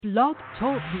Blog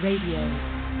Talk Radio.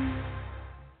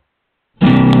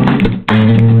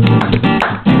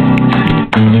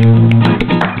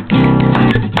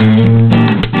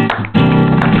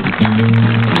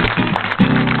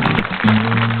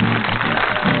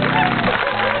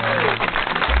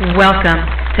 Welcome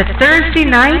to Thursday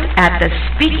night at the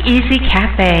SpeakEasy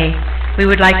Cafe. We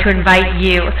would like to invite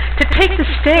you to take the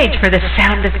stage for the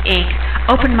Sound of Ink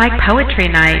Open Mic Poetry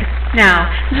Night. Now,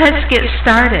 let's get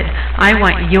started. I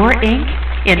want your ink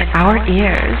in our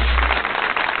ears.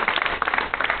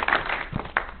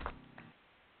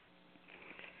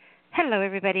 Hello,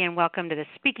 everybody, and welcome to the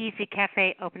SpeakEasy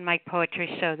Cafe Open Mic Poetry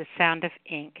Show, The Sound of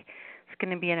Ink. It's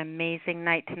going to be an amazing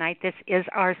night tonight. This is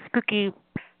our spooky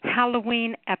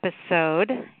Halloween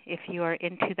episode. If you are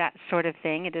into that sort of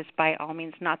thing, it is by all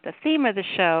means not the theme of the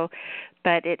show,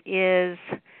 but it is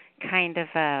kind of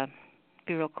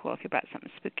be real cool if you brought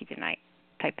something spooky tonight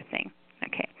type of thing.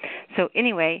 Okay. So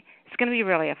anyway, it's going to be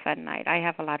really a fun night. I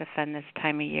have a lot of fun this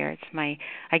time of year.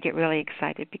 I get really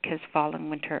excited because fall and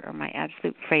winter are my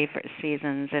absolute favorite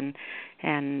seasons, and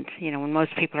you know, when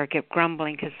most people are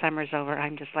grumbling because summer's over,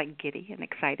 I'm just like giddy and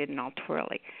excited and all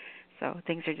twirly. So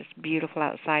things are just beautiful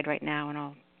outside right now and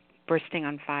all bursting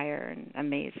on fire and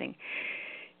amazing.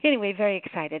 Anyway, very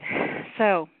excited.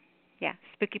 So, yeah,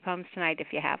 spooky poems tonight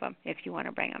if you have them, if you want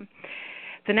to bring them.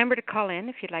 The number to call in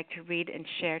if you'd like to read and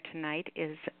share tonight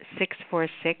is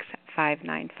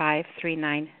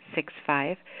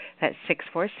 646-595-3965. That's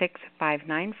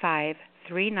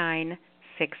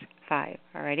 646-595-3965.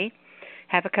 Alrighty?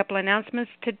 Have a couple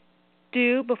announcements to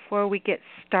do before we get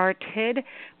started.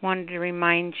 Wanted to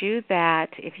remind you that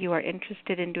if you are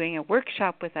interested in doing a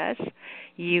workshop with us,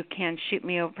 you can shoot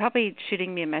me over. Probably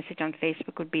shooting me a message on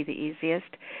Facebook would be the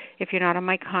easiest. If you're not on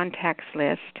my contacts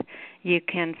list, you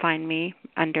can find me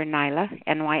under Nyla,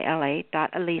 Nyla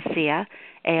Alisia,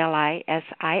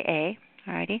 Alisia.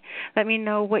 Alrighty. Let me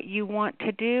know what you want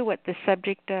to do, what the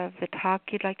subject of the talk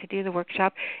you'd like to do, the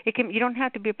workshop. You don't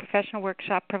have to be a professional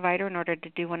workshop provider in order to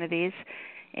do one of these.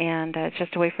 And it's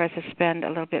just a way for us to spend a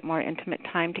little bit more intimate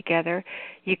time together.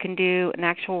 You can do an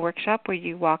actual workshop where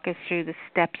you walk us through the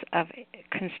steps of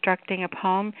constructing a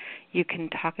poem. You can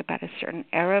talk about a certain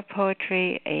era of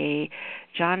poetry, a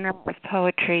genre of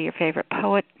poetry, your favorite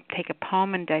poet, take a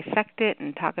poem and dissect it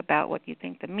and talk about what you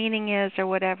think the meaning is or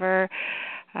whatever.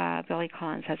 Billy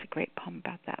Collins has a great poem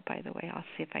about that, by the way. I'll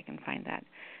see if I can find that.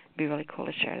 It'd be really cool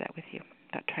to share that with you,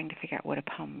 about trying to figure out what a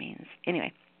poem means.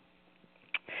 Anyway.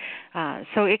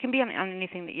 So it can be on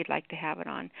anything that you'd like to have it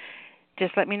on.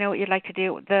 Just let me know what you'd like to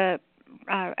do. The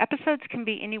episodes can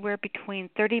be anywhere between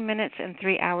 30 minutes and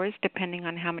 3 hours, depending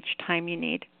on how much time you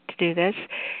need to do this.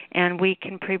 And we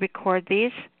can pre-record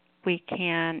these. You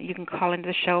can call into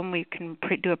the show and we can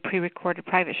do a pre-recorded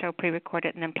private show, pre-record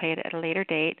it, and then play it at a later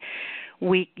date.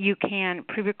 You can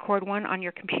pre-record one on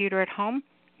your computer at home,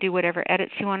 do whatever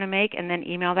edits you want to make, and then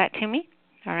email that to me.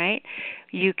 All right.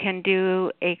 You can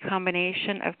do a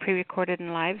combination of pre-recorded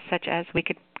and live, such as we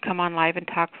could come on live and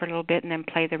talk for a little bit and then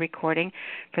play the recording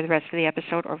for the rest of the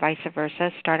episode, or vice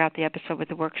versa. Start out the episode with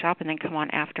the workshop and then come on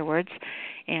afterwards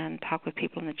and talk with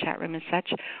people in the chat room and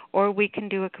such. Or we can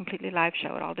do a completely live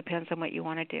show. It all depends on what you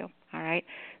want to do. All right.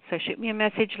 So shoot me a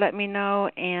message, let me know,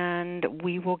 and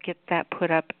we will get that put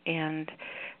up and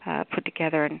put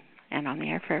together and on the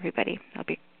air for everybody. It'll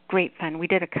be great fun. We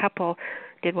did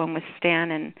one with Stan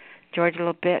and George a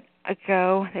little bit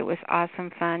ago. It was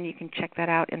awesome fun. You can check that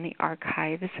out in the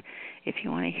archives if you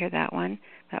want to hear that one.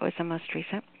 That was the most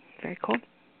recent. Very cool.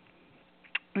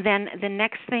 Then the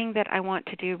next thing that I want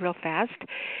to do real fast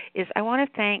is I want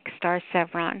to thank Star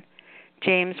Sevron,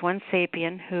 James One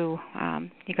Sapien, who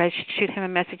you guys should shoot him a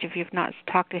message if you've not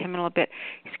talked to him in a little bit.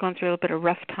 He's going through a little bit of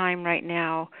rough time right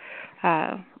now,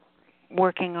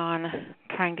 working on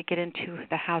trying to get into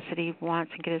the house that he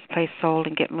wants and get his place sold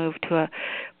and get moved to a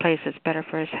place that's better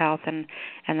for his health and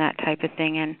that type of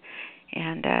thing, and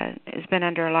has been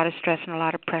under a lot of stress and a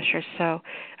lot of pressure. So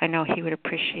I know he would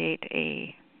appreciate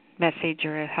a message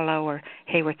or a hello or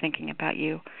hey, we're thinking about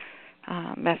you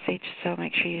message. So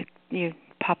make sure you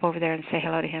pop over there and say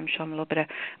hello to him, show him a little bit of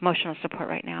emotional support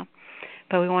right now.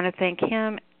 But we want to thank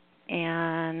him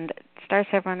and Star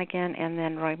Sevron again, and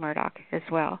then Roy Murdoch as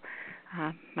well.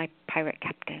 My pirate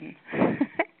captain,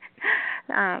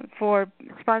 for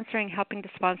helping to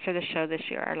sponsor the show this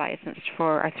year, our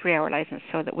 3-hour license,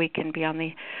 so that we can be on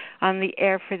the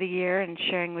air for the year and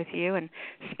sharing with you. And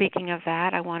speaking of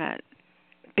that, I want to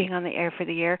being on the air for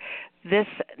the year. In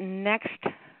the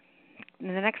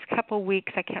next couple of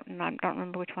weeks, I don't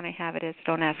remember which one I have. It is.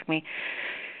 Don't ask me.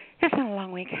 It's been a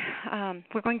long week.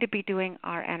 We're going to be doing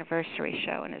our anniversary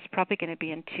show, and it's probably going to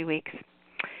be in 2 weeks.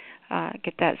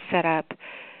 get that set up.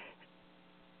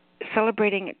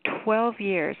 Celebrating 12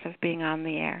 years of being on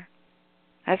the air.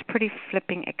 That's pretty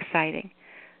flipping exciting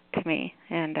to me,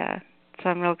 and so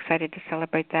I'm real excited to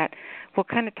celebrate that. We'll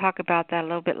kind of talk about that a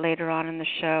little bit later on in the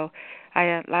show.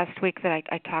 Last week that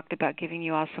I talked about giving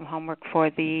you all some homework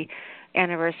for the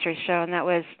anniversary show, and that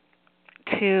was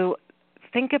to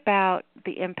think about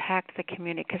the impact the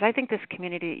community, because I think this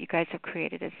community that you guys have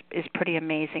created is pretty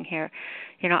amazing here.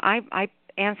 You know, I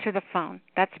answer the phone.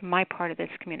 That's my part of this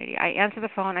community. I answer the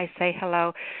phone, I say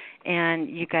hello, and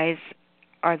you guys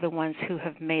are the ones who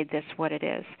have made this what it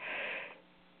is.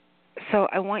 So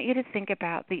I want you to think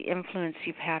about the influence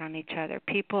you've had on each other,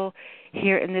 people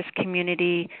here in this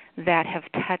community that have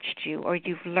touched you or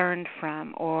you've learned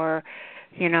from, or,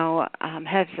 you know,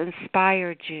 has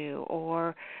inspired you,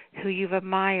 or who you've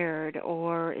admired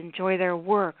or enjoy their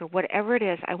work, or whatever it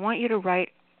is. I want you to write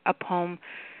a poem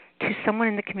to someone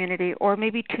in the community, or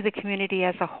maybe to the community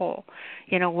as a whole,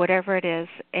 you know, whatever it is.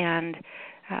 And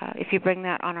if you bring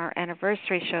that on our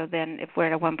anniversary show, then if we're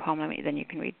at a one poem limit, then you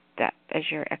can read that as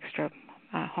your extra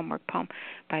homework poem.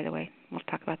 By the way, we'll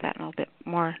talk about that in a little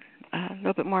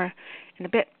bit more in a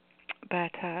bit.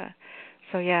 But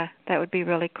so yeah, that would be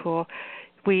really cool.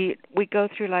 We go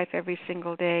through life every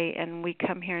single day, and we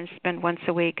come here and spend once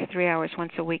a week, 3 hours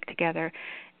once a week together,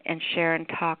 and share and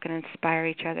talk and inspire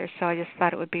each other. So I just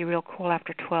thought it would be real cool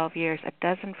after 12 years, a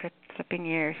dozen flipping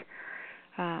years.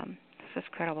 This is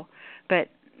incredible. But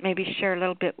maybe share a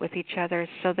little bit with each other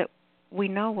so that we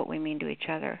know what we mean to each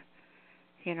other.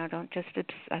 You know, don't just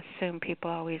assume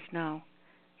people always know.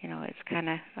 You know, it's kind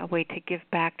of a way to give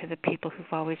back to the people who've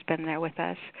always been there with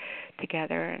us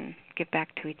together and give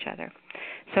back to each other.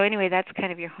 So anyway, that's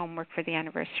kind of your homework for the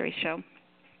anniversary show.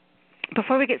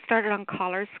 Before we get started on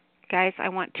callers, guys, I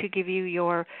want to give you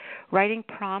your writing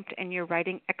prompt and your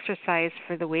writing exercise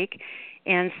for the week.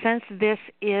 And since this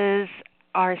is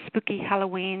our spooky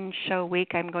Halloween show week,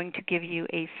 I'm going to give you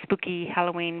a spooky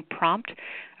Halloween prompt.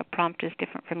 A prompt is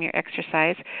different from your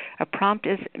exercise. A prompt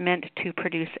is meant to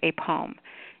produce a poem,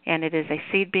 and it is a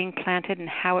seed being planted, and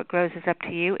how it grows is up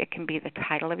to you. It can be the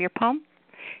title of your poem.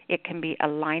 It can be a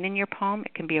line in your poem.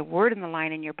 It can be a word in the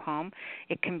line in your poem.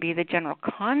 It can be the general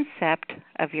concept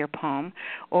of your poem,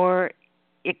 or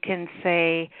it can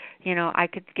say, you know, I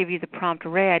could give you the prompt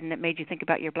red, and it made you think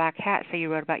about your black hat, so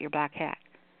you wrote about your black hat.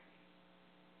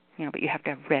 You know, but you have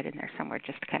to have red in there somewhere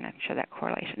just to kind of show that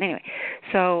correlation. Anyway,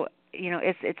 so, you know,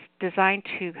 it's designed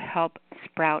to help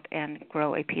sprout and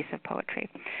grow a piece of poetry.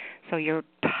 So your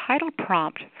title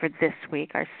prompt for this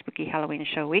week, our spooky Halloween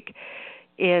show week,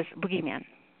 is Boogeyman.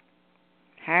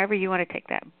 However you want to take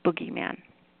that, Boogeyman.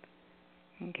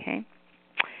 Okay?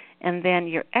 And then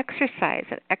your exercise.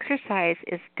 An exercise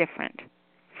is different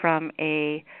from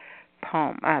a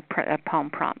poem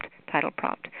prompt, title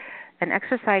prompt. An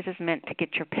exercise is meant to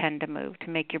get your pen to move, to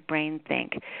make your brain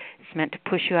think. It's meant to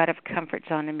push you out of a comfort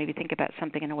zone and maybe think about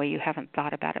something in a way you haven't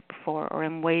thought about it before, or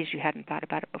in ways you hadn't thought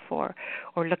about it before,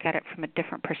 or look at it from a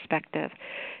different perspective.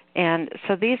 And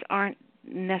so these aren't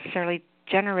necessarily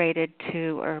generated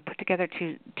to or put together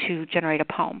to generate a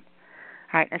poem.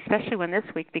 All right, especially when this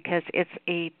week, because it's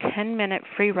a 10-minute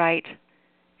free write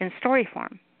in story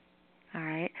form. All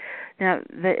right. Now,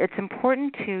 it's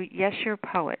important to, yes, you're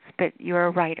poets, but you're a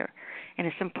writer. And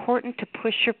it's important to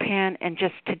push your pen and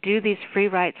just to do these free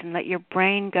writes and let your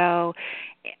brain go,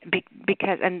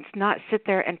 because and not sit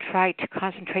there and try to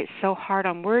concentrate so hard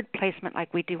on word placement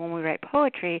like we do when we write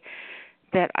poetry,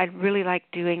 that I really like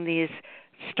doing these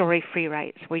story free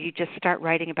writes where you just start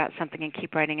writing about something and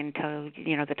keep writing until,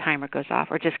 you know, the timer goes off,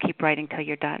 or just keep writing until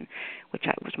you're done, which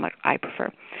was what I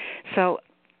prefer. So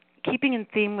keeping in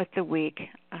theme with the week,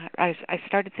 I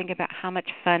started thinking about how much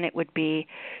fun it would be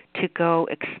to go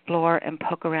explore and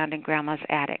poke around in Grandma's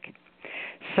attic.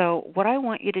 So what I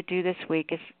want you to do this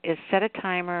week is set a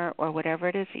timer or whatever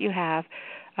it is that you have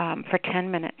for 10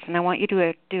 minutes. And I want you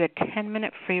to do a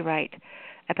 10-minute free write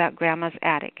about Grandma's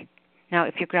attic. Now,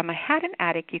 if your grandma had an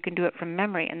attic, you can do it from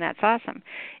memory, and that's awesome.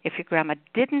 If your grandma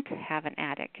didn't have an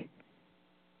attic,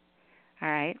 all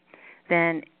right,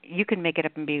 then you can make it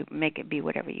up and make it be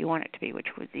whatever you want it to be, which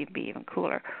would be even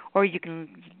cooler. Or you can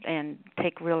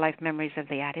take real life memories of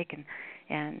the attic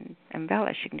and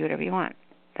embellish. You can do whatever you want.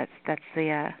 That's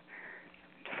the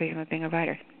freedom of being a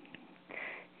writer.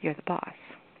 You're the boss,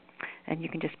 and you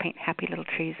can just paint happy little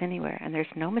trees anywhere, and there's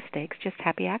no mistakes, just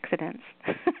happy accidents.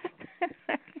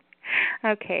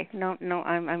 Okay, no,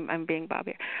 I'm being Bob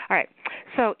here. All right.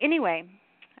 So anyway,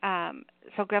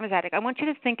 so Grandma's attic. I want you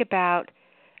to think about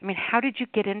I mean, how did you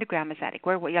get into Grandma's attic?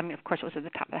 Where? I mean, of course, it was at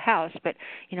the top of the house, but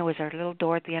was there a little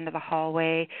door at the end of the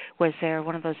hallway? Was there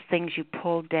one of those things you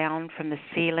pulled down from the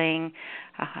ceiling?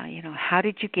 How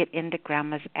did you get into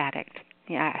Grandma's attic?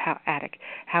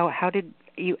 How did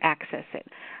you access it?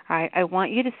 All right, I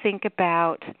want you to think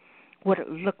about what it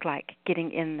looked like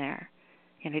getting in there.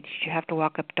 Did you have to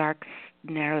walk up dark,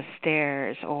 narrow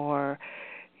stairs, or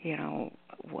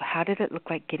how did it look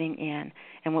like getting in?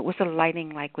 And what was the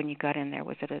lighting like when you got in there?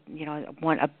 Was it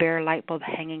a bare light bulb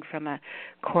hanging from a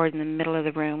cord in the middle of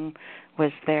the room?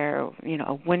 Was there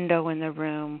a window in the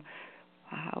room?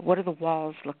 What do the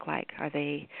walls look like? Are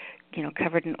they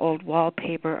covered in old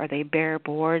wallpaper? Are they bare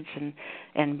boards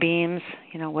and beams?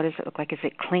 What does it look like? Is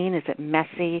it clean? Is it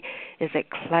messy? Is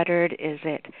it cluttered? Is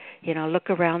it, look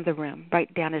around the room.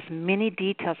 Write down as many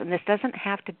details. And this doesn't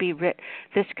have to be written.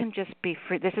 This can just be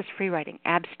free. This is free writing,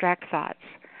 abstract thoughts.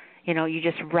 You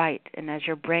just write, and as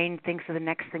your brain thinks of the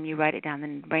next thing, you write it down,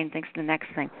 and the brain thinks of the next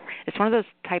thing. It's one of those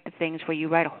type of things where you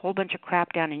write a whole bunch of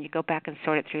crap down and you go back and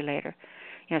sort it through later.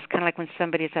 It's kind of like when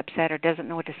somebody is upset or doesn't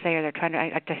know what to say, or they're trying to,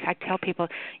 I tell people,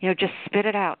 just spit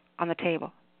it out on the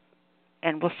table,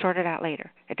 and we'll sort it out later.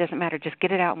 It doesn't matter. Just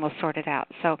get it out, and we'll sort it out.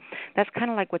 So that's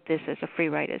kind of like what this is, a free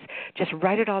write is. Just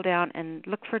write it all down and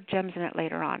look for gems in it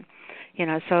later on.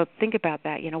 So think about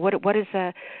that. What is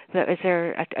is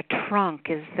there a trunk?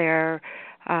 Is there,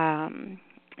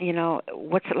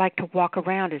 what's it like to walk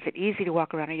around? Is it easy to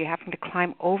walk around? Are you having to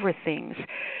climb over things?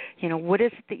 What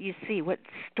is it that you see? What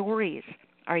stories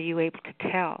are you able to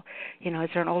tell? Is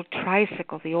there an old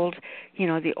tricycle? The old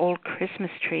Christmas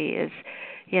tree is,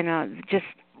 just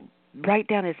write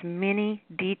down as many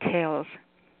details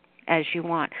as you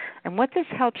want. And what this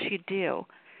helps you do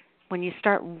when you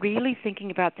start really thinking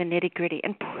about the nitty-gritty,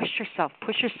 and push yourself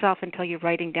until you're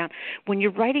writing down. When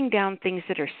you're writing down things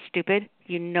that are stupid,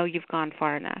 you've gone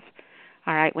far enough.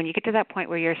 All right, when you get to that point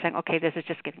where you're saying, okay, this is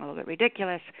just getting a little bit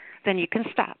ridiculous, then you can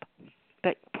stop.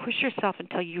 But push yourself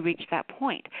until you reach that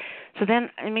point. So then,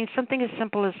 something as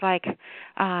simple as like,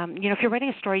 if you're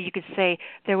writing a story, you could say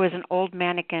there was an old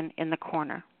mannequin in the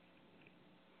corner.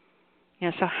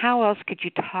 So how else could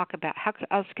you how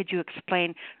else could you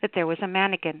explain that there was a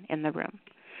mannequin in the room?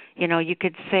 You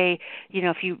could say,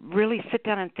 if you really sit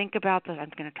down and think about this,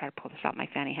 I'm going to try to pull this out my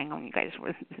fanny. Hang on, you guys.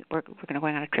 We're going to go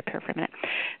on a trip here for a minute.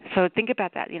 So think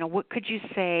about that. What could you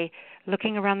say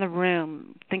looking around the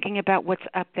room, thinking about what's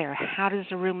up there? How does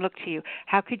the room look to you?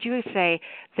 How could you say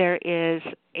there is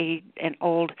an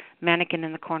old mannequin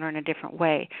in the corner in a different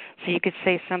way? So you could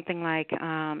say something like,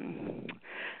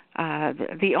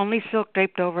 the only silk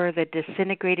draped over the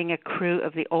disintegrating accrue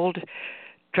of the old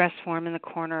dress form in the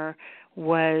corner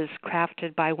was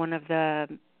crafted by one of the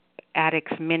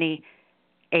attic's many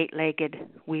 8-legged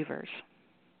weavers.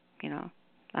 I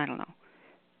don't know.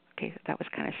 Okay, that was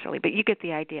kind of silly, but you get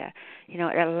the idea.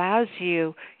 It allows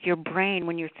your brain,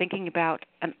 when you're thinking about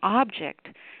an object,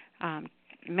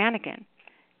 mannequin,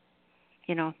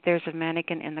 there's a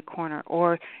mannequin in the corner,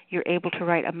 or you're able to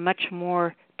write a much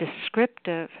more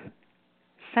descriptive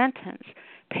sentence,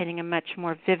 painting a much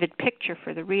more vivid picture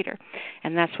for the reader.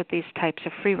 And that's what these types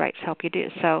of free writes help you do.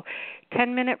 So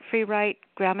 10-minute free write,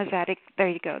 Grandma's Attic, there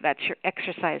you go. That's your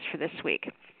exercise for this week.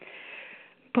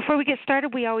 Before we get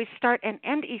started, we always start and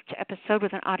end each episode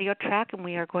with an audio track, and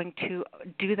we are going to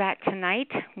do that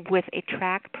tonight with a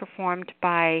track performed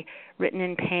by Written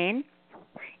in Pain,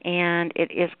 and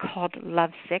it is called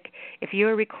Lovesick. If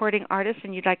you're a recording artist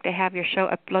and you'd like to have your show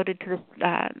uploaded to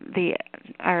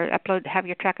have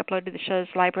your track uploaded to the show's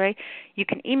library, you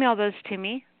can email those to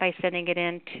me by sending it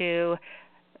in to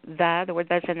the word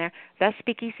that's in there,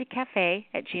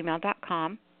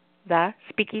 thespeakeasycafe@gmail.com,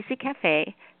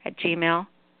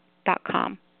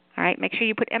 thespeakeasycafe@gmail.com. All right, make sure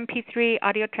you put MP3,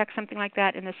 audio track, something like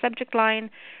that in the subject line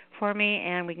for me,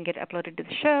 and we can get it uploaded to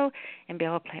the show and be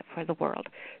able to play it for the world.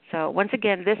 So once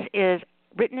again, this is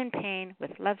Written in Pain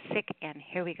with Lovesick, and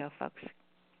here we go, folks.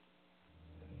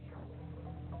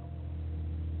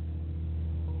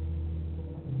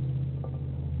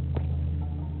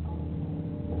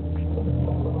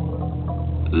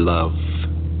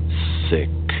 Lovesick.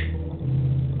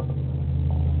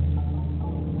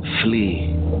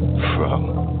 Flee from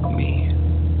me,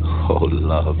 oh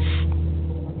love.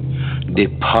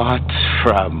 Depart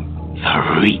from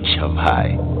the reach of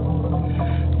I.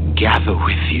 Gather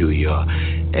with you your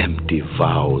empty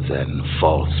vows and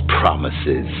false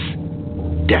promises,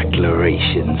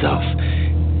 declarations of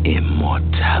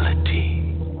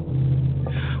immortality.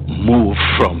 Move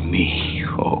from me,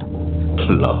 oh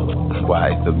love.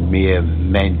 Why, the mere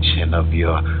mention of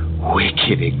your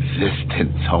wicked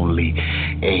existence only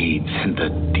aids in the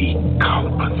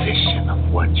decomposition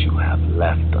of what you have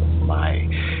left of my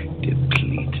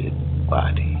depleted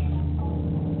body.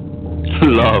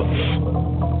 Love,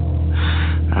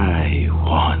 I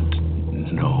want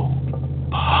no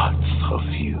parts of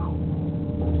you.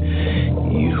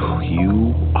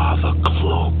 You are the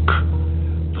cloak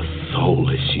the soul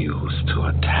is used to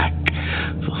attack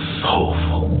the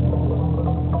soulful.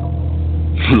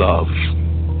 Love,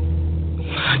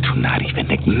 I do not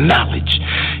even acknowledge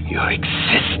your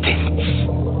existence.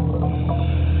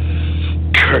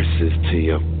 Curses to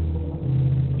your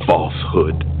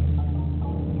falsehood,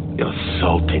 your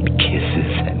salted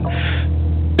kisses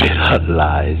and bitter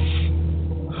lies.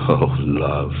 Oh,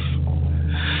 love,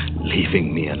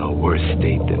 leaving me in a worse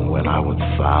state than when I was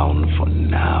found, for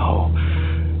now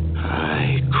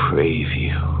I crave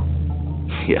you.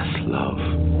 Yes, love,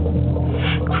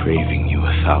 craving you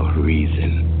without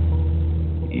reason.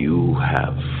 You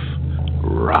have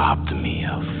robbed me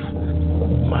of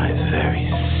my very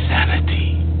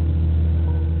sanity.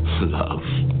 Love,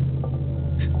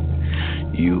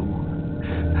 you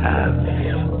have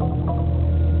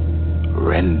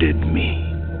rendered me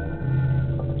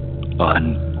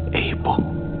unable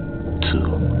to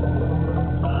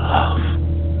love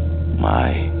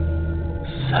myself.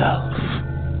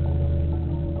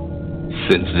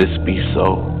 Since this be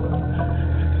so,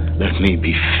 let me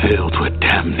be filled with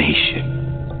damnation,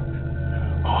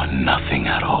 or nothing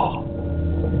at all.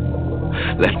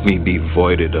 Let me be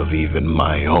voided of even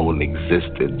my own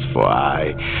existence, for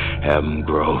I am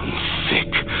grown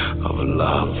sick of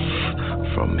love,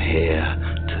 from hair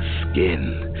to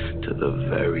skin to the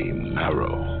very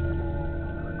marrow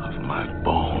of my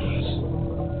bones.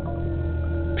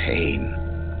 Pain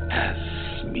has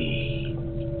me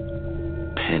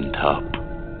pent up.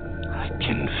 I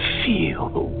can feel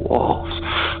the walls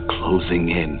closing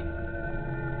in.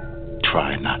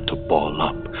 Try not to ball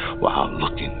up while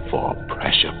looking for a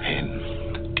pressure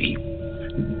pin. Deep,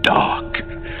 dark,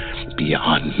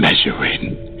 beyond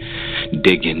measuring.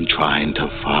 Digging, trying to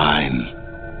find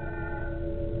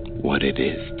what it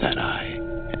is that I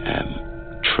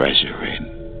am treasuring.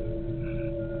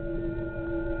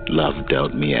 Love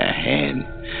dealt me a hand.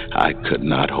 I could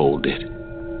not hold it.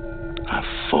 I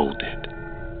folded.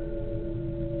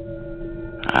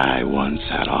 I once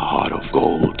had a heart of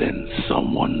gold and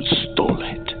someone stole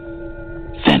it.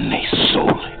 Then they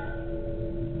sold it.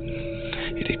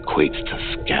 It equates to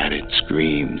scattered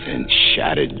screams and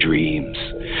shattered dreams.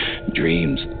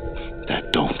 Dreams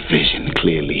that don't vision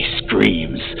clearly,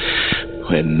 screams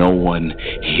when no one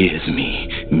hears me,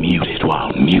 muted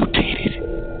while mutated,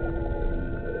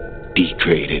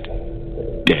 degraded,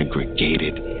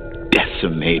 degraded,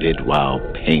 decimated while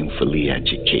painfully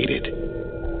educated,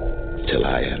 till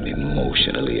I am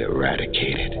emotionally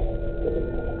eradicated.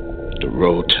 The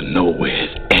road to nowhere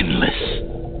is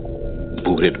endless,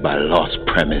 booted by lost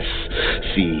premise.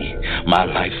 See, my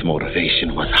life's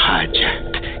motivation was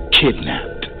hijacked,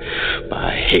 kidnapped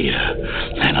by a hater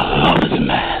and a lover's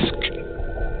mask.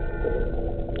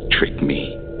 Trick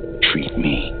me, treat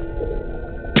me,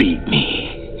 beat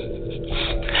me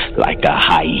like a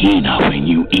hyena when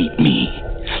you eat me,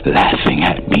 laughing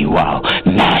at me while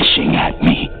gnashing at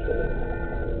me.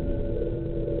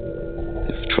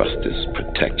 If trust is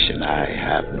protection, I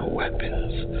have no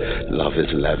weapons. Love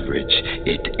is leverage,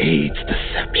 it aids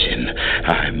deception.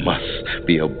 I must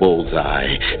be a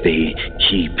bullseye. They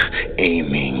keep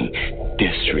aiming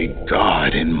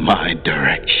disregard in my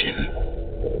direction.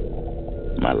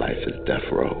 My life is death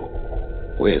row.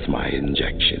 Where's my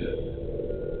injection?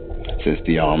 Since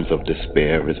the arms of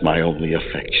despair is my only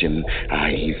affection, I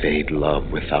evade love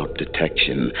without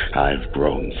detection. I've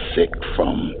grown sick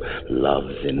from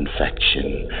love's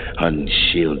infection,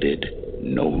 unshielded,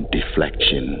 no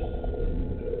deflection.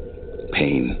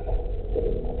 Pain,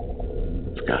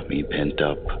 it's got me pent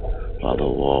up while the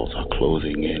walls are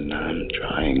closing in. I'm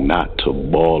trying not to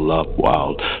ball up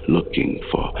while looking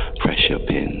for pressure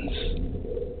pins.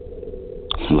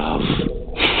 Love,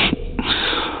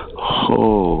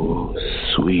 oh,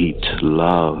 sweet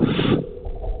love,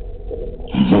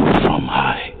 move from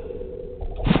high,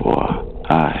 for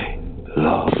I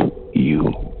love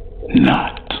you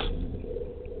not.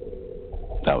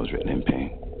 That was written in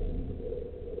pain.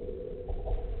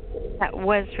 That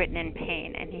was written in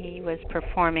pain, and he was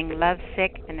performing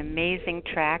Lovesick, an amazing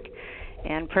track,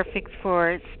 and perfect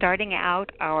for starting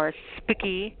out our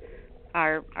spooky,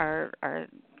 our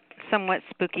somewhat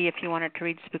spooky, if you wanted to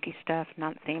read spooky stuff,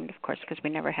 not themed, of course, because we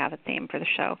never have a theme for the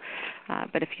show.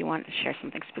 But if you wanted to share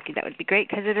something spooky, that would be great,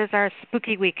 because it is our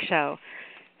Spooky Week show.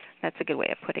 That's a good way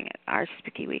of putting it, our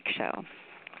Spooky Week show.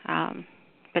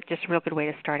 but just a real good way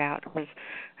to start out. Was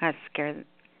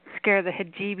scare the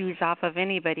heebie-jeebies off of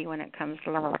anybody when it comes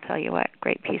to love. I'll tell you what,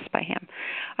 great piece by him.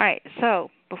 All right,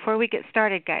 so before we get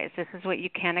started, guys, this is what you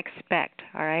can expect,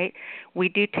 all right? We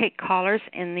do take callers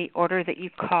in the order that you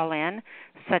call in,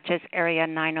 such as area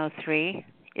 903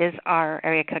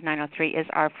 area code 903 is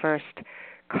our first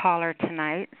caller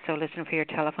tonight, so listen for your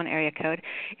telephone area code.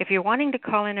 If you're wanting to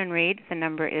call in and read, the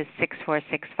number is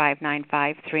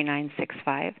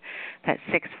 646-595-3965. That's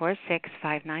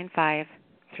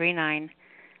 646-595-3965.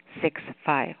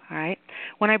 All right.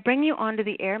 When I bring you onto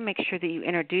the air, make sure that you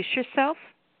introduce yourself.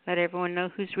 Let everyone know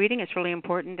who's reading. It's really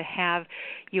important to have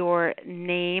your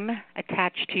name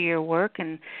attached to your work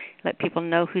and let people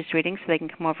know who's reading so they can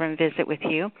come over and visit with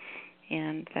you.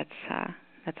 And that's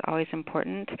always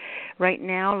important. Right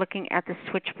now, looking at the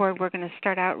switchboard, we're going to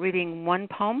start out reading one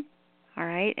poem. All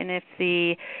right, and if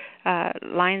the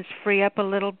lines free up a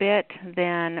little bit,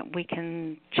 then we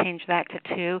can change that to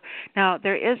 2. Now,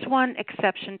 there is one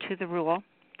exception to the rule,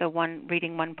 the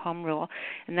reading one poem rule,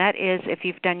 and that is if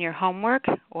you've done your homework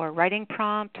or writing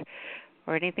prompt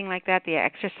or anything like that, the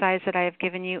exercise that I have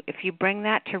given you, if you bring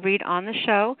that to read on the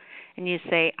show and you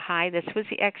say, hi, this was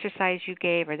the exercise you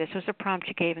gave, or this was a prompt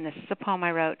you gave, and this is a poem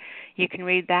I wrote, you can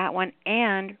read that one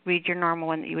and read your normal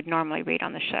one that you would normally read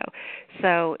on the show.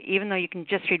 So even though you can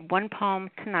just read one poem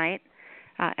tonight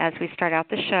as we start out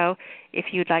the show, if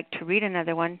you'd like to read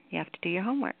another one, you have to do your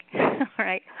homework. All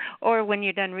right? Or when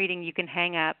you're done reading, you can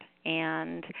hang up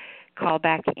and call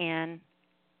back in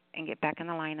and get back in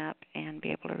the lineup and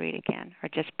be able to read again. Or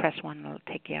just press 1 and it'll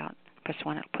take you out. Press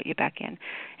 1, it'll put you back in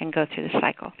and go through the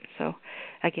cycle. So,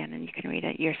 again, and you can read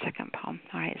your second poem.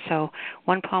 All right, so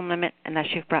 1 poem limit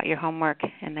unless you've brought your homework,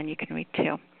 and then you can read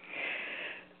 2.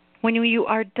 When you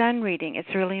are done reading,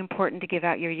 it's really important to give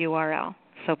out your URL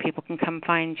so people can come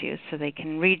find you, so they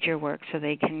can read your work, so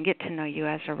they can get to know you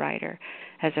as a writer,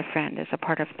 as a friend, as a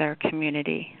part of their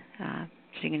community, so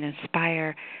you can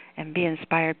inspire and be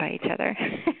inspired by each other.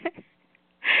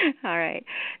 All right.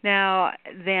 Now,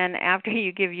 then after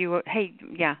you give your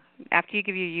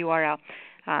URL,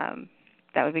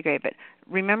 that would be great. But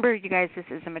remember, you guys, this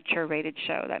is a mature rated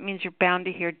show. That means you're bound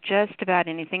to hear just about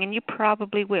anything, and you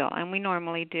probably will, and we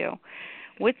normally do.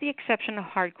 With the exception of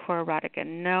hardcore erotica,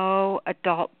 no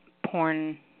adult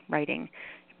porn writing,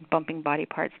 bumping body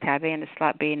parts, tab A into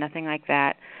slot B, nothing like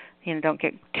that. Don't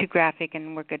get too graphic,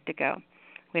 and we're good to go.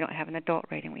 We don't have an adult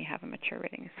rating. We have a mature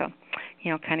rating. So,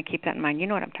 kind of keep that in mind. You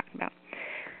know what I'm talking about.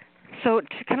 So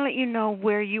to kind of let you know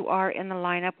where you are in the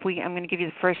lineup, I'm going to give you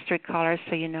the first 3 callers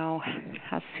so you know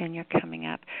how soon you're coming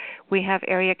up. We have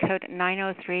area code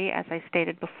 903, as I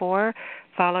stated before,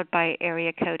 followed by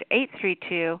area code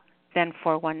 832, then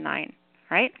 419.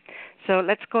 All right? So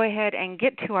let's go ahead and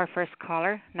get to our first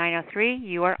caller. 903,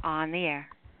 you are on the air.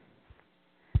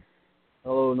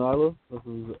 Hello, Nyla. This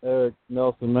is Eric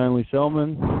Nelson Manley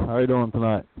Shellman. How are you doing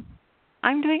tonight?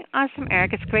 I'm doing awesome,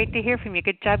 Eric. It's great to hear from you.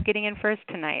 Good job getting in first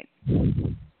tonight.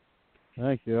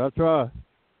 Thank you. I try.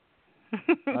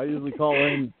 I usually call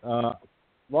in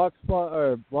Block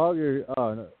TV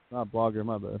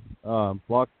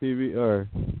or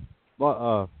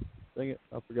dang it,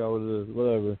 I forgot what it is.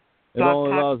 Whatever. It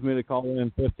only allows me to call in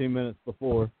 15 minutes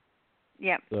before.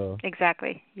 Yep. So.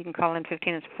 Exactly. You can call in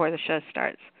 15 minutes before the show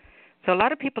starts. So a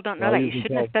lot of people don't know that. You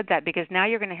shouldn't have said that because now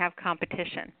you're going to have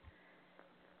competition.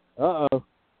 Uh-oh.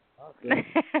 Okay.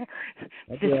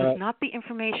 This is not the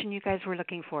information you guys were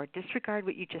looking for. Disregard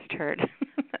what you just heard.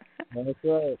 That's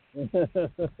right.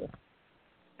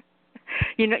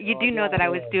 You do know that I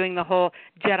was doing the whole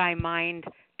Jedi mind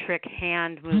trick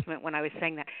hand movement when I was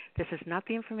saying that. This is not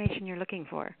the information you're looking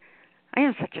for. I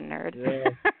am such a nerd.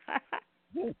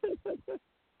 Yeah.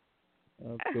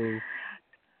 That's cool.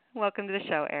 Welcome to the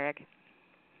show, Eric.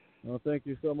 Well, thank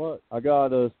you so much. I got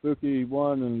a spooky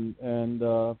one, and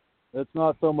it's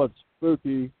not so much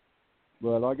spooky,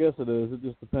 but I guess it is. It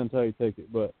just depends how you take it.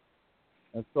 But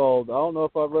it's called, I don't know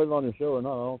if I've read it on your show or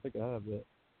not. I don't think I have yet.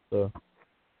 So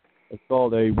it's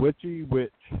called A Witchy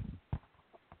Witch.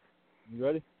 You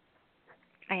ready?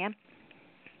 I am.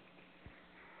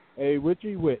 A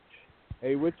witchy witch.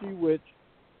 A witchy witch.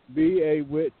 Be a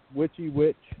witchy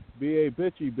witch. Be a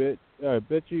bitchy bitch.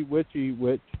 Bitchy witchy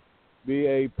witch. Be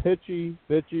a pitchy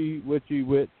bitchy witchy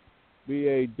witch. Be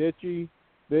a ditchy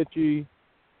bitchy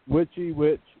witchy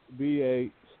witch. Be a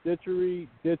stitchery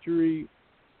ditchery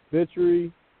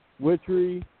bitchery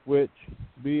witchery witch.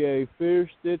 Be a fierce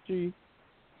ditchy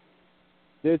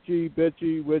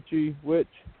bitchy witchy witch.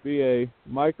 Be a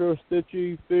micro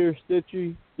stitchy fierce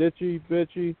ditchy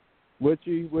bitchy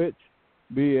witchy witch.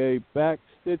 Be a back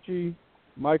stitchy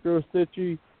micro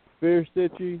stitchy fear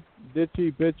stitchy,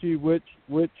 ditchy, bitchy,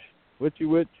 witchy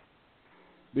witch.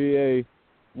 Be a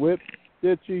whip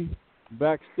stitchy,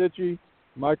 back stitchy,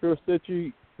 micro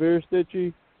stitchy, fear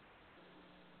stitchy,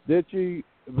 ditchy,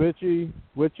 bitchy,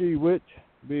 witchy witch.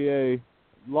 Be a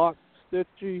lock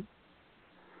stitchy,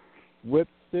 whip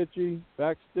stitchy,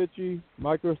 back stitchy,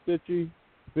 micro stitchy,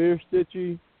 fear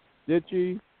stitchy,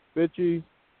 ditchy, bitchy,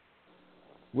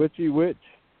 witchy witch.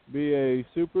 Be a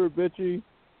super bitchy,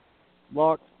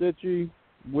 lock stitchy,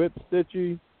 whip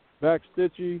stitchy, back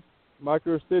stitchy,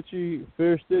 micro stitchy,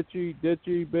 fear stitchy,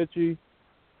 ditchy, bitchy,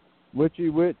 witchy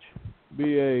witch.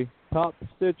 Be a top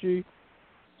stitchy,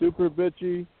 super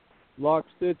bitchy, lock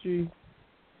stitchy,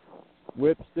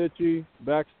 whip stitchy,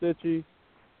 back stitchy,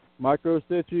 micro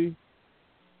stitchy,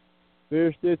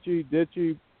 fear stitchy,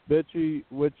 ditchy, bitchy,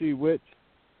 witchy witch.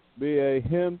 Be a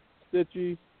hem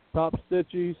stitchy, top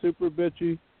stitchy, super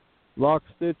bitchy, lock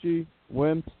stitchy,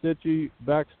 wimp stitchy,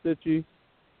 back stitchy,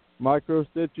 micro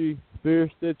stitchy, fear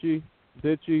stitchy,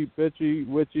 ditchy, bitchy,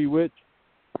 witchy witch.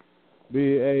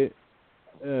 Be a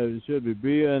it should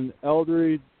be an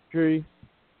elderly tree,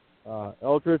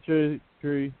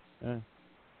 tree,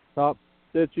 top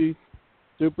stitchy,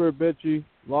 super bitchy,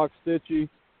 lock stitchy,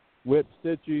 whip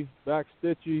stitchy, back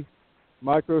stitchy,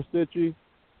 micro stitchy,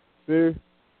 fear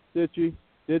stitchy,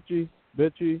 ditchy,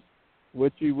 bitchy,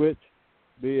 witchy witch.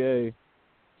 Be a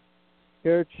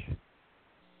carrotchy,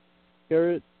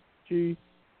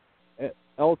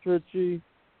 eltrichy,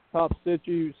 top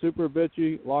stitchy, super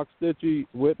bitchy, lock stitchy,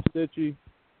 whip stitchy,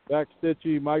 back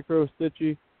stitchy, micro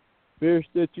stitchy, fear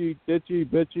stitchy, ditchy,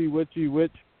 bitchy, witchy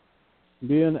witch.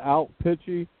 Being out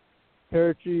pitchy,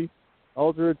 carrotchy,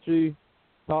 eltrichy,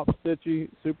 top stitchy,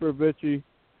 super bitchy,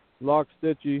 lock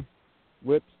stitchy,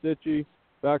 whip stitchy,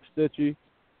 back stitchy,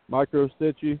 micro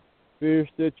stitchy, fear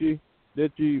stitchy,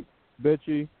 ditchy,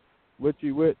 bitchy,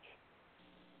 witchy witch.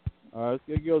 All right,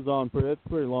 it goes on. It's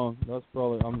pretty long. I'm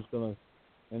just gonna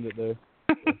end it there.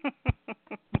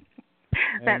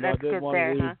 And That's I did good want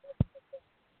there, to huh?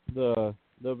 leave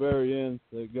the very end.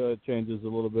 It changes a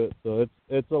little bit, so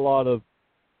it's a lot of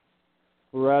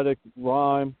sporadic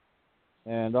rhyme,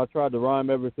 and I tried to rhyme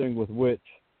everything with witch.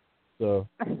 So,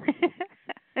 it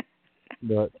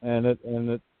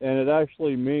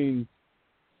actually means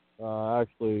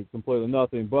actually completely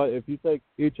nothing. But if you take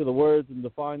each of the words and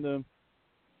define them,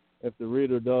 if the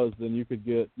reader does, then you could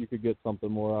get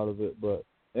something more out of it. But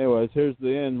anyways, here's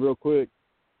the end real quick.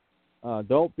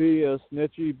 Don't be a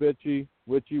snitchy, bitchy,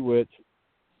 witchy witch.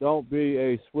 Don't be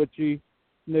a switchy,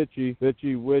 snitchy,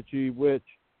 bitchy, witchy witch.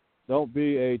 Don't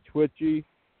be a twitchy,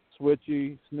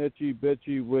 switchy, snitchy,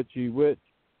 bitchy, witchy witch.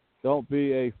 Don't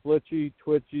be a flitchy,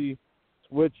 twitchy,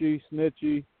 switchy,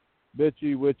 snitchy,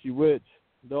 bitchy, witchy witch.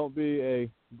 Don't be a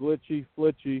glitchy,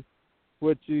 flitchy,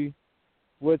 twitchy,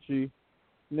 witchy,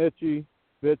 snitchy,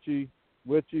 bitchy,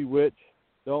 witchy witch.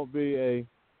 Don't be a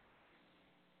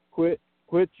quitchy,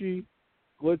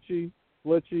 glitchy, flitchy,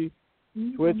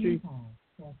 twitchy,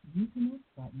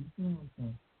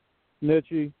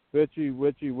 snitchy, bitchy,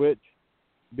 witchy witch.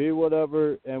 Be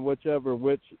whatever and whichever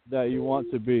witch that you want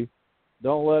to be.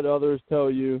 Don't let others tell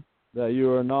you that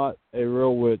you are not a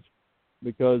real witch,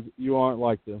 because you aren't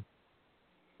like them.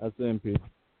 That's the MP.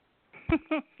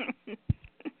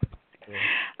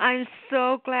 I'm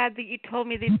so glad that you told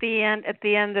me at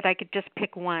the end that I could just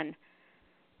pick one.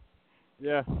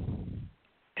 Yeah.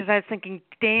 Because I was thinking,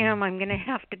 damn, I'm going to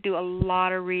have to do a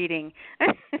lot of reading.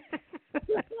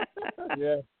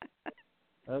 Yeah.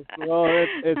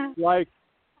 It's like,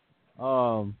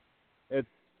 it's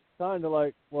kind of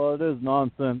like, well, it is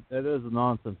nonsense. It is a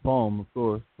nonsense poem, of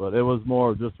course, but it was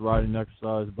more of just a writing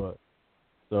exercise.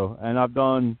 And I've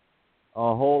done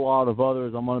a whole lot of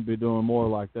others. I'm going to be doing more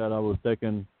like that. I was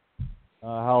taking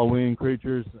Halloween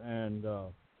creatures and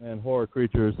horror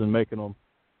creatures and making them.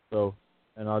 So,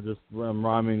 and I'm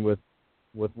rhyming with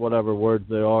whatever words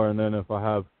they are, and then if I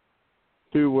have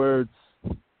two words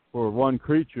for one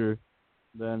creature,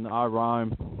 then I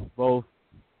rhyme both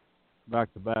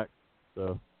back to back.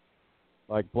 So,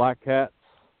 like black cats,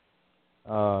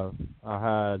 I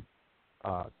had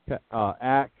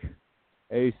ack,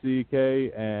 ACK,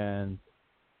 and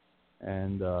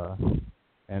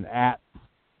at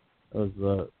was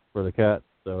for the cat.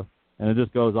 So, and it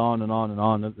just goes on and on and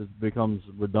on. It becomes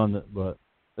redundant, but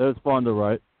it's fun to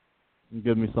write and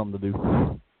give me something to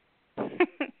do.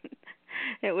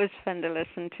 It was fun to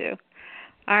listen to.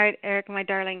 All right, Eric, my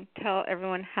darling, tell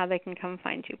everyone how they can come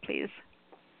find you, please.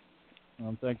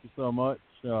 Thank you so much.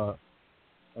 You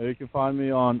can find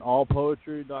me on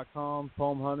allpoetry.com,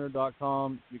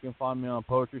 poemhunter.com. You can find me on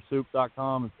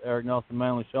poetrysoup.com. It's Eric Nelson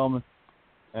Manley Shellman.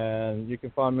 And you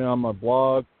can find me on my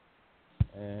blog,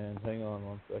 And hang on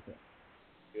one second.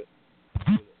 Get it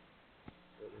ready.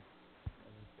 Let me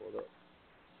pull it up.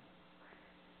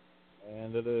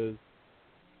 And it is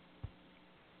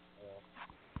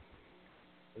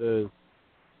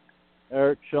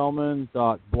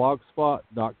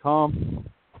ericshellman.blogspot.com.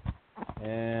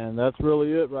 And that's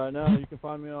really it right now. You can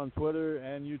find me on Twitter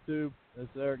and YouTube. It's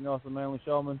Eric Nelson Manley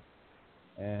Shellman.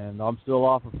 And I'm still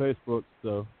off of Facebook,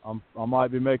 so I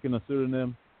might be making a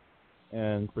pseudonym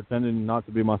and pretending not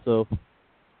to be myself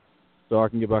so I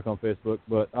can get back on Facebook.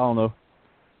 But I don't know.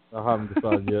 I haven't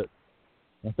decided yet.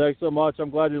 And thanks so much. I'm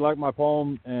glad you liked my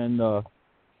poem. And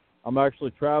I'm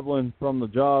actually traveling from the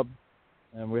job,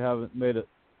 and we haven't made it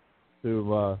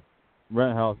to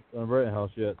rent house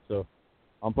yet. So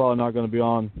I'm probably not going to be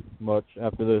on much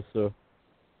after this. So.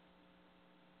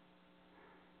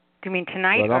 Do you mean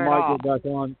tonight but or I might at all? get back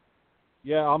on.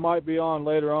 Yeah, I might be on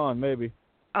later on, maybe.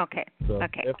 Okay. So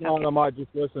Okay. if not, I might just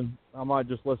listen. on my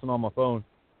phone.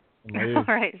 In my ears,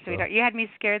 all right, sweetheart. So. You had me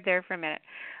scared there for a minute.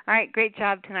 All right, great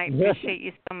job tonight. Appreciate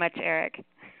you so much, Eric.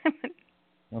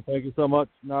 Well, thank you so much,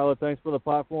 Nyla. Thanks for the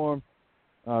platform.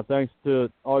 Thanks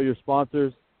to all your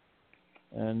sponsors.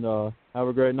 And have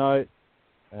a great night.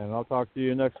 And I'll talk to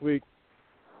you next week.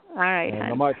 All right, and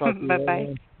hon. I might talk to you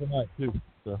Bye-bye. tonight, too.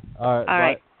 So, all right. All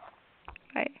right.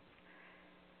 Bye.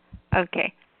 Bye.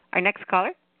 Okay. Our next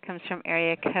caller comes from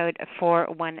area code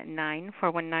 419.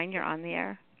 419, you're on the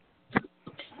air.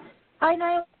 Hi,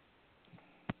 Nyla.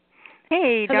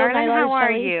 Hey, Hello, darling. Nyla, How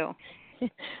are Shelley. you?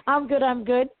 I'm good.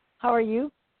 How are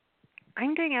you?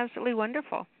 I'm doing absolutely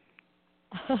wonderful.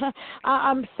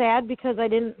 I'm sad because I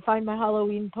didn't find my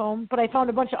Halloween poem, but I found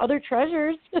a bunch of other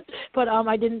treasures. But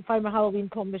I didn't find my Halloween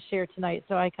poem to share tonight,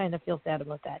 so I kind of feel sad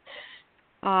about that.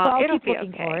 So I'll it'll keep be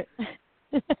looking okay. for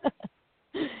it.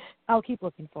 I'll keep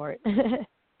looking for it.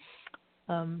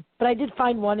 But I did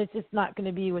find one. It's just not going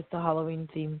to be with the Halloween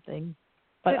theme thing.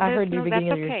 But I heard the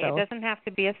beginning of your show. It doesn't have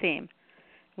to be a theme.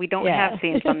 We don't have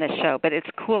themes on this show, but it's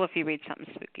cool if you read something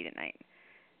spooky tonight,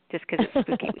 just because it's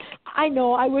spooky week. I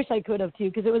know. I wish I could have,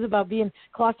 too, because it was about being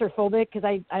claustrophobic,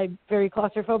 because I'm very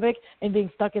claustrophobic, and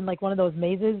being stuck in, like, one of those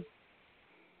mazes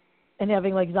and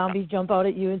having, like, zombies jump out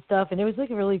at you and stuff. And it was, like,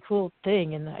 a really cool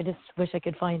thing, and I just wish I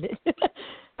could find it.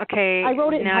 Okay, I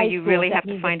wrote it now in high you school, really if have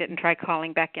that to find means it and try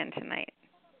calling back in tonight.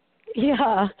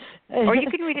 Yeah. Or you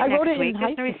can read it I wrote next it week. in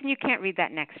There's high no reason you can't read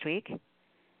that next week.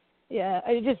 Yeah,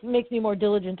 it just makes me more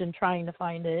diligent in trying to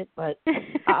find it, but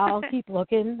I'll keep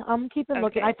looking. I'm keeping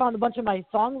looking. I found a bunch of my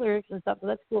song lyrics and stuff, so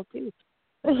that's cool, too.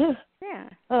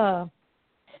 Yeah.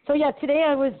 So, yeah, tonight,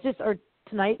 I was just going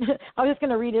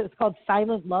to read it. It's called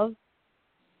Silent Love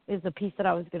is the piece that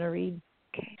I was going to read.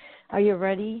 Okay. Are you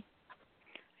ready?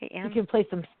 I am. You can play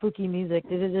some spooky music.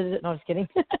 No, I'm just kidding.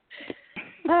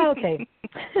 Okay.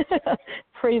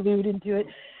 Prelude into it.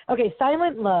 Okay,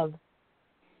 Silent Love.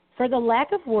 For the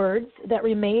lack of words that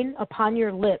remain upon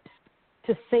your lips,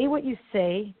 to say what you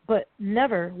say, but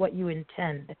never what you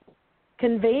intend.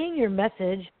 Conveying your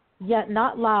message, yet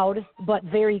not loud, but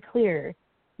very clear.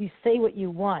 You say what you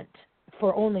want,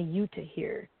 for only you to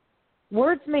hear.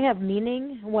 Words may have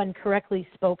meaning when correctly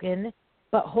spoken,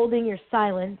 but holding your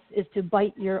silence is to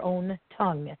bite your own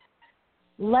tongue.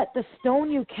 Let the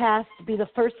stone you cast be the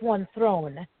first one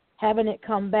thrown, having it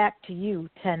come back to you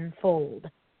tenfold.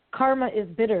 Karma is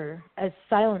bitter as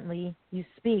silently you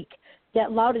speak,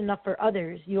 yet loud enough for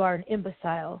others you are an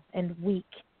imbecile and weak.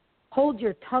 Hold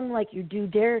your tongue like you do,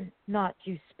 dare not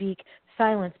you speak,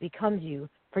 silence becomes you,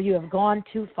 for you have gone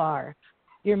too far.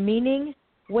 Your meaning,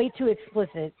 way too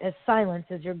explicit, as silence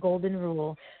is your golden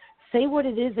rule. Say what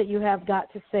it is that you have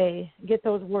got to say, get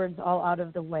those words all out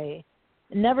of the way.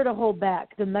 Never to hold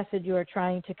back the message you are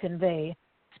trying to convey.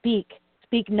 Speak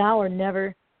now or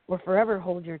never, or forever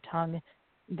hold your tongue.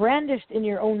 Brandished in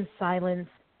your own silence,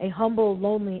 a humble,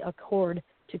 lonely accord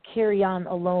to carry on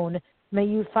alone, may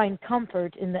you find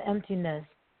comfort in the emptiness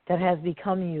that has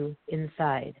become you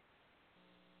inside.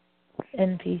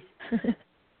 End peace.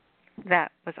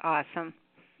 That was awesome.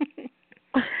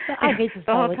 I hate the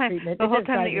silent treatment. The whole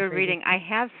time that you were reading, I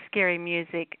have scary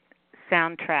music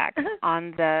soundtracks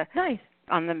on the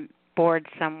board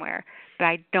somewhere, but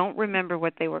I don't remember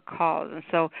what they were called. And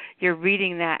so you're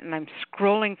reading that, and I'm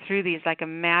scrolling through these like a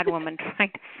mad woman trying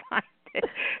to find it,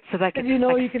 so that I could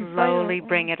slowly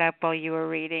bring it up while you were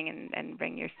reading and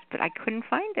bring your. But I couldn't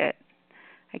find it.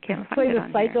 I can't find it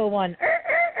on the psycho one.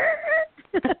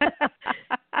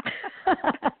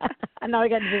 And now I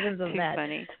got visions of that. Too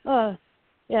funny.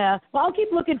 Yeah. Well, I'll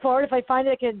keep looking for it. If I find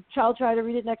it, I'll try to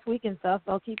read it next week and stuff.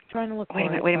 I'll keep trying to look for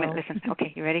it. Wait a minute. Listen.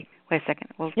 Okay, you ready? Wait a second.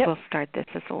 We'll start this.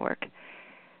 This will work.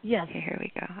 Yes. Okay, here we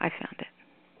go. I found it.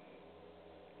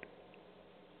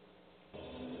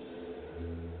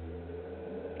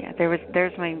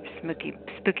 There's my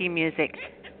spooky music.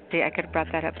 See, I could have brought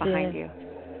that up behind you.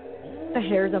 The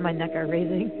hairs on my neck are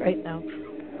raising right now.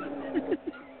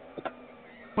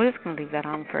 We're just gonna leave that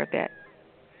on for a bit.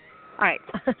 All right.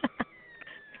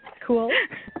 Cool.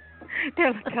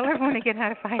 Tell everyone again how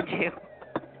to find you.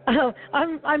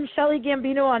 I'm Shelly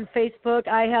Gambino on Facebook.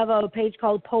 I have a page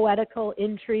called Poetical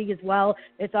Intrigue as well.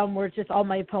 It's where it's just all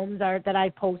my poems are that I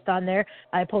post on there.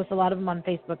 I post a lot of them on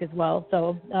Facebook as well.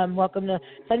 So welcome to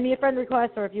send me a friend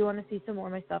request, or if you want to see some more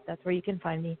of my stuff, that's where you can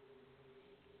find me.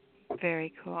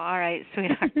 Very cool. All right,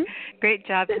 sweetheart. Great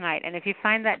job tonight. And if you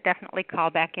find that, definitely call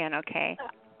back in, okay?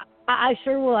 I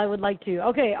sure will. I would like to.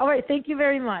 Okay. All right. Thank you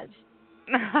very much.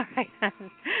 All right.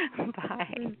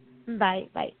 Bye. Bye.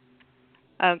 Bye.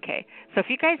 Okay, so if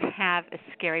you guys have a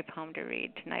scary poem to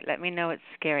read tonight, let me know it's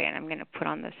scary, and I'm going to put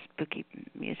on the spooky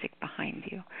music behind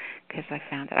you because I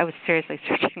found it. I was seriously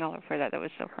searching all over for that. That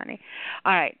was so funny.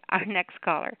 All right, our next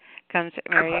caller comes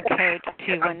at area code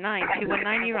 219.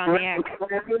 219, you're on the air.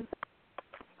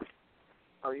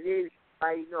 Oh, you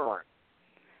how you doing?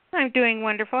 I'm doing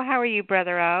wonderful. How are you,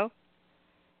 Brother O?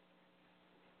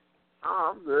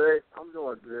 Oh, I'm good. I'm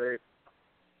doing good.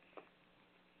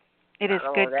 It is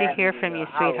good to hear from you,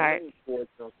 sweetheart.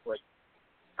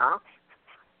 Huh?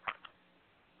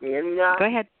 Can you hear me now? Go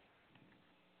ahead.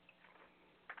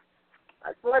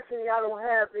 Unfortunately, I don't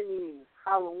have any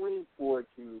Halloween poetry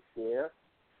to share,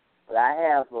 but I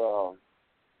have a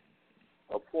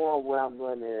poem where I'm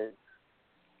going to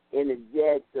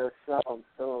interject some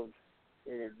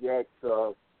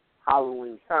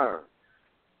Halloween terms.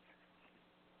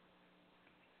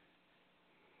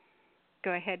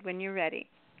 Go ahead when you're ready.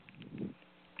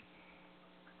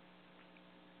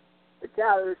 The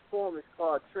title of this poem is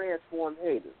called Transform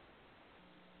Haters.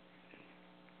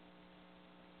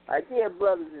 My dear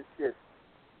brothers and sisters,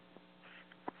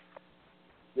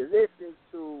 you're listening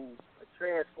to a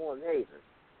transformed hater.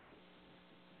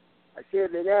 I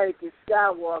said that Anakin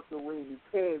Skywalker when he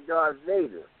became Darth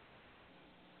Vader.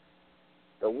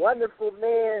 The wonderful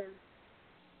man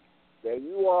that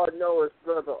you all know as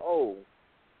Brother O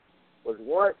was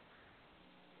once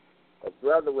a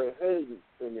brother with hate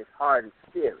in his heart and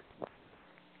spirit.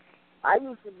 I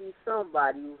used to be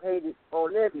somebody who hated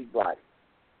on everybody.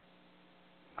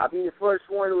 I'll be the first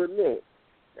one to admit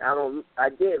I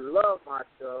didn't love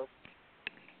myself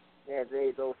and had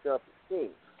very low self-esteem.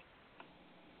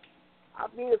 I'll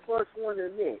be the first one to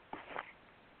admit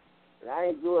that I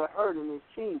enjoyed hurting this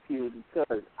cheating period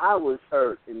because I was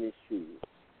hurt in this period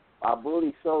by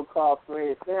bully so-called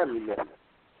friends and family members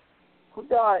who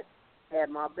thought had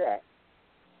my back.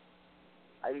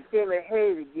 I became a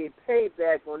hater to get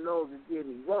payback on those who did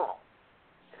me wrong.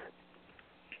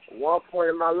 At one point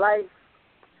in my life,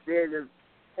 the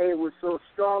hate was so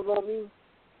strong on me,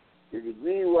 the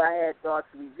degree where I had thoughts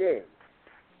of revenge.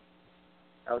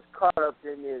 I was caught up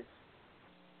in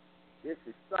this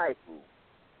cycle.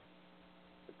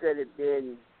 It could have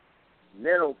been a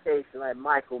mental patient like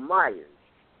Michael Myers.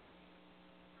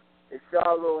 This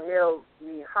sorrow held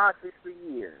me hostage for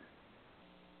years.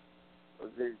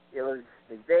 It was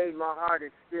invading my heart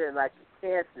and spirit like a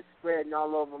cancer spreading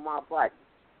all over my body.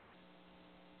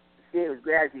 The shit was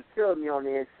gradually killing me on the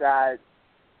inside.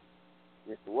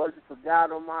 If it wasn't for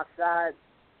God on my side,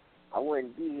 I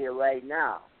wouldn't be here right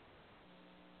now.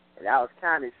 And I was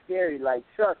kind of scary like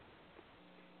Chuck.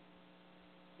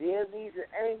 Fear leads to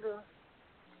anger.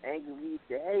 Anger leads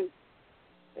to hate.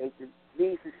 Hate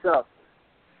leads to suffering.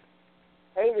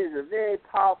 Hate is a very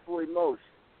powerful emotion.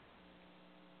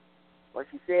 Once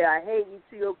you say, I hate you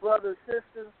to your brother or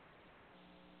sister,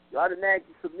 you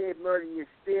automatically commit murder in your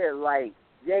spirit like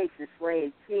Jason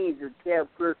slaying teens in Camp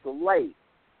Crystal Lake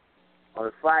on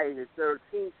the Friday the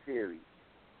 13th series.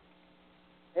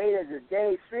 Hate is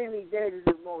a extremely dangerous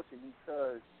emotion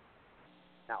because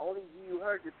not only do you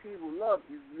hurt the people who love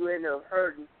you, you end up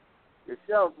hurting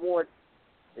yourself more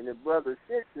than the brother or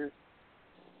sister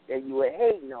that you were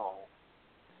hating on.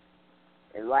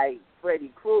 And like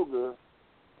Freddy Krueger,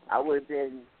 I would have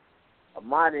been a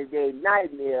modern-day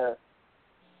nightmare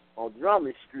on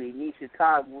Drummond Street in East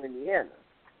Chicago, Indiana.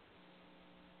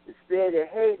 The spirit of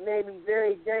hate made me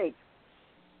very dangerous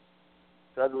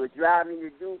because it would drive me to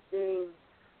do things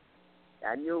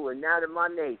I knew were not in my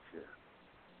nature.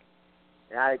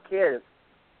 And I cared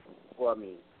for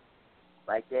me,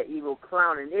 like that evil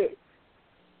clown in It.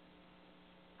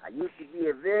 I used to be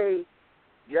a very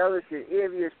jealous and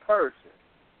envious person.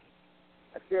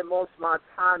 I spent most of my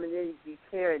time and energy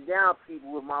tearing down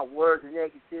people with my words of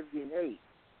negativity and hate.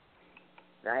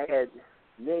 And I had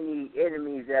many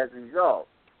enemies as a result.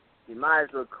 You might as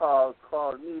well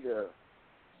call me the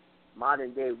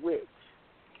modern-day witch.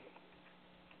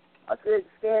 I couldn't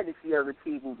stand to see other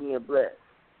people being blessed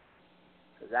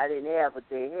because I didn't have what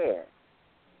they had.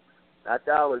 I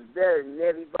thought I was better than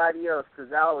everybody else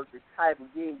because I was the type who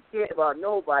didn't care about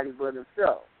nobody but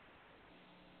himself.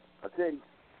 I couldn't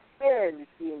stand to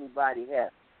see anybody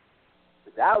happy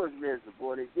because I was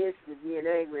miserable in addition to being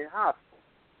angry and hostile.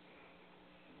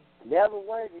 I never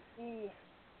wanted to see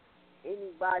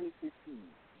anybody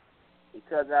succeed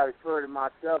because I referred to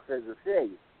myself as a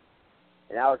failure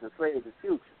and I was afraid of the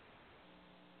future.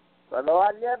 Although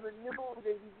I never knew that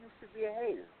you used to be a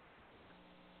hater.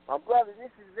 My brother,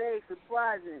 this is very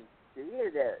surprising to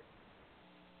hear that.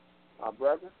 My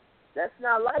brother, that's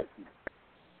not like you.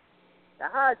 Now,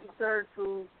 how did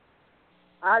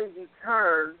you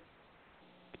turn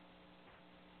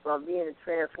from being a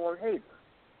transformed hater?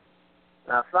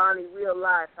 And I finally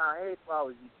realized how hateful I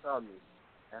was becoming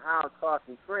and how it cost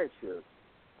me friendships.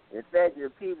 And the fact that the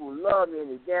people who love me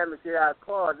and the damage that I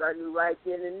caused, I knew right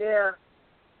then and there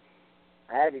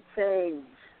I had to change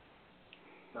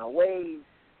my ways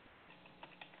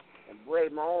and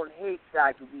break my own hate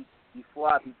cycle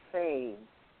before I became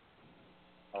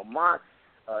a monster,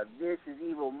 a vicious,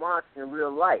 evil monster in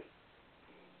real life.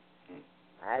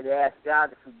 I had to ask God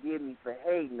to forgive me for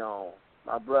hating on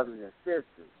my brothers and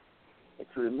sisters and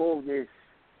to remove this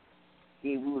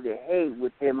deep-rooted hate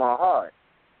within my heart.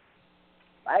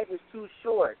 Life is too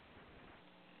short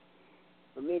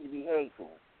for me to be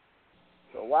hateful.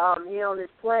 So while I'm here on this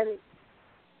planet,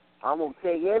 I'm going to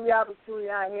take every opportunity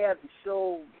I have to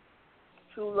show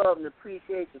true love and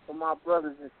appreciation for my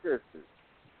brothers and sisters.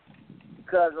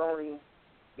 Because only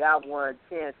got one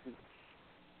chance at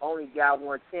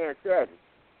it.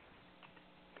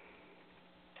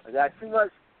 I got too much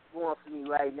going for me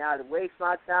right now to waste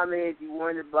my time and energy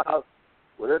worrying about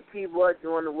what other people are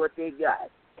doing and what they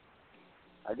got.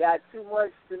 I got too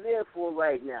much to live for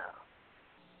right now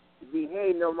to be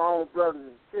hating on my own brothers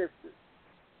and sisters.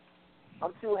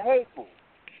 I'm too hateful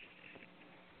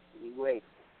to be grateful.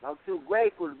 I'm too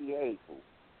grateful to be hateful.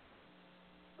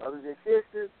 Brothers and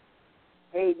sisters,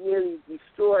 hate nearly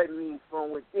destroyed me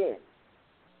from within.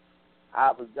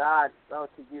 However, God's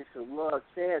unconditional love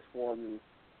transformed me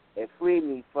and freed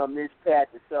me from this path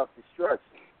of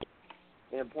self-destruction.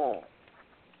 And boom.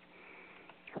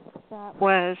 That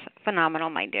was phenomenal,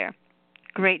 my dear.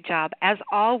 Great job. As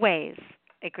always,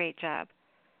 a great job.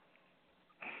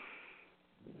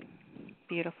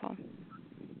 Beautiful.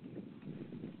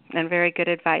 And very good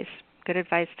advice. Good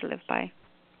advice to live by.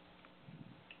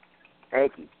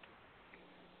 Thank you.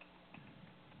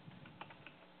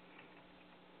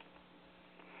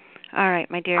 All right,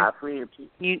 my dear. I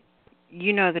appreciate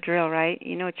You know the drill, right?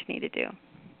 You know what you need to do.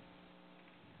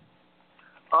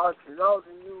 To those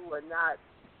of you who are not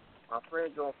my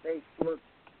friends on Facebook,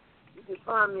 you can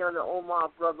find me on the Omar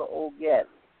Brother Old Gavin.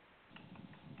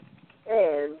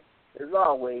 And, as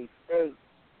always, thanks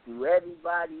to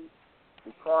everybody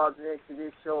who calls into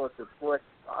this show and supports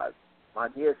my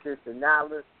dear sister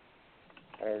Nyla.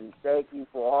 And thank you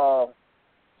for all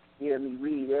hearing me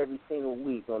read every single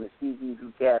week on the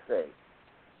SpeakEasy Cafe.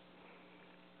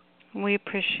 We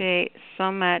appreciate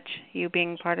so much you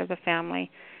being part of the family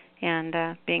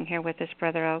and being here with us,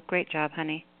 Brother O. Great job,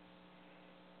 honey.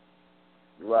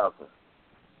 You're welcome.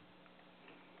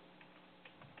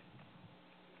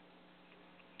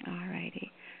 All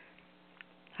righty.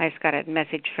 I just got a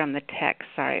message from the text.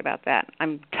 Sorry about that.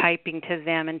 I'm typing to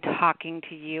them and talking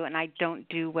to you, and I don't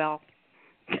do well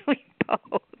doing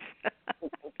both.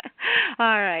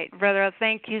 All right, Brother O,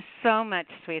 thank you so much,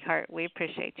 sweetheart. We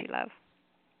appreciate you, love.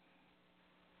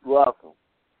 You're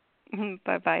welcome.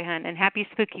 Bye-bye, hon, and happy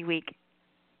spooky week.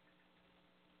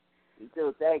 You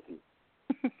too. Thank you.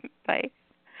 Bye.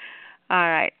 All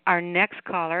right, our next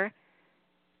caller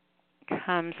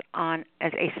comes on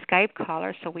as a Skype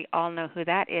caller, so we all know who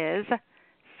that is.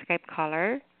 Skype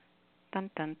caller. Dun,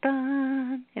 dun,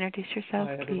 dun. Introduce yourself,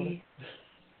 Hi, please. everybody.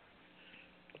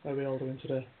 How are we all doing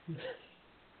today?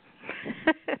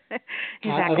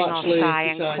 He's acting all shy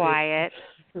and quiet.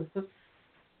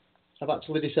 I've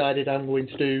actually decided I'm going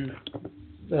to do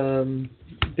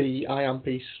the I Am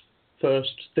piece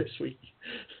first this week.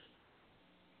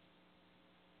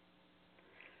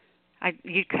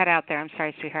 You cut out there. I'm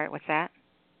sorry, sweetheart. What's that?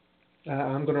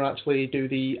 I'm going to actually do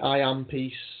the I Am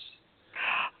piece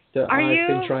that I've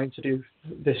been trying to do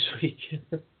this week.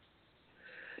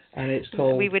 And it's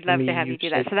called We would love Me to have you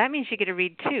do that. Say. So that means you get to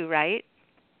read two, right?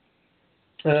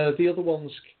 The other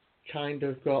one's kind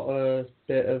of got a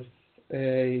bit of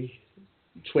a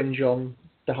twinge on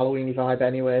the Halloween vibe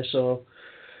anyway, so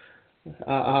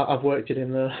I've worked it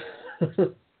in there.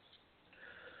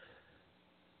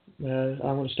 I'm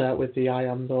going to start with the I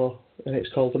Am though, and it's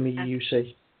called The Me You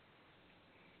See.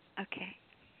 Okay.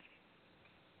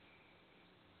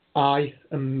 I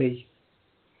am me.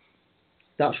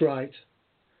 That's right.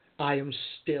 I am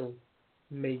still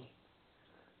me.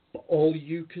 But all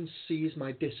you can see is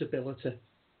my disability.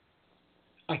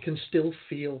 I can still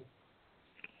feel.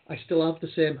 I still have the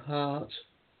same heart,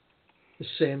 the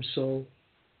same soul.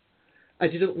 I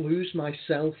didn't lose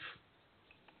myself.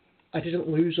 I didn't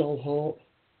lose all hope.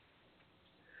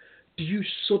 Do you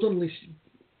suddenly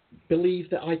believe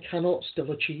that I cannot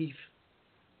still achieve?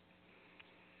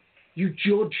 You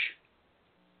judge,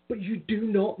 but you do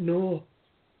not know.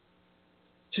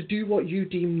 To do what you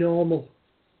deem normal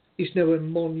is now a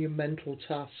monumental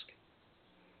task.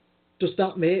 Does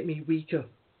that make me weaker?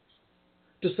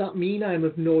 Does that mean I am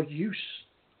of no use?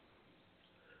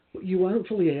 But you aren't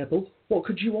fully able. What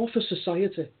could you offer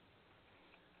society?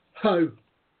 How?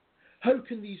 How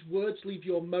can these words leave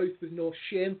your mouth with no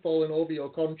shame falling over your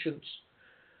conscience?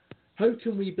 How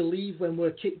can we believe when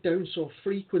we're kicked down so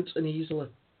frequent and easily?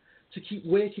 To keep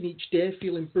waking each day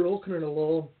feeling broken and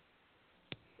alone?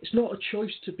 It's not a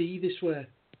choice to be this way.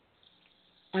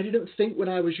 I didn't think when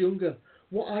I was younger.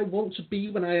 What I want to be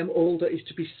when I am older is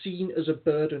to be seen as a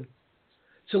burden.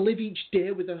 To live each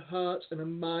day with a heart and a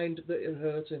mind that are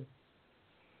hurting.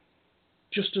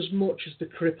 Just as much as the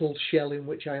crippled shell in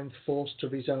which I am forced to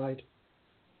reside.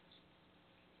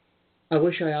 I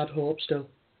wish I had hope still.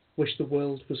 Wish the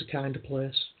world was a kinder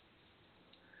place.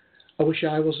 I wish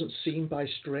I wasn't seen by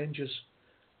strangers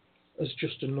as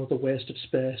just another waste of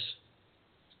space.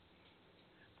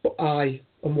 But I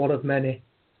am one of many.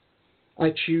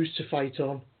 I choose to fight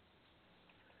on.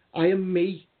 I am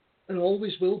me and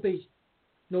always will be,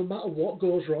 no matter what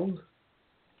goes wrong.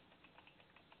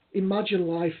 Imagine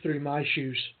life through my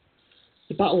shoes,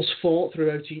 the battles fought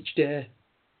throughout each day.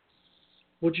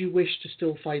 Would you wish to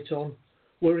still fight on,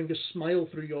 wearing a smile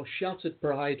through your shattered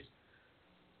pride?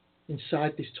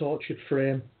 Inside this tortured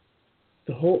frame,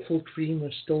 the hopeful dreamer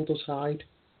still does hide.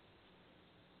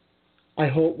 I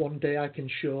hope one day I can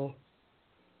show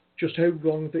just how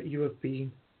wrong that you have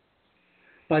been,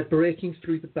 by breaking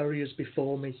through the barriers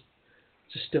before me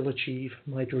to still achieve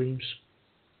my dreams.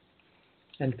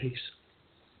 End peace.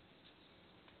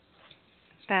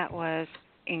 That was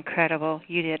incredible.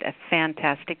 You did a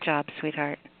fantastic job,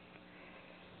 sweetheart.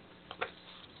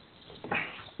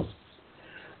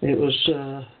 It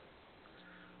was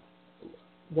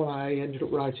what I ended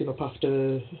up writing up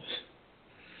after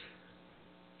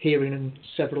hearing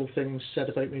several things said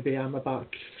about me behind my back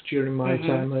during my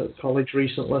time at college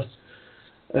recently,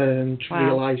 and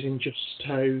realising just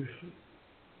how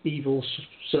evil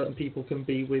certain people can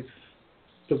be with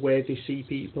the way they see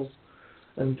people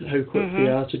and how quick they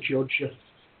are to judge you.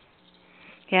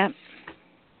 Yep.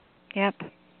 Yep.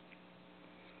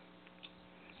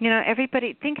 You know,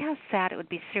 everybody, think how sad it would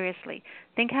be, seriously.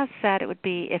 Think how sad it would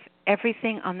be if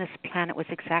everything on this planet was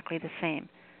exactly the same.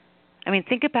 I mean,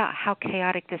 think about how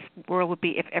chaotic this world would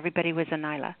be if everybody was a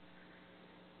Nyla.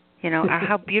 You know, or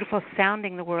how beautiful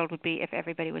sounding the world would be if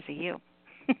everybody was a you.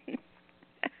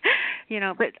 You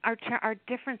know, but our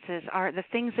differences are the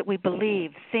things that we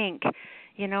believe, think.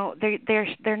 You know,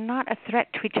 they're not a threat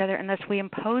to each other unless we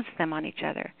impose them on each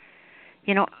other.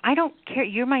 You know, I don't care.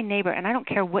 You're my neighbor, and I don't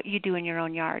care what you do in your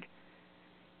own yard.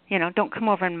 You know, don't come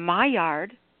over in my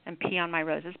yard and pee on my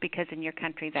roses because in your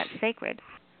country that's sacred.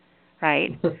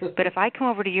 Right? But if I come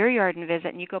over to your yard and visit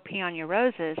and you go pee on your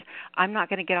roses, I'm not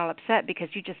going to get all upset because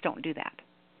you just don't do that.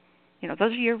 You know,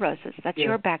 those are your roses. That's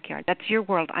your backyard. That's your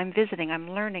world. I'm visiting.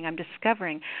 I'm learning. I'm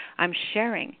discovering. I'm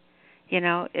sharing. You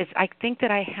know, I think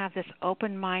that I have this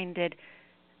open-minded,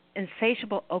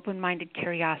 insatiable open-minded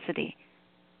curiosity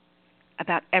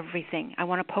about everything. I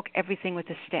want to poke everything with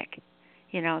a stick.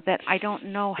 You know, that I don't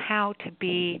know how to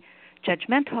be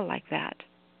judgmental like that.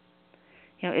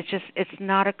 You know, it's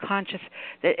not a conscious,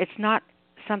 it's not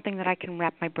something that I can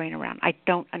wrap my brain around. I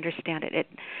don't understand it.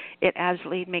 It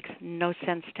absolutely makes no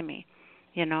sense to me,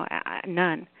 you know,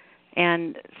 none.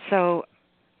 And so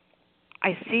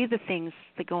I see the things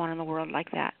that go on in the world like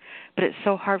that, but it's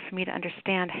so hard for me to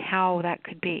understand how that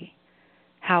could be,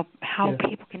 how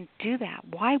people can do that.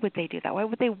 Why would they do that? Why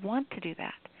would they want to do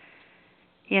that?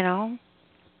 You know?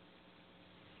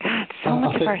 God, so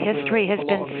much of our history has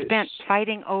been spent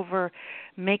fighting over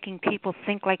making people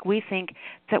think like we think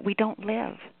that we don't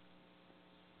live.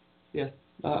 Yeah,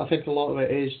 I think a lot of it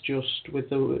is just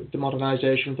with the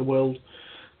modernisation of the world,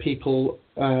 people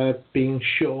being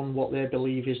shown what they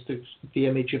believe is the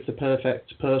image of the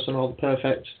perfect person or the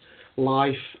perfect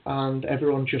life, and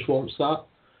everyone just wants that.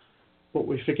 But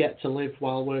we forget to live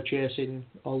while we're chasing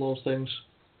all those things.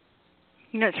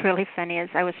 You know, what's really funny is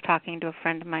I was talking to a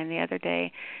friend of mine the other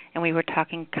day, and we were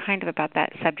talking kind of about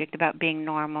that subject, about being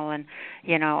normal and,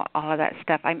 you know, all of that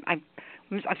stuff. So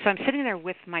I'm sitting there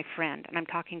with my friend, and I'm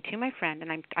talking to my friend,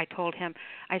 and I told him,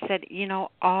 I said, you know,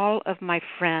 all of my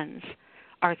friends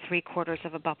are 3/4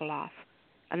 of a bubble off.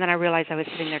 And then I realized I was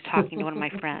sitting there talking to one of my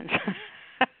friends.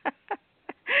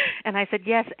 And I said,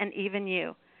 yes, and even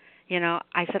you. You know,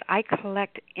 I said, I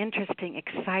collect interesting,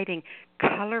 exciting,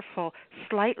 colorful,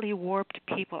 slightly warped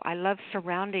people. I love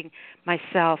surrounding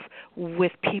myself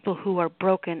with people who are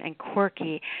broken and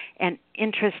quirky and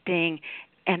interesting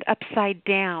and upside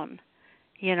down,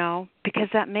 you know, because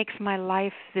that makes my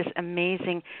life this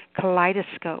amazing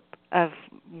kaleidoscope of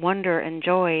wonder and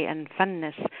joy and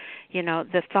funness. You know,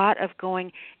 the thought of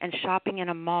going and shopping in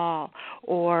a mall,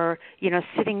 or, you know,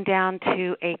 sitting down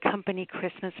to a company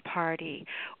Christmas party,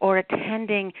 or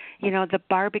attending, you know, the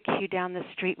barbecue down the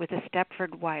street with the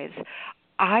Stepford wives.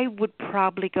 I would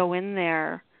probably go in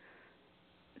there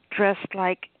dressed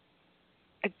like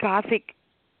a gothic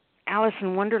Alice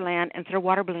in Wonderland and throw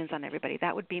water balloons on everybody.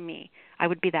 That would be me. I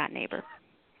would be that neighbor.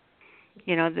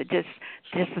 You know, just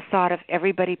the thought of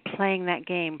everybody playing that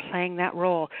game, playing that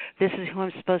role. This is who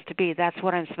I'm supposed to be. That's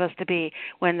what I'm supposed to be,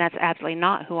 when that's absolutely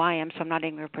not who I am, so I'm not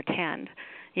even going to pretend,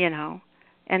 you know.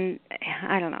 And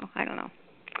I don't know.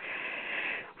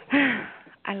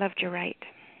 I loved you right.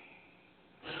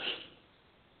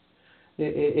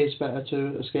 It is better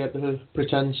to escape the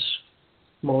pretense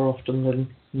more often than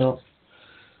not.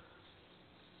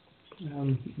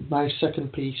 My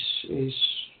second piece is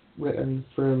written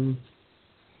from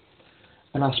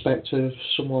an aspect of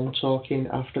someone talking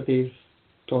after they've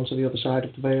gone to the other side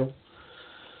of the veil.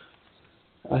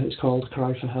 And it's called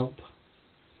Cry for Help.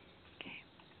 Okay.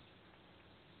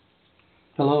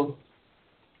 Hello.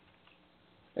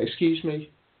 Excuse me.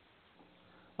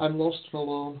 I'm lost and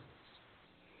alone.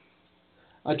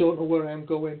 I don't know where I'm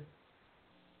going.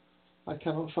 I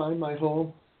cannot find my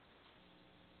home.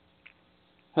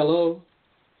 Hello.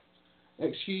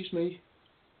 Excuse me.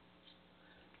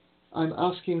 I'm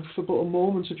asking for but a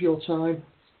moment of your time.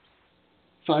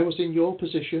 If I was in your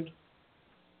position,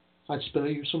 I'd spare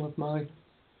you some of mine.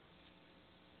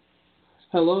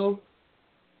 Hello?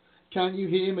 Can't you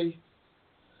hear me?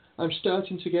 I'm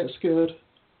starting to get scared.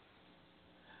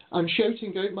 I'm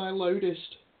shouting out my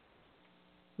loudest,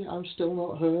 yet I'm still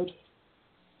not heard.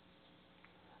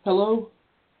 Hello?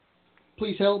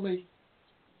 Please help me.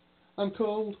 I'm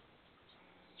cold,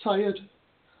 tired,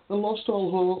 and lost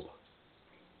all hope.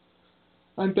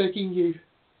 I'm begging you,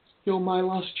 you're my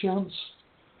last chance.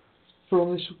 For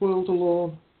on this world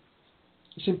alone,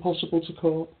 it's impossible to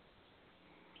cope.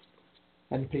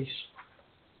 End peace.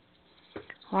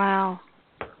 Wow.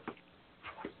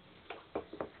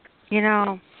 You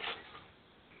know,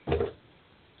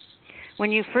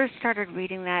 when you first started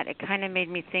reading that, it kind of made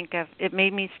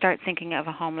me start thinking of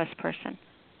a homeless person.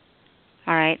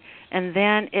 All right. And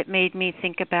then it made me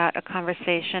think about a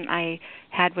conversation I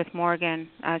had with Morgan.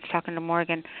 I was talking to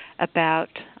Morgan about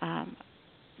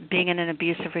being in an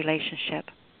abusive relationship.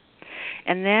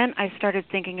 And then I started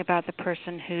thinking about the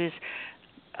person who's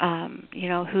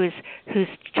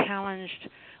challenged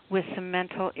with some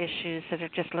mental issues that are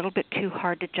just a little bit too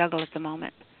hard to juggle at the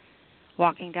moment.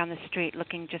 Walking down the street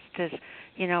looking just as,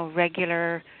 you know,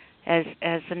 regular as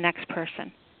the next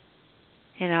person.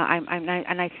 You know,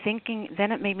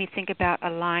 then it made me think about a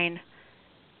line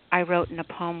I wrote in a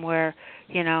poem where,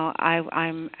 you know,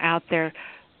 I'm out there,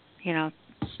 you know,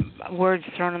 words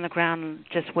thrown on the ground,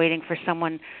 just waiting for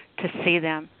someone to see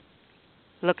them,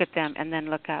 look at them, and then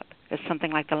look up. It's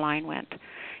something like the line went,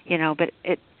 you know. But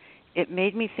it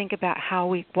made me think about how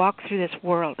we walk through this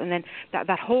world, and then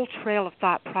that whole trail of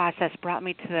thought process brought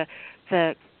me to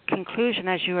the conclusion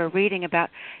as you were reading about,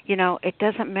 you know, it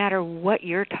doesn't matter what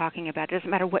you're talking about. It doesn't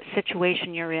matter what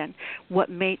situation you're in, what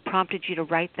prompted you to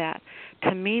write that.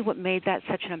 To me, what made that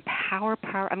such an power,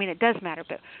 I mean, it does matter,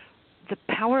 but the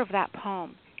power of that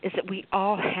poem is that we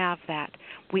all have that.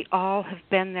 We all have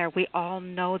been there. We all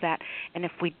know that. And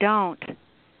if we don't,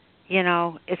 you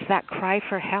know, it's that cry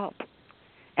for help.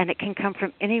 And it can come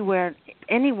from anywhere,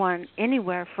 anyone,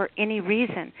 anywhere, for any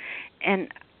reason.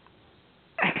 And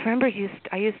I remember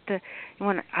I used to,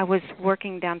 when I was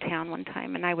working downtown one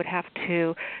time, and I would have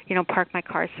to, you know, park my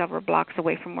car several blocks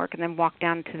away from work and then walk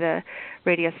down to the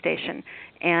radio station.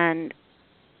 And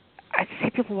I'd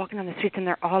see people walking down the streets, and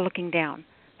they're all looking down.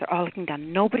 They're all looking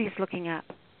down. Nobody's looking up,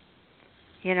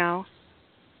 you know.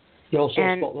 You also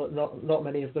spot that not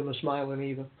many of them are smiling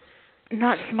either.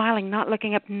 Not smiling, not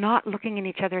looking up, not looking in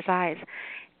each other's eyes.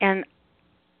 And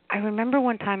I remember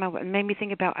one time I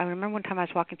was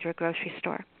walking through a grocery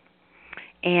store,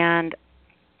 and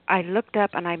I looked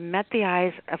up and I met the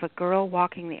eyes of a girl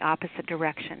walking the opposite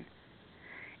direction.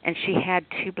 And she had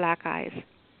 2 black eyes.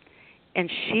 And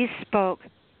she spoke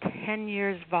 10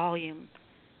 years volume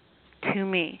to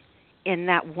me in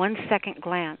that 1-second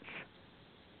glance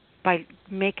by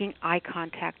making eye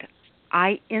contact.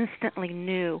 I instantly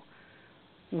knew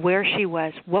where she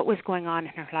was, what was going on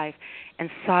in her life, and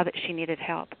saw that she needed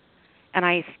help. And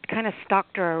I kind of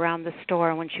stalked her around the store,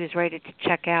 and when she was ready to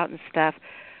check out and stuff,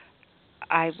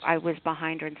 I was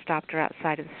behind her and stopped her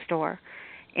outside of the store.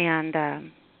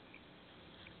 And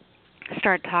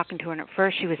started talking to her, and at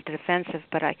first she was defensive,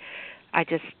 but I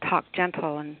just talked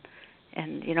gentle, and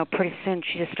pretty soon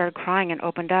she just started crying and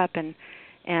opened up, and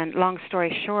long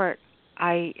story short,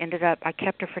 I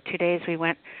kept her for 2 days.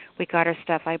 We got her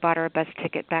stuff. I bought her a bus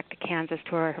ticket back to Kansas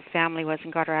to where her family was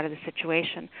and got her out of the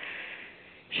situation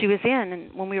she was in.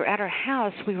 And when we were at her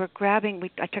house, we were grabbing,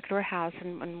 I took her to her house,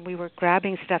 and we were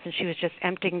grabbing stuff, and she was just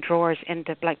emptying drawers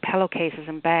into like pillowcases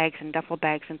and bags and duffel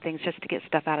bags and things just to get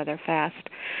stuff out of there fast.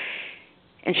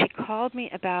 And she called me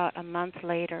about a month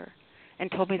later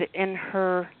and told me that in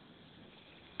her,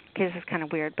 okay, this is kind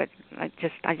of weird, but I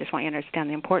just want you to understand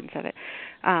the importance of it.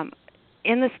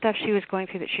 In the stuff she was going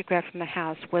through that she grabbed from the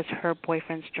house was her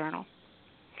boyfriend's journal.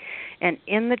 And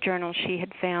in the journal she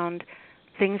had found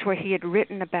things where he had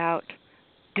written about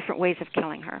different ways of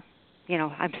killing her.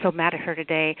 I'm so mad at her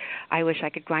today, I wish I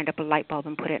could grind up a light bulb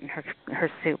and put it in her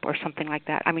soup or something like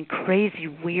that. I mean, crazy,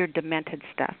 weird, demented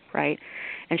stuff, right?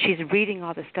 And she's reading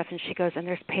all this stuff, and she goes, and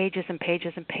there's pages and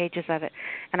pages and pages of it.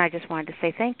 And I just wanted to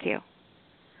say thank you.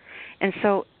 And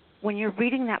so when you're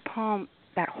reading that poem,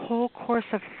 that whole course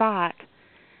of thought,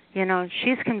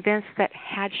 she's convinced that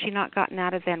had she not gotten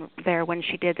out of there when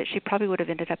she did, that she probably would have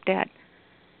ended up dead.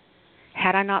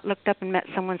 Had I not looked up and met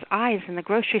someone's eyes in the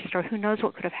grocery store, who knows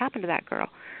what could have happened to that girl?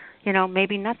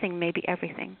 Maybe nothing, maybe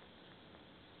everything.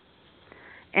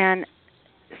 And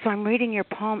so I'm reading your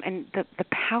poem, and the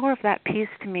power of that piece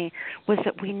to me was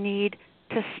that we need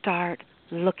to start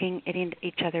looking at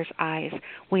each other's eyes.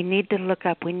 We need to look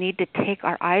up. We need to take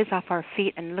our eyes off our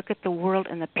feet and look at the world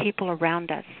and the people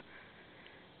around us.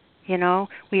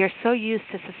 We are so used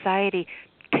to society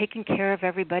taking care of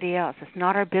everybody else. It's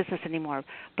not our business anymore,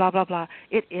 blah, blah, blah.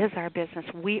 It is our business.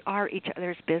 We are each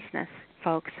other's business,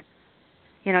 folks.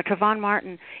 Trayvon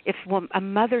Martin, if a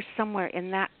mother somewhere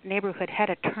in that neighborhood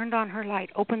had turned on her light,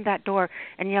 opened that door,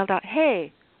 and yelled out,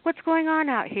 "Hey, what's going on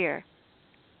out here?"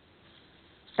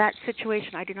 That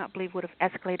situation, I do not believe, would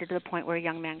have escalated to the point where a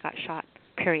young man got shot,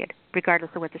 period,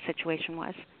 regardless of what the situation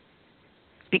was.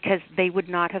 Because they would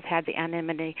not have had the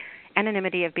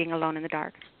anonymity of being alone in the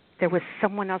dark. There was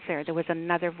someone else there. There was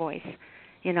another voice.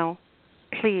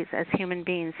 Please, as human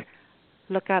beings,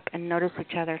 look up and notice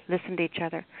each other, listen to each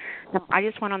other. Now, I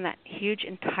just went on that huge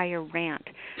entire rant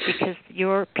because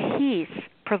your piece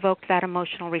provoked that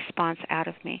emotional response out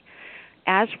of me.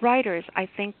 As writers, I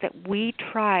think that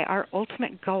our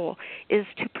ultimate goal is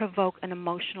to provoke an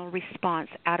emotional response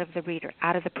out of the reader,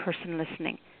 out of the person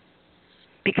listening.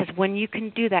 Because when you can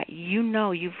do that,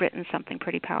 you've written something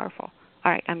pretty powerful.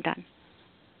 All right, I'm done.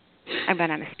 I'm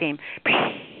run out of steam.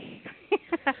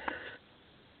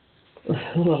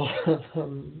 Well,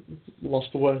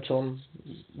 lost the words on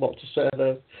what to say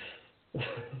there.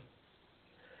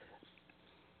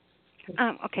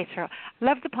 Okay, Cyril.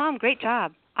 Love the poem. Great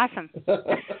job. Awesome.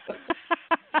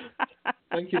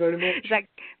 Thank you very much.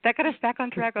 That got us back on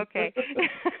track. Okay.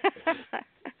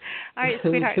 All right,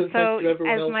 sweetheart. So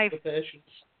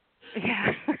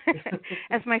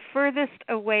as my furthest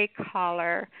away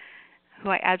caller, who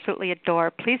I absolutely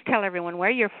adore, please tell everyone where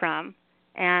you're from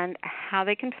and how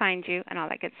they can find you and all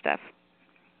that good stuff.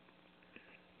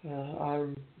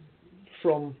 I'm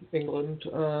from England,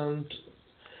 and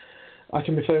I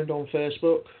can be found on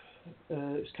Facebook.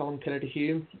 It's Callum Kennedy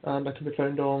Hume, and I can be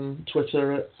found on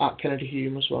Twitter at Kennedy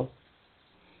Hume as well.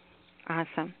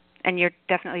 Awesome. And you're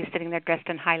definitely sitting there dressed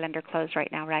in Highlander clothes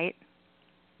right now, right?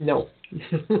 No.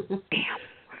 Damn.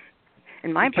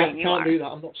 In my brain, you can't are. do that.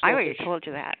 I'm not Scottish. I already told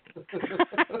you that.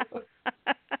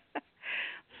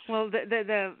 Well, the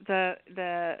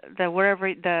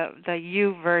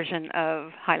you version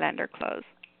of Highlander clothes.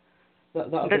 That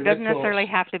doesn't necessarily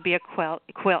have to be a kilt.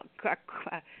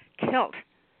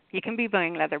 You can be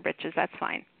wearing leather breeches. That's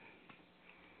fine.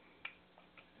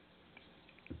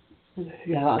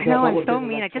 Yeah, I'm so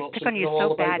mean. I just pick on you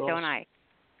so bad, don't I?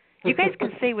 You guys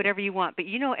can say whatever you want, but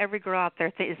every girl out there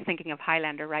is thinking of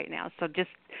Highlander right now. So just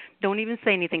don't even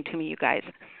say anything to me, you guys.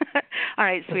 All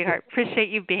right, sweetheart. Appreciate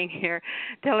you being here.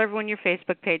 Tell everyone your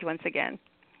Facebook page once again.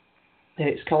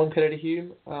 It's Callum Kennedy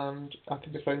Hume, and I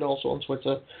can be found also on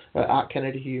Twitter at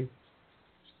Kennedy Hume.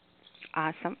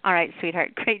 Awesome. All right,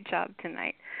 sweetheart. Great job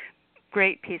tonight.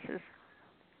 Great pieces.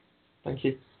 Thank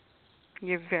you.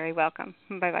 You're very welcome.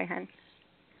 Bye-bye, hon.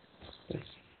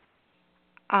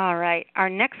 All right. Our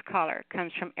next caller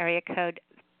comes from area code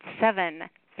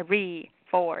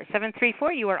 734.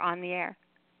 734, you are on the air.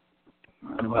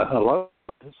 Well, hello.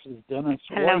 This is Dennis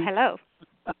Hello, White. hello.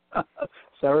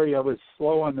 Sorry, I was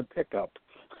slow on the pickup.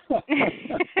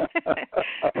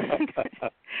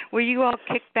 Were you all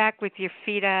kicked back with your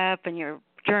feet up and your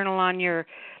journal on your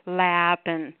lap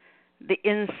and the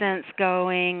incense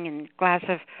going and glass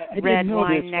of red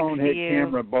wine next to you? I didn't know this phone had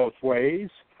camera both ways.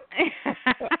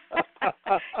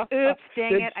 Oops,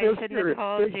 dang it. I shouldn't have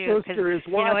told you. Because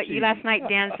you know what? You last night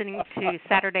dancing to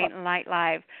Saturday Night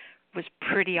Live was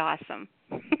pretty awesome.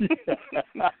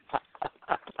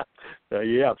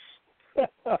 Yes.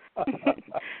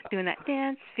 Doing that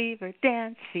dance fever,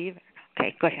 dance fever.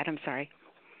 Okay, go ahead. I'm sorry.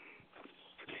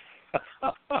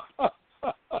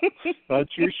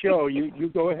 That's your show. You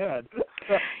go ahead.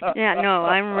 Yeah, no,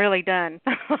 I'm really done.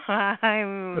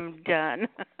 I'm done.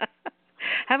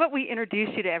 How about we introduce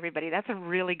you to everybody? That's a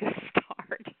really good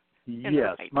start.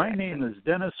 Yes, my name is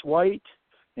Dennis White,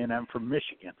 and I'm from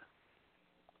Michigan.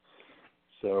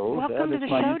 So welcome that to is the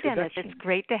my show, introduction. Dennis. It's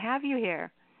great to have you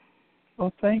here.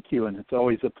 Well, thank you, and it's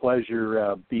always a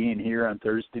pleasure being here on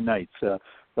Thursday nights. A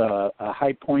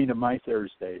high point of my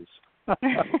Thursdays.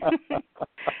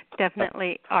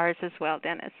 Definitely ours as well,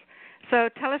 Dennis. So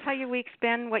tell us how your week's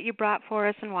been, what you brought for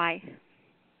us, and why.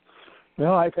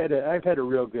 Well, I've had a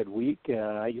real good week.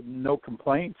 No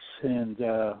complaints, and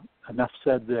enough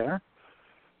said there.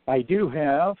 I do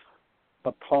have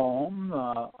a poem,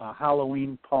 a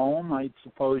Halloween poem. I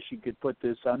suppose you could put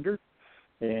this under,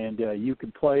 and you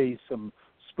can play some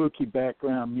spooky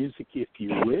background music if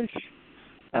you wish.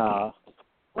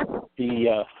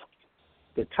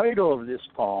 The title of this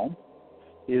poem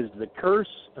is "The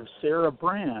Curse of Sarah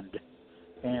Brand,"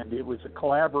 and it was a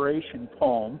collaboration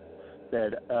poem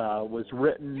that was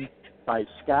written by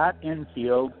Scott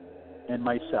Enfield and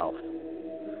myself.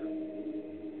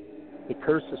 The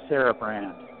Curse of Sarah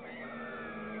Brand.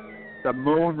 The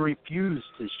moon refused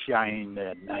to shine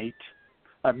that night.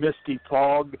 A misty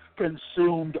fog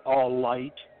consumed all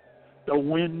light. The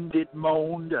wind, it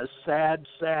moaned a sad,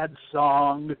 sad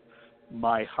song.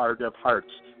 My heart of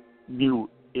hearts knew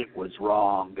it was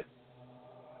wrong.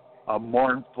 A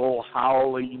mournful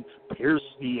howling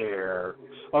pierced the air.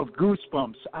 Of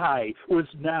goosebumps I was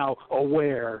now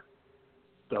aware.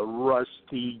 The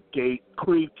rusty gate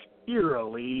creaked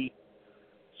eerily,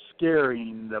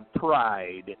 scaring the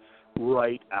pride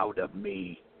right out of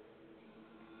me.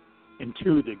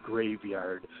 Into the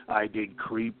graveyard I did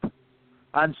creep,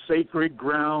 on sacred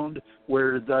ground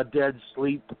where the dead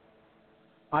sleep.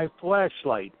 My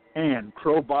flashlight and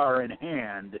crowbar in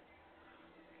hand,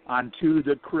 onto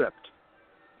the crypt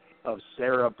of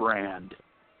Sarah Brand.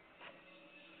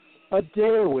 A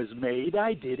dare was made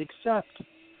I did accept.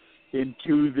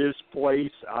 Into this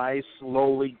place I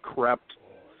slowly crept,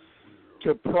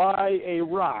 to pry a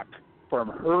rock from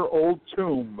her old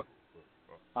tomb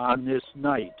on this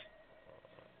night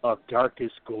of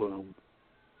darkest gloom.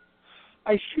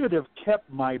 I should have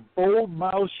kept my bold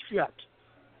mouth shut,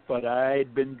 but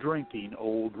I'd been drinking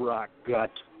old rock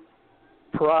gut.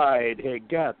 Pride had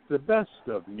got the best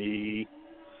of me.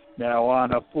 Now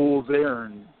on a fool's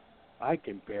errand I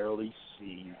can barely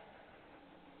see.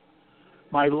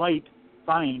 My light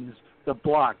finds the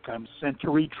block I'm sent to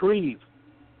retrieve.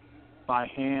 My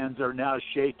hands are now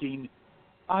shaking.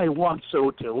 I want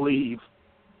so to leave.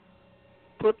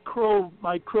 Put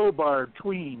my crowbar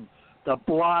between the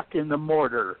block and the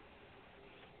mortar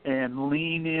and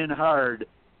lean in hard,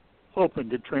 hoping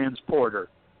to transport her.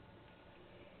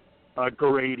 A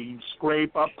grating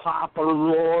scrape, a pop, a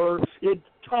roar, it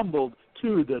tumbled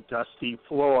to the dusty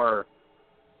floor.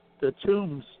 The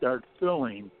tombs start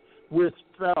filling with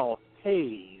fell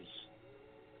haze.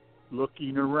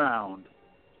 Looking around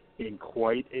in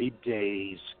quite a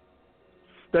daze.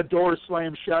 The door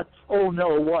slams shut. Oh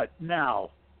no, what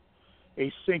now?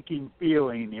 A sinking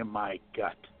feeling in my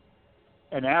gut.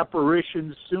 An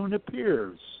apparition soon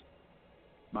appears.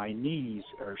 My knees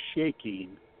are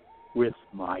shaking with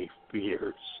my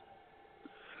fears.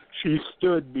 She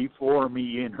stood before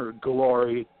me in her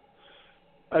glory,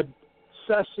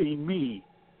 assessing me,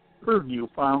 her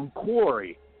newfound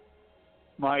quarry.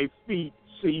 My feet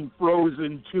seemed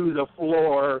frozen to the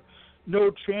floor, no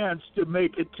chance to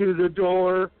make it to the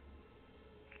door.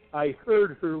 I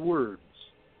heard her words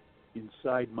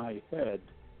inside my head.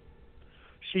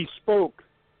 She spoke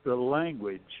the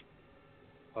language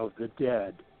of the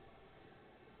dead.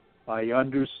 I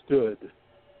understood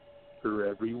her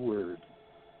every word.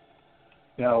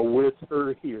 Now with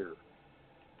her here,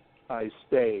 I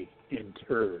stay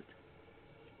interred.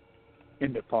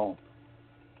 In the poem.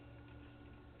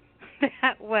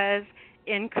 That was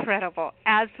incredible,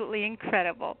 absolutely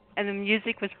incredible, and the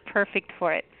music was perfect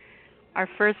for it. Our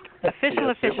first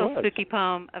official spooky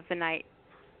poem of the night.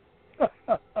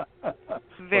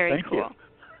 Very cool.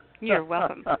 You're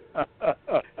welcome.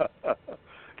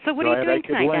 So what are you doing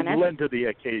tonight, Dennis? Lend to the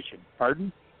occasion.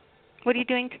 Pardon? What are you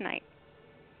doing tonight?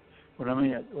 What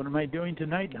am I doing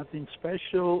tonight? Nothing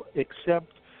special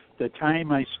except the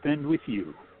time I spend with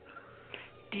you.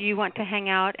 Do you want to hang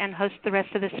out and host the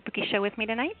rest of the spooky show with me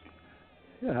tonight?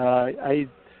 I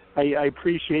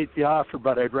appreciate the offer,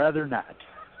 but I'd rather not.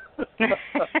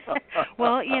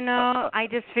 Well, I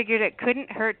just figured it couldn't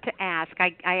hurt to ask.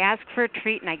 I ask for a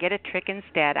treat and I get a trick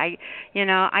instead. I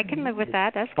can live with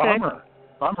that. That's Bummer.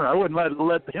 I wouldn't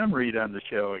let him read on the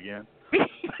show again.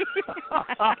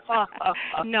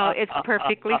 No, it's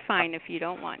perfectly fine if you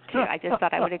don't want to. I just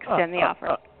thought I would extend the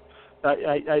offer.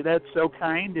 That's so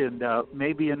kind, and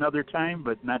maybe another time,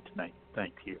 but not tonight.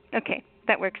 Thank you. Okay,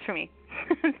 that works for me.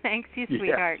 Thanks, you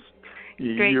sweetheart.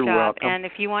 Yes. Great You're job. welcome. And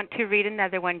if you want to read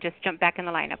another one, just jump back in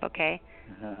the lineup, okay?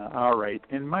 All right.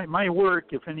 And my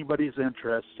work, if anybody's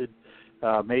interested,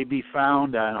 may be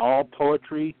found on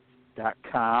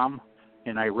allpoetry.com,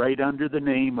 and I write under the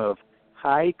name of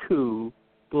Haiku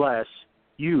Bless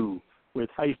You with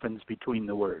hyphens between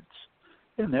the words.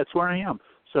 And that's where I am.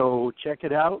 So check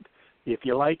it out. If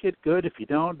you like it, good. If you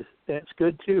don't, that's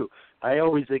good too. I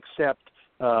always accept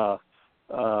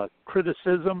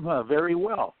criticism very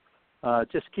well.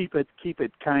 Just keep it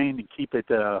kind and keep it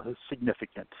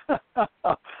significant.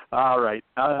 All right,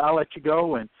 I'll let you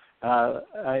go, and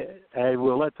I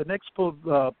will let the next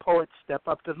poet step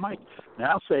up to the mic. And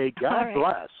I'll say, God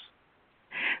bless.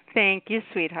 Thank you,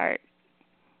 sweetheart.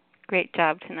 Great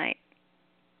job tonight.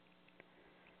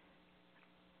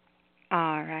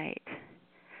 All right.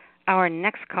 Our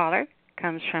next caller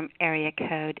comes from area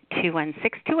code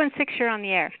 216. 216, you're on the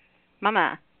air.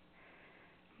 Mama.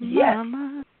 Yes.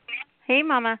 Mama. Hey,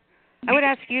 Mama. I would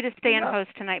ask you to stay and host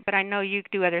tonight, but I know you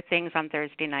do other things on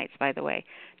Thursday nights, by the way.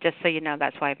 Just so you know,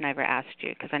 that's why I've never asked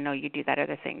you, because I know you do that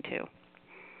other thing, too.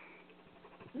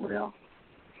 Well,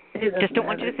 just don't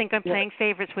want you to think I'm playing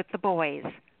favorites with the boys.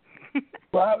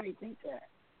 Well, I already think that.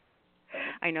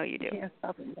 I know you do. Can't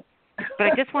stop it. But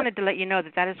I just wanted to let you know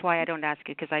that is why I don't ask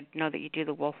you, because I know that you do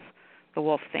the wolf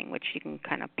thing, which you can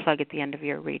kind of plug at the end of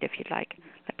your read if you'd like.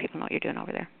 Let people know what you're doing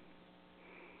over there.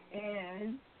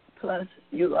 And plus,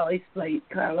 you always played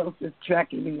Carlos's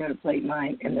track, and you never played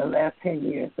mine in the last 10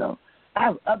 years. So I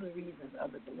have other reasons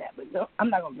other than that, but no, I'm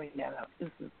not going to bring that up.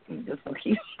 I'm just going to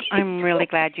keep. I'm really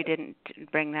glad you didn't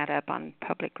bring that up on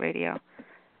public radio.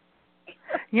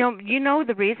 You know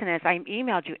the reason is I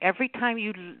emailed you every time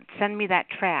you send me that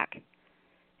track.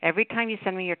 Every time you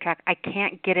send me your track, I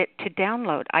can't get it to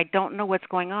download. I don't know what's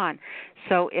going on.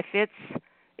 So if is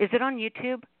it on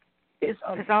YouTube? It's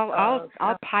on. Because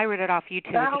I'll pirate it off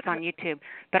YouTube if it's on YouTube,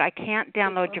 but I can't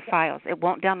download your files. It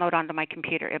won't download onto my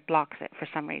computer. It blocks it for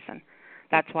some reason.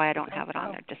 That's why I don't have it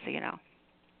on there. Just so you know.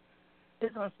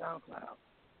 It's on SoundCloud.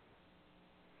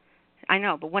 I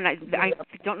know, but when I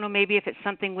don't know, maybe if it's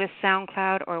something with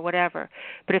SoundCloud or whatever.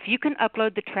 But if you can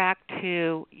upload the track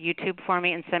to YouTube for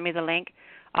me and send me the link,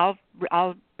 I'll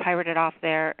pirate it off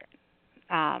there,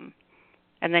 and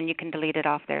then you can delete it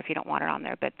off there if you don't want it on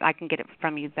there. But I can get it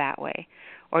from you that way,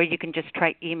 or you can just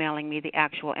try emailing me the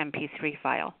actual MP3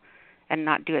 file, and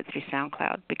not do it through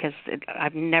SoundCloud because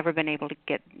I've never been able to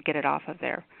get it off of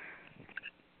there.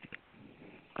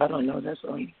 I don't know. That's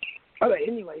on. All right.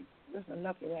 Anyway. That's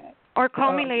enough of that. Or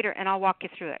call me later, and I'll walk you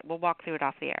through it. We'll walk through it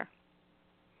off the air.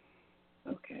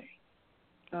 Okay.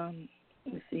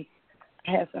 Let's see.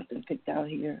 I have something picked out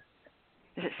here.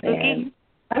 Is it spooky?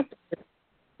 I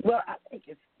think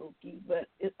it's spooky, but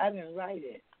I didn't write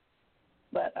it.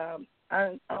 But I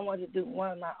wanted to do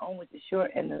one of my own with the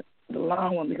short and the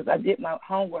long one because I did my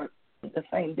homework the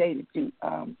same day that you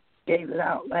gave it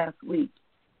out last week.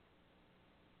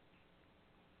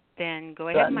 Then go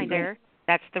ahead, my dear.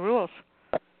 That's the rules.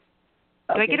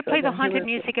 Do I get to play the haunted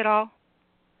music at all?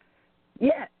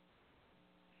 Yeah.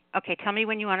 Okay, tell me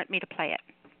when you want me to play it.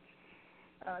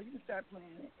 You can start playing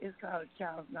it. It's called A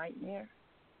Child's Nightmare.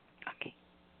 Okay.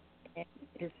 And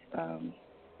it's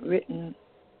written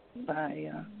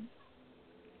by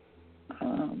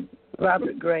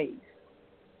Robert Graves.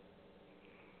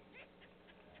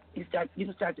 You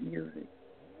can start the music.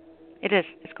 It is.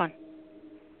 It's gone.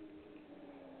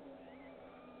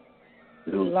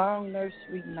 Through long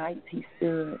nursery nights he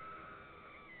stood,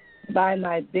 by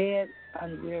my bed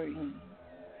unwearying,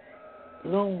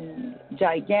 loomed,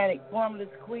 gigantic, formless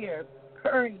queer,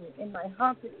 purring in my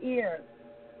haunted ear.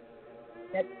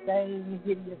 That same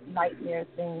hideous nightmare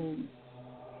thing,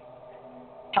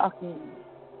 talking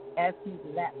as he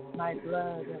lapped my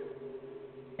blood.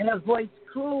 In a voice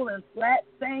cruel and flat,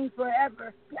 saying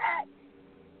forever, cat,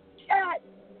 cat,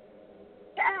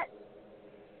 cat.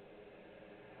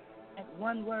 That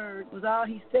one word was all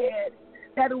he said.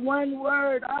 That one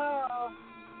word, oh,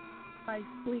 my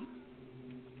sweet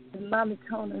and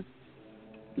monotonous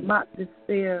mock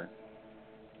despair.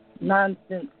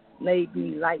 Nonsense may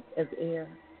be light as air,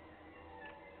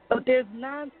 but there's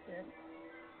nonsense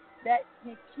that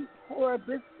can keep horror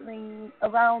blistering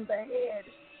around the head.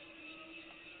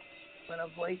 When a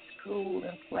voice cruel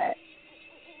and flat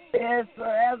says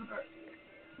forever,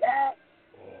 that,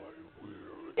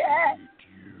 that,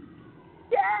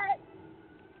 that.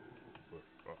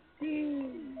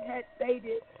 He had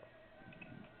faded.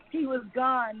 He was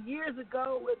gone years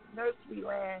ago with nursery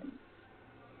land.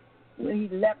 When he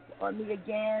leapt on me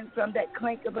again from that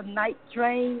clank of a night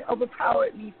train,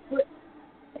 overpowered me foot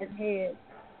and head,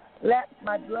 lapped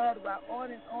my blood while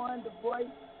on and on the voice,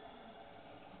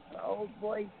 the old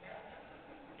voice,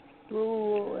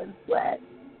 cruel and flat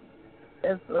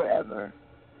as forever.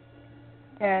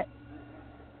 Cat,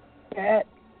 cat,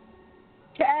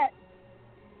 cat.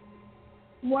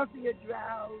 Morphia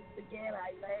drowsed, again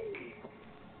I lay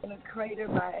in a crater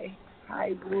by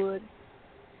high wood.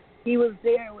 He was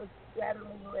there with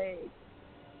straddling legs,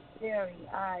 staring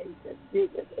eyes as big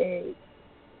as eggs,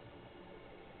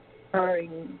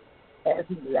 purring as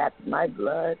he lapped my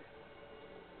blood.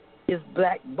 His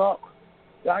black bulk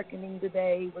darkening the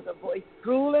day with a voice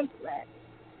cruel and flat.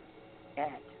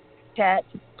 Cat, cat,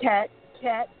 cat,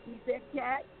 cat. He said,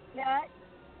 cat, cat.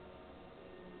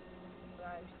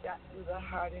 I shot through the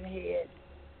heart and head,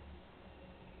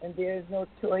 and there's no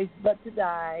choice but to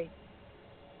die.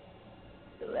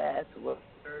 The last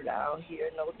word out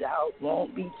here, no doubt,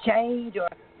 won't be changed or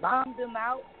bomb them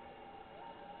out,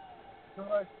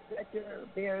 nor stretcher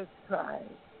bears cry.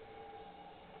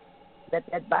 Let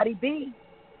that body be.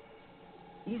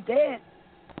 He's dead.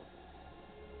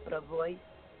 But a voice,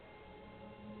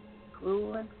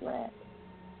 cruel and flat,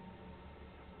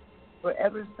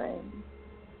 forever saying,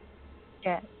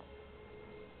 cat,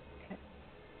 cat,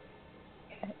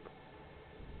 cat.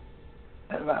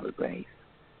 And Robert Grace.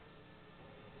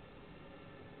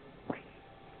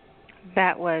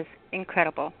 That was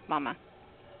incredible, Mama.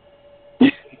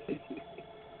 Thank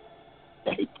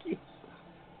you.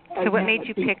 So what made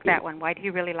you pick that one? Why do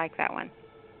you really like that one?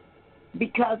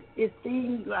 Because it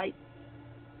seems like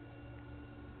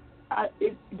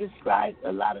it describes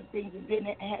a lot of things, and then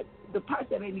it had the part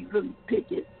that made me really pick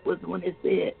it was when it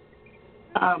said,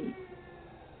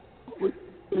 with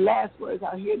the last words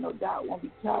out here, no doubt won't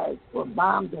be charged or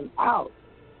bombed them out.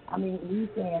 I mean, you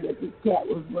saying that this cat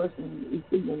was worse than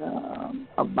receiving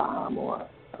a bomb or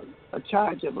a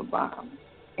charge of a bomb.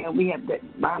 And we have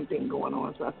that bomb thing going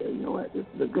on. So I said, you know what, this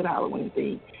is a good Halloween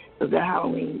thing. Because the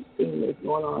Halloween thing that's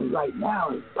going on right now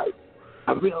is like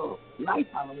a real life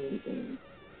Halloween thing.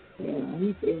 And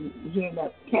he said, hearing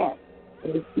that cat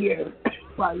in his ear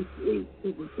while he sleeps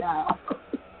with his child.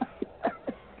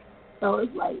 So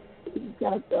it's like, it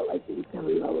kind of felt like it was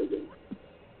coming over again.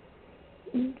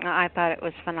 I thought it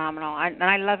was phenomenal. And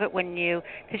I love it when you,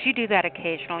 because you do that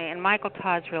occasionally, and Michael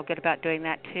Todd's real good about doing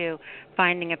that too,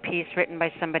 finding a piece written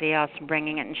by somebody else and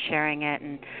bringing it and sharing it.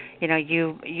 And, you know,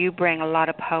 you bring a lot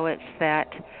of poets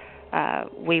that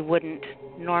we wouldn't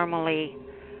normally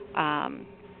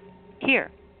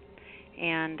hear.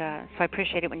 And so I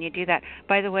appreciate it when you do that.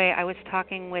 By the way, I was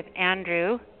talking with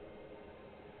Andy,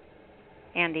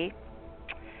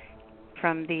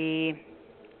 from the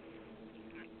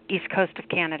East Coast of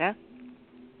Canada,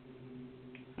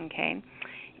 okay,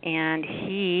 and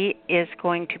he is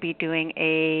going to be doing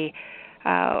a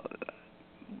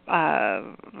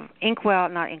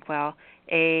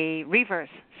a reverse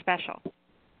special.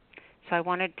 So I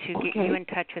wanted to get you in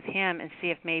touch with him and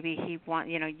see if maybe you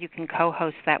can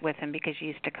co-host that with him, because you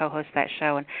used to co-host that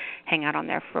show and hang out on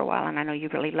there for a while, and I know you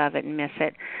really love it and miss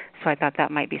it. So I thought that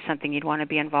might be something you'd want to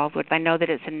be involved with. I know that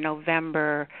it's in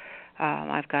November.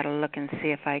 I've got to look and see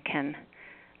if I can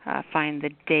find the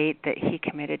date that he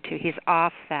committed to. He's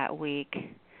off that week.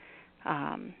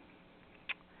 Andrew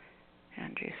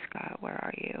Scott, where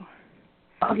are you?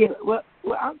 Okay, well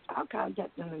I'll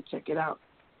contact him and check it out.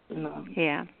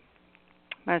 Yeah.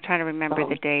 I'm trying to remember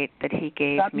the date that he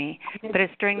gave me. But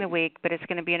it's during the week, but it's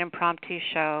going to be an impromptu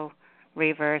show,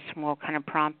 reverse, and we'll kind of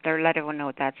prompt or let everyone know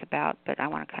what that's about. But I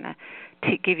want to kind of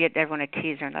give everyone a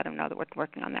teaser and let them know that we're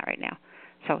working on that right now.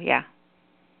 So, yeah,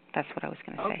 That's what I was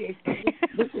going to say. Okay,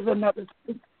 so this is another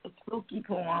spooky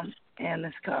poem, and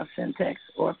it's called Syntax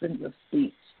Orphans of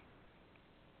Speech.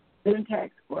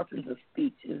 Syntax Orphans of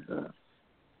Speech is a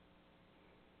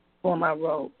poem I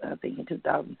wrote, I think, in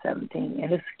 2017,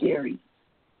 and it's scary.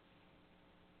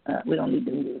 We don't need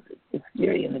the music. It's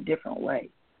scary in a different way.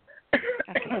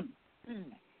 Okay.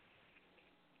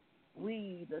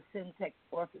 We, the syntax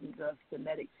orphans of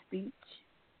Semitic speech.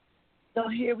 So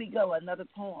here we go, another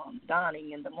poem,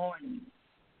 dawning in the morning.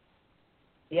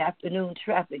 The afternoon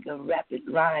traffic of rapid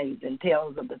rhymes and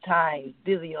tales of the times,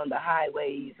 busy on the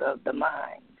highways of the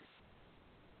mind.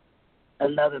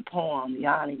 Another poem,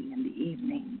 yawning in the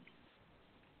evening.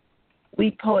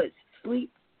 We poets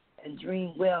sleep and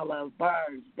dream well of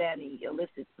bars banning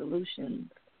illicit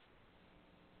solutions,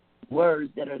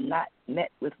 words that are not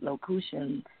met with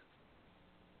locutions,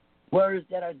 words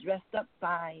that are dressed up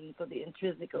fine for the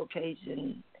intrinsic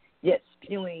occasion, yet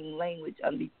spewing language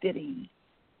unbefitting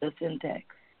the syntax,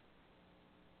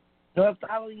 nor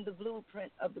following the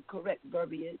blueprint of the correct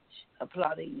verbiage,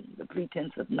 applauding the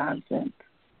pretense of nonsense.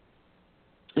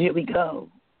 Here we go,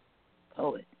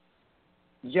 poet,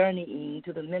 journeying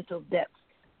to the mental depths,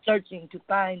 searching to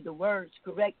find the words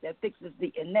correct that fixes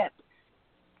the inept,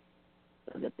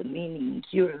 so that the meaning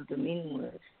cures the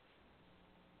meaningless.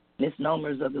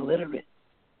 Misnomers of the literate,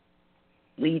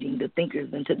 leading the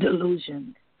thinkers into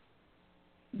delusion,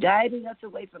 guiding us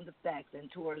away from the facts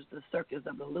and towards the circus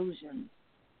of illusion.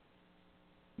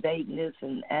 Vagueness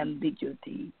and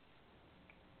ambiguity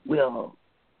will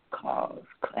cause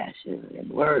clashes and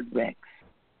word wrecks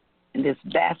in this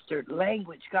bastard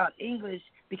language called English,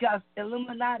 because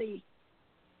Illuminati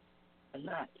are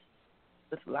not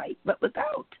with light, but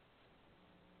without.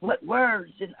 What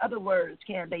words, in other words,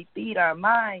 can they feed our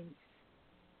minds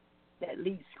that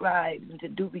lead scribes into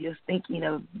dubious thinking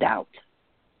of doubt?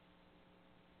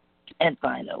 And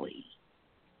finally,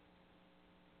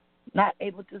 not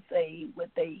able to say what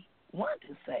they want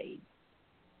to say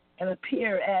and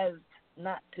appear as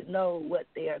not to know what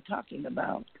they are talking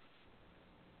about.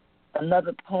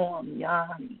 Another poem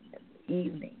yawning in the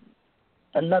evening.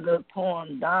 Another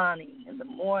poem dawning in the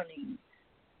morning.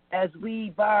 As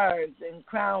we bards and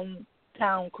crown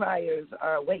town criers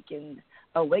are awakened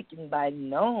by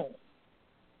known,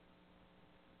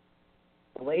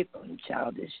 away from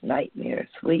childish nightmare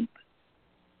sleep,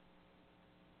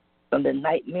 from the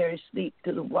nightmare sleep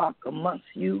to the walk amongst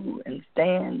you and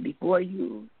stand before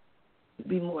you, to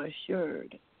be more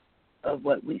assured of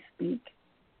what we speak.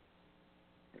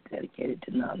 Dedicated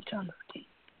to Noam Chomsky.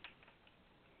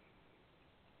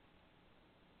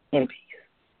 In peace.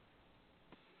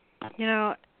 You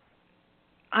know,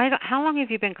 how long have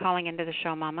you been calling into the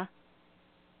show, Mama?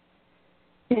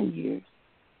 10 years.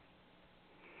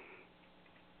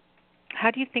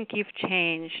 How do you think you've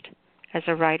changed as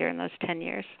a writer in those 10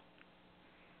 years?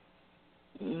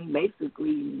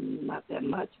 Basically, not that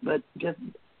much, but just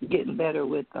getting better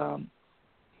with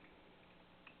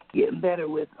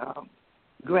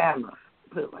grammar,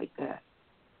 put it like that.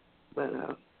 But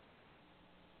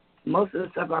most of the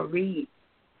stuff I read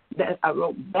that I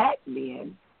wrote back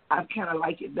then, I kind of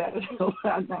like it better. So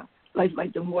I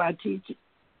like the more I teach it,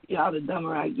 the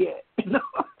dumber I get.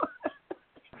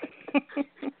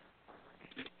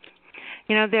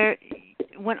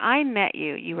 When I met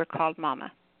you, you were called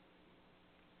Mama.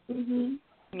 Mhm.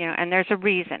 And there's a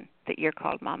reason that you're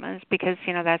called Mama. It's because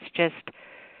that's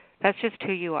just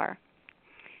who you are.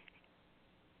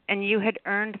 And you had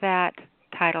earned that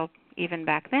title even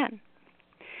back then.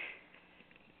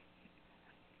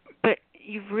 But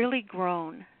you've really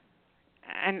grown.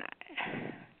 And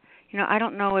I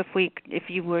don't know if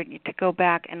you were to go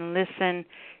back and listen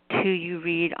to you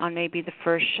read on maybe the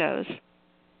first shows.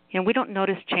 We don't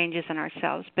notice changes in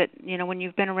ourselves, but when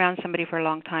you've been around somebody for a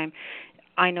long time,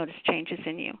 I notice changes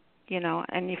in you.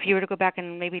 And if you were to go back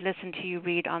and maybe listen to you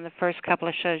read on the first couple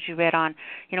of shows you read on,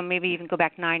 maybe even go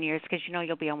back 9 years, because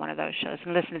you'll be on one of those shows,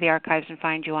 and listen to the archives and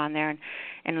find you on there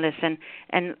and listen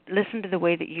to the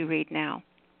way that you read now.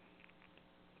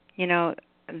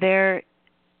 There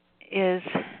is,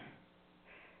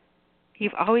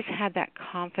 you've always had that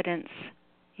confidence,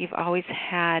 you've always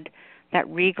had that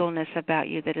regalness about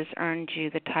you that has earned you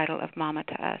the title of Mama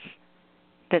to us,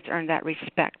 that's earned that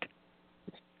respect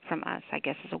from us, I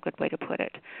guess is a good way to put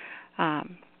it.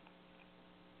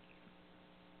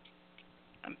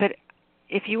 But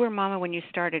if you were Mama when you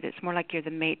started, it's more like you're the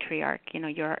matriarch,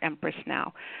 you're our empress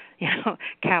now,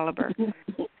 caliber.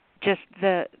 Just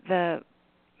the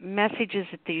messages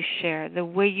that you share, the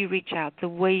way you reach out, the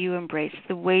way you embrace,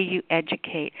 the way you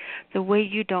educate, the way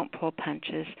you don't pull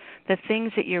punches, the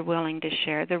things that you're willing to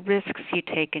share, the risks you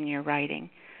take in your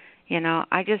writing.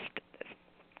 I just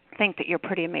think that you're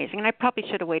pretty amazing. And I probably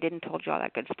should have waited and told you all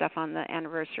that good stuff on the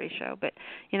anniversary show. But,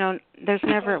 there's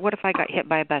never, what if I got hit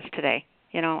by a bus today,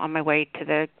 on my way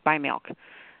to buy milk?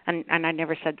 And I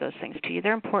never said those things to you.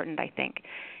 They're important, I think.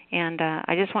 And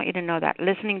I just want you to know that.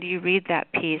 Listening to you read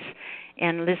that piece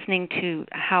and listening to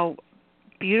how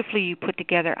beautifully you put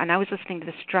together, and I was listening to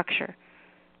the structure,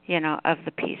 of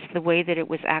the piece, the way that it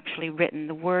was actually written,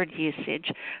 the word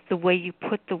usage, the way you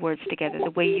put the words together,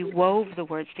 the way you wove the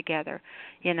words together,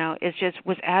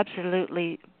 was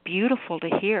absolutely beautiful to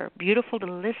hear, beautiful to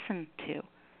listen to.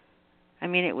 I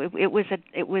mean, it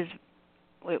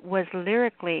was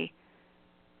lyrically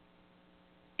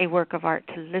a work of art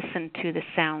to listen to the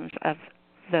sounds of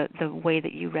the way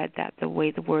that you read that, the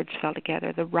way the words fell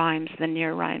together, the rhymes, the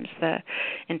near rhymes, the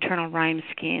internal rhyme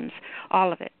schemes,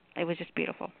 all of it. It was just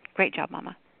beautiful. Great job,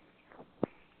 Mama.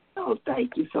 Oh,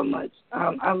 thank you so much.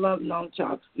 I love Noam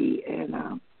Chomsky, and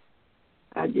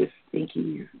I just think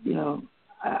he's,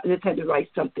 I just had to write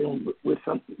something with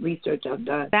some research I've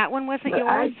done. That one wasn't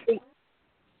yours?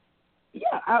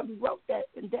 I wrote that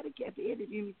and dedicated the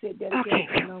interview. You said dedicated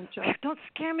to Noam Chomsky. Don't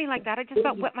scare me like that. I just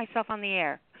about wet myself on the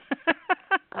air.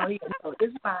 Oh, yeah, no,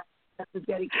 it's fine. That's the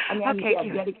dedication.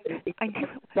 Dedicated.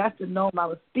 That's the Noam I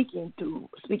was speaking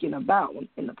about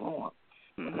in the poem.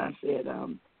 Mm-hmm. And I said,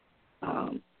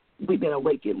 we've been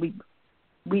awakened.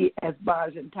 We as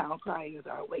bars and town criers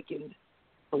are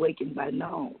awakened by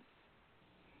Noam.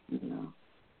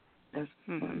 That's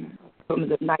from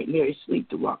the nightmarish sleep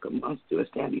to walk amongst you or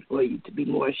stand before you to be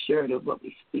more assured of what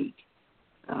we speak.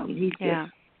 He's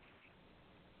just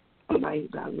somebody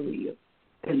I really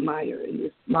admire in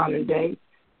this modern day.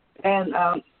 And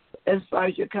as far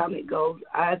as your comment goes,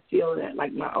 I feel that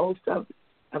like my old stuff,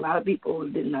 a lot of people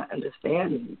did not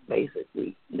understand me,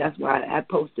 basically. That's why I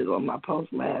posted on my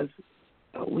post last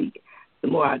week. The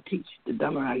more I teach, the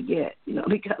dumber I get,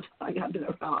 because I've been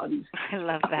around all these. I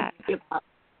love that. Hip-hop.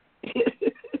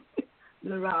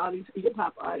 Been around all these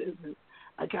hip-hop artists, and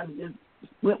I kind of just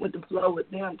went with the flow with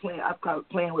them playing. I call it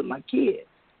playing with my kids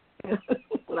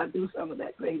when I do some of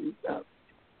that crazy stuff.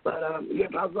 But,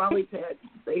 I've always had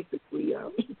basically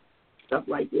stuff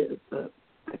like this, but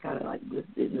I kind of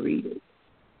just didn't read it.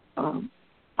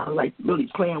 I like really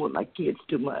playing with my kids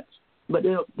too much, but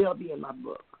they'll be in my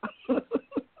book.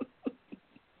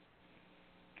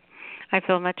 I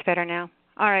feel much better now.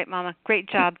 All right, Mama, great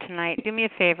job tonight. Do me a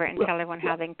favor and tell everyone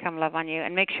how they can come love on you,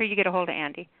 and make sure you get a hold of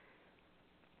Andy.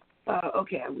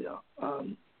 Okay, I will.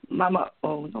 Mama,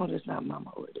 no, that's not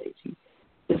Mama Oladeji.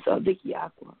 It's Vicky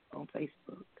Aqua on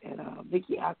Facebook, and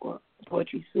Vicky Aqua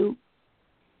Poetry Soup,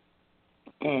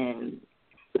 and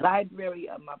Library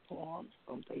of My Poems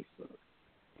on Facebook.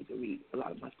 You can read a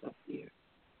lot of my stuff there.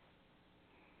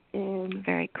 And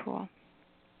very cool.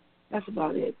 That's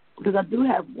about it. Because I do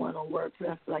have one on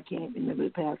WordPress, but I can't remember the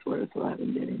password, so I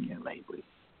haven't been in there lately.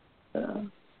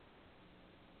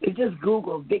 You just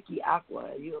Google Vicky Aqua.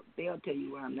 They'll tell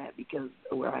you where I'm at because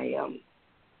where I am.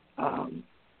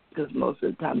 Because most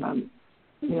of the time I'm,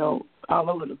 all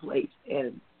over the place.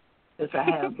 And if I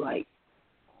have,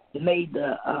 made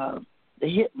the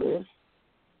hit list,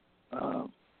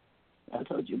 I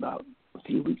told you about a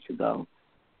few weeks ago,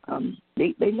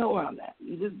 they know where I'm at.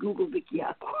 You just Google Vicky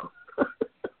Aqua.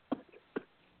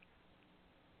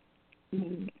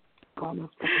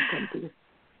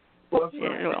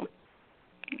 Yeah, well.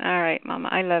 All right, Mama.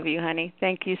 I love you, honey.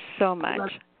 Thank you so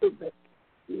much.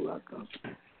 You're welcome.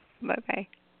 Bye-bye.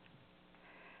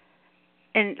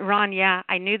 And Ron,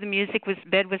 I knew the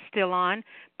bed was still on,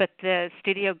 but the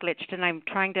studio glitched, and I'm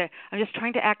just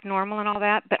trying to act normal and all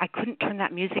that, but I couldn't turn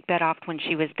that music bed off when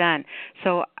she was done.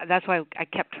 So that's why I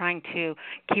kept trying to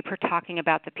keep her talking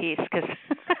about the piece because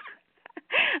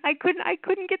I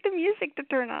couldn't get the music to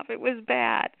turn off. It was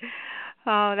bad.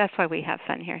 Oh, that's why we have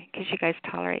fun here, because you guys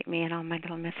tolerate me and all my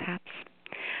little mishaps.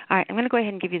 All right, I'm going to go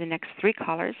ahead and give you the next three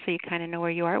callers so you kind of know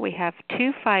where you are. We have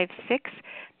 256,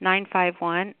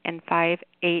 951, and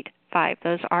 585.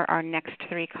 Those are our next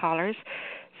three callers,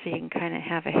 so you can kind of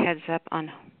have a heads up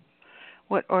on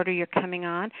what order you're coming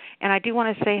on. And I do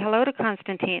want to say hello to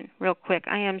Constantine real quick.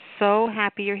 I am so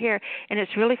happy you're here. And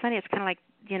it's really funny. It's kind of like,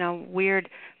 weird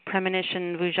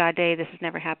premonition, vujade. This has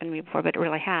never happened to me before, but it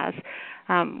really has.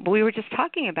 We were just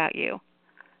talking about you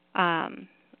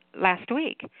last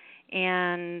week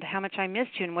and how much I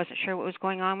missed you and wasn't sure what was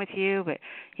going on with you. But,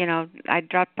 I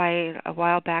dropped by a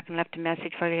while back and left a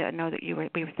message for you to know that we were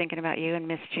thinking about you and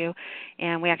missed you.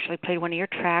 And we actually played one of your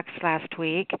tracks last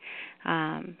week.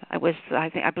 I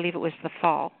believe it was The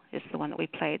Fall is the one that we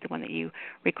played, the one that you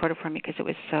recorded for me because it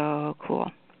was so cool.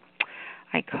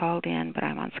 I called in, but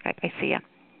I'm on Skype. I see you.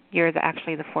 You're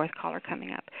actually the fourth caller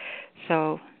coming up.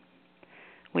 So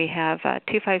we have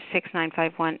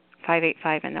 256-951-585,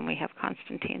 and then we have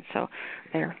Constantine. So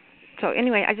there. So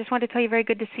anyway, I just wanted to tell you, very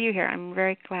good to see you here. I'm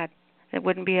very glad. It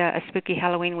wouldn't be a spooky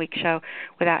Halloween week show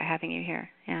without having you here,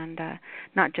 and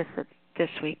not just this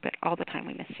week, but all the time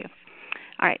we miss you.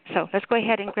 All right, so let's go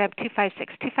ahead and grab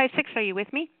 256. 256, are you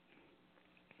with me?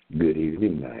 Good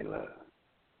evening, Nyla.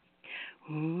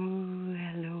 Ooh,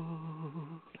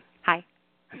 hello. Hi.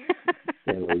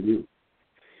 How are you?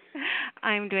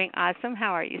 I'm doing awesome.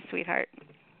 How are you, sweetheart?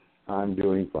 I'm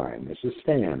doing fine. This is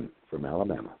Stan from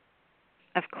Alabama.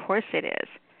 Of course it is.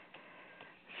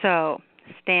 So,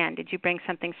 Stan, did you bring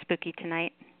something spooky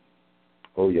tonight?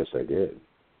 Oh, yes, I did.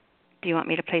 Do you want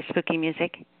me to play spooky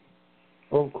music?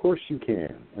 Oh, of course you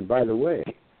can. And by the way,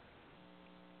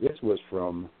 this was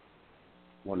from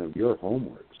one of your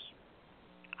homeworks.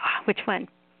 Which one?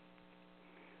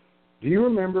 Do you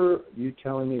remember you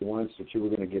telling me once that you were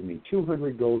going to give me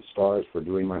 200 gold stars for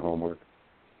doing my homework?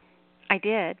 I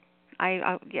did.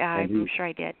 I'm sure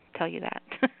I did tell you that.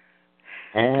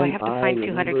 And so I have to find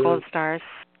 200 gold stars.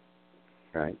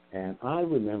 Right. And I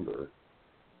remember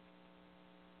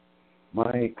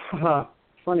my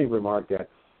funny remark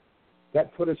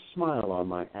that put a smile on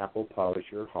my apple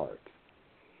polisher heart.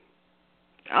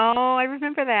 Oh, I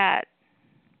remember that.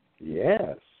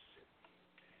 Yes.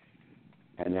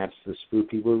 And that's the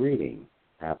spooky we're reading,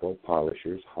 Apple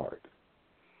Polisher's Heart.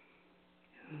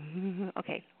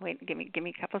 Okay, wait, give me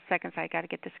a couple of seconds. I got to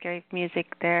get the scary music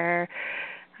there.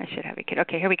 I should have it.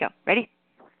 Okay, here we go. Ready?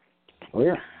 Oh,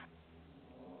 yeah.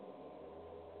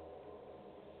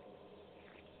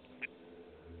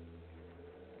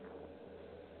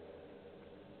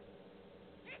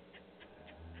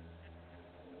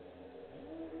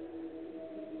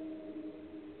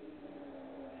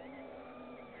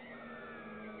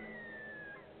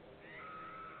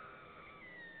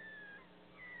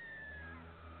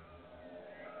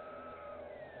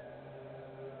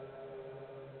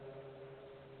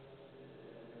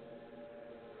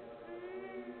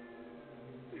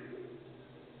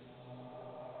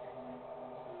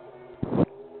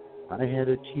 I had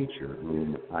a teacher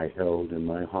whom I held in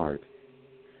my heart.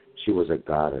 She was a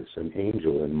goddess, an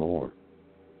angel, and more.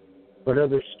 But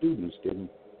other students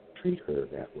didn't treat her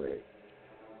that way.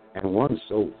 And one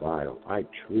so vile I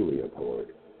truly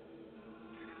abhorred.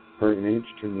 Her image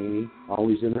to me,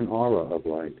 always in an aura of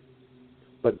light.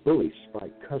 But bully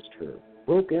Spike cussed her,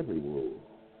 broke every rule.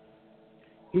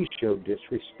 He showed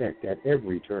disrespect at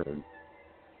every turn,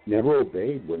 never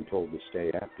obeyed when told to stay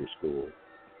after school.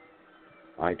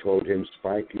 I told him,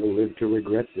 Spike, you'll live to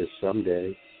regret this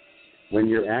someday, when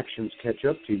your actions catch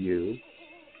up to you.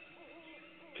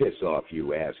 Kiss off,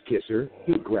 you ass kisser,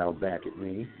 he growled back at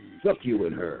me. Fuck you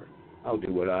and her. I'll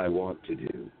do what I want to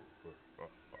do.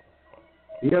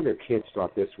 The other kids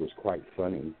thought this was quite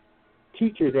funny.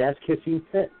 Teacher's ass-kissing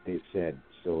pet, they said,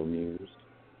 so amused.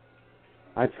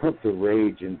 I felt the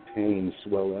rage and pain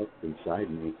swell up inside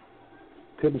me.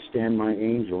 Couldn't stand my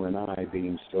angel and I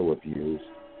being so abused.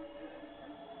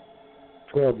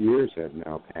 12 years have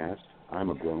now passed. I'm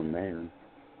a grown man.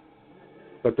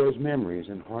 But those memories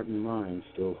in heart and mind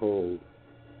still hold.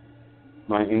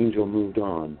 My angel moved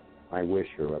on. I wish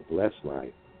her a blessed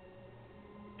life.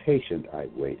 Patient I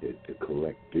waited to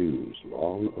collect dues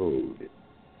long owed.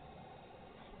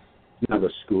 Now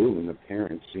the school and the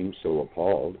parents seem so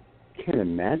appalled. Can't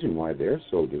imagine why they're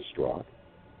so distraught.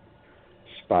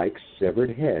 Spike's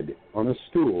severed head on a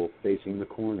stool facing the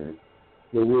corner.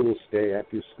 The rule stay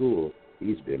after school.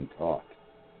 He's been taught.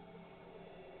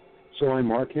 So I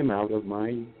mark him out of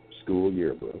my school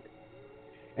yearbook.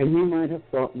 And you might have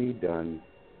thought me done,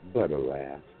 but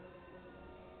alas,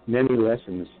 many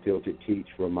lessons still to teach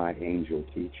for my angel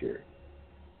teacher.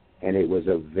 And it was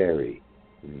a very,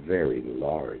 very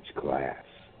large class.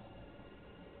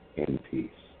 In peace.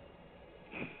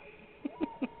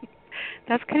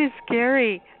 That's kind of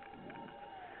scary.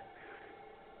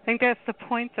 I think that's the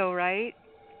point, though, right?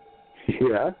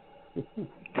 Yeah.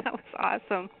 That was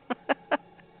awesome.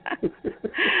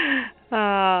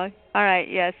 All right,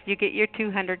 yes, you get your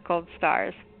 200 gold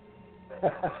stars.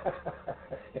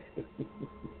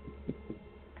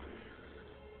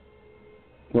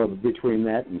 Well, between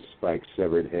that and Spike's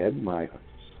severed head, my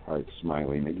heart's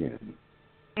smiling again.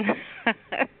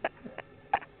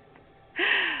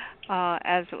 Oh,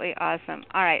 absolutely awesome.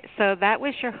 All right, so that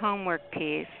was your homework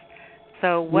piece.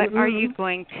 So what are you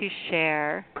going to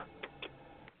share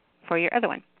for your other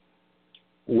one?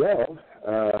 Well,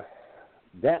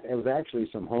 that was actually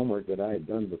some homework that I had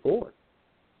done before.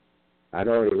 I'd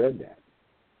already read that.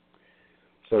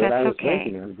 So That's what I was okay.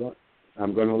 thinking,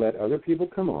 I'm going to let other people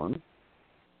come on,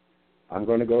 I'm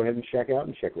going to go ahead and check out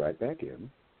and check right back in.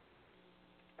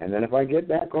 And then if I get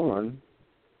back on,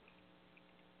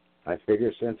 I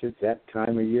figure since it's that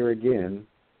time of year again,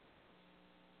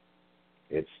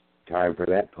 it's time for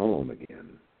that poem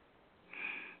again.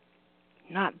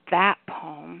 Not that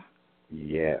poem.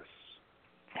 Yes.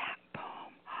 That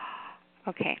poem.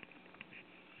 Okay.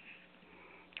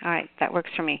 All right, that works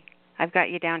for me. I've got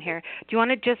you down here. Do you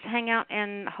want to just hang out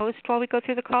and host while we go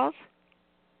through the calls?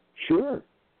 Sure.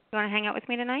 You want to hang out with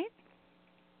me tonight?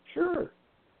 Sure.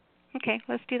 Okay,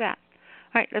 let's do that.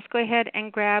 All right, let's go ahead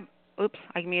and grab. Oops,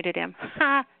 I muted him.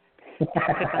 Ha!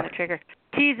 Click on the trigger.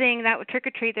 Teasing. That would trick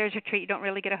or treat. There's your treat. You don't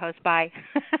really get a host. Bye.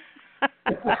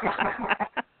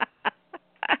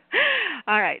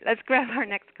 All right, let's grab our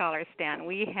next caller, Stan.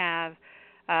 We have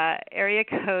area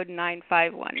code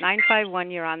 951.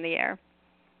 951, you're on the air.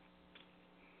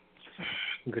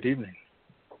 Good evening.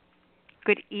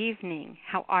 Good evening.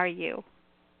 How are you?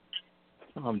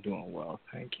 I'm doing well,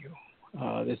 thank you.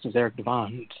 This is Eric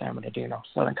Devon, San Bernardino,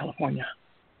 Southern California.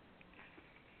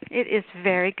 It is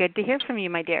very good to hear from you,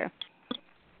 my dear.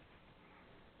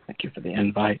 Thank you for the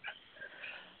invite.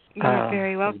 You're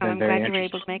very welcome. I'm glad you were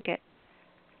able to make it.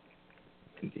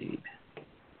 Indeed.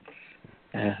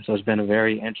 So it's been a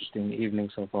very interesting evening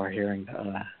so far, hearing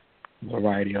a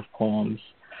variety of poems.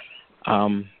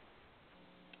 I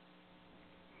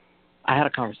had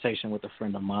a conversation with a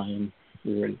friend of mine.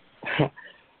 We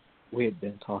had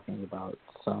been talking about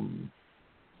some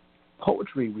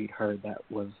poetry we'd heard that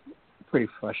was pretty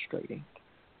frustrating.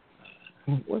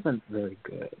 It wasn't very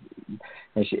good.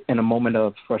 And in a moment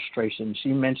of frustration, she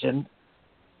mentioned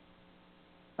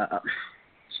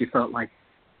she felt like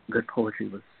good poetry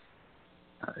was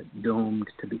doomed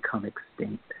to become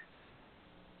extinct.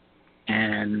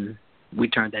 And we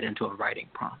turned that into a writing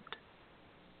prompt.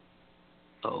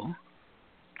 So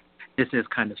this is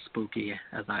kind of spooky,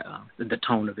 as the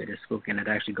tone of it is spooky, and it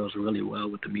actually goes really well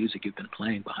with the music you've been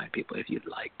playing behind people, if you'd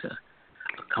like to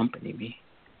accompany me.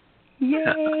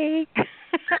 Yay!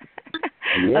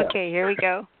 Yeah. Okay, here we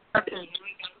go.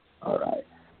 All right.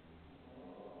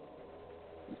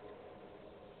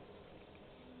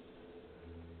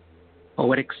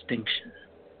 Poetic extinction.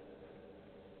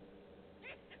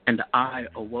 And I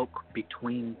awoke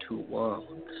between two worlds,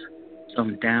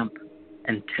 some damp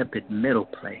and tepid middle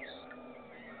place,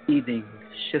 seething,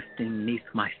 shifting neath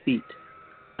my feet,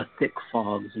 a thick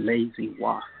fog's lazy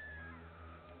waft.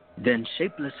 Then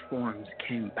shapeless forms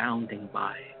came bounding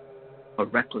by, a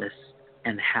reckless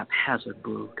and haphazard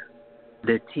brood.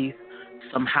 Their teeth,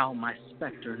 somehow my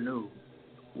specter knew,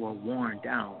 were worn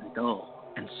down,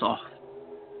 dull and soft.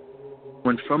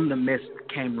 When from the mist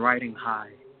came riding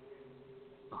high,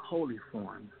 a holy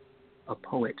form, a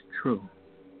poet true,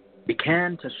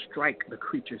 began to strike the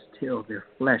creatures till their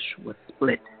flesh was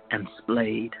split and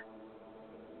splayed.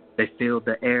 They filled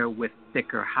the air with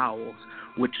thicker howls,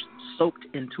 which soaked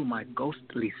into my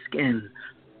ghostly skin,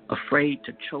 afraid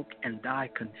to choke and die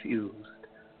confused,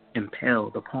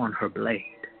 impaled upon her blade.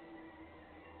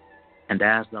 And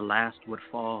as the last would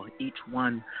fall, each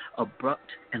one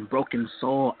abrupt and broken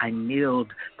soul, I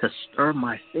kneeled to stir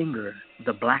my finger,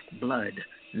 the black blood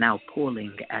now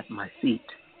pooling at my feet.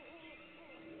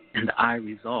 And I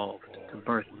resolved to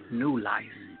birth new life,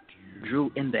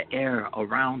 drew in the air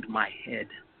around my head,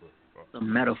 the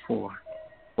metaphor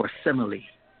or simile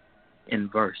in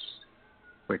verse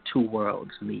where two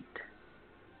worlds meet.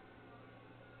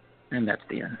 And that's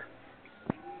the end.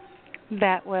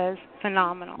 That was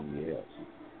phenomenal. Yes.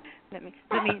 Let me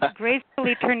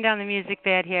gracefully turn down the music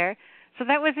bed here. So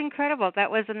that was incredible.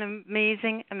 That was an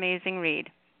amazing, amazing read.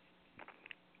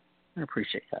 I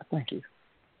appreciate that. Thank you.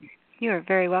 You are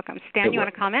very welcome. Stan, you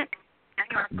want to comment?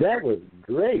 That was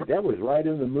great. That was right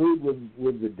in the mood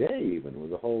with the day, even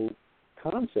with the whole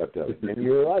concept of it. And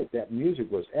you're right. That music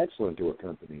was excellent to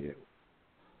accompany you.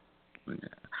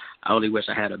 I only wish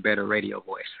I had a better radio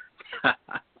voice.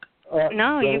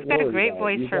 No, you've got a great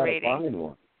voice for radio. You've got a fine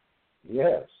one.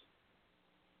 Yes.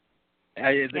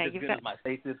 Is it as good as my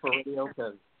face is for radio?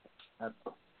 Because that's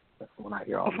the one I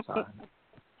hear all the time.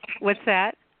 What's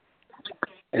that?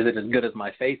 Is it as good as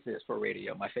my face is for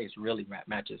radio? My face really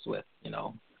matches with,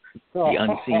 the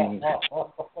unseen.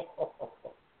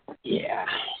 Yeah.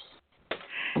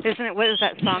 Isn't it, what was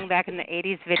that song back in the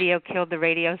 80s, Video Killed the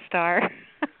Radio Star?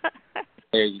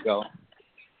 There you go.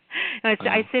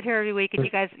 I sit here every week, and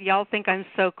y'all think I'm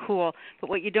so cool. But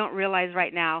what you don't realize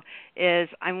right now is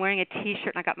I'm wearing a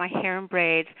T-shirt, and I got my hair in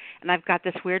braids, and I've got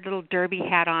this weird little derby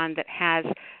hat on that has,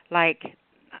 like,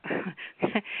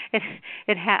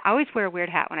 I always wear a weird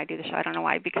hat when I do the show. I don't know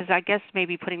why, because I guess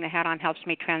maybe putting the hat on helps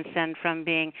me transcend from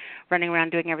being running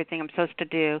around doing everything I'm supposed to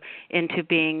do into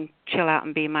being chill out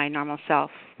and be my normal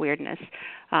self weirdness.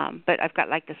 But I've got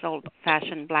like this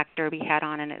old-fashioned black derby hat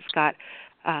on, and it's got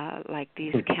like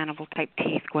these cannibal-type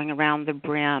teeth going around the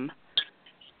brim.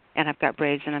 And I've got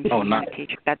braids, and I'm nice. A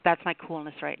teacher. That's my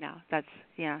coolness right now. That's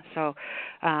So,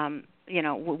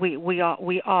 we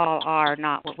all are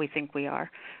not what we think we are,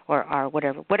 or are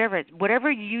whatever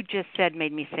you just said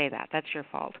made me say that. That's your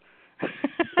fault.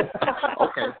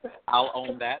 Okay, I'll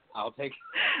own that. I'll take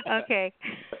it. Okay.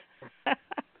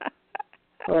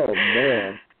 Oh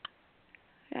man.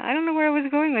 I don't know where I was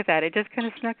going with that. It just kind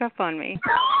of snuck up on me.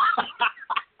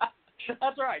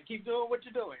 That's all right. Keep doing what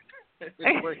you're doing.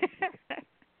 It's working.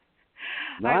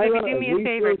 All right, let me do me a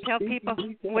favor. Tell people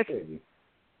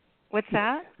what's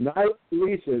that? Nyla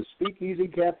Alisia's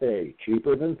SpeakEasy Cafe,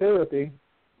 cheaper than therapy.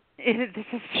 This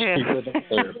is true. Cheaper than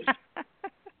therapy.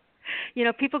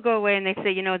 People go away and they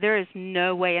say, there is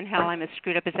no way in hell I'm as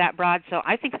screwed up as that broad, so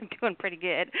I think I'm doing pretty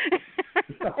good.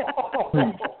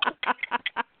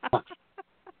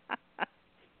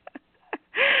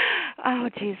 Oh,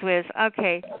 geez whiz.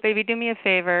 Okay, baby, do me a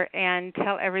favor and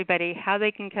tell everybody how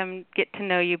they can come get to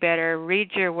know you better,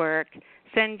 read your work,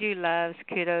 send you loves,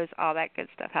 kudos, all that good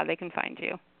stuff, how they can find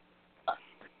you.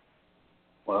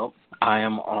 Well, I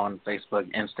am on Facebook,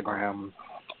 Instagram.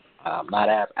 Not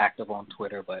as active on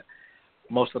Twitter, but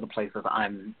most of the places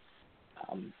I'm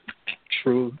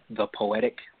True the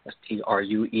Poetic. That's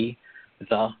TRUE,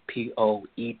 the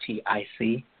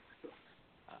POETIC.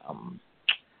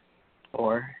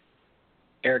 Or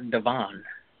Eric Devon,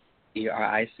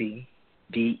 EricDevaughnn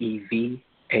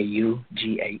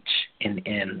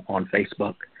on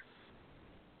Facebook.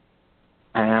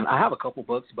 And I have a couple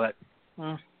books, but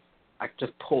I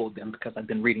just pulled them because I've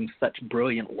been reading such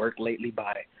brilliant work lately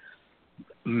by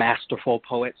masterful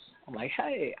poets. I'm like,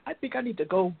 hey, I think I need to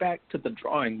go back to the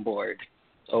drawing board.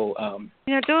 So,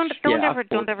 don't ever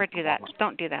do that.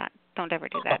 Don't do that. Don't ever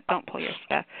do that. Don't pull your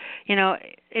stuff.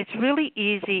 It's really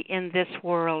easy in this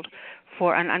world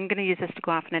and I'm going to use this to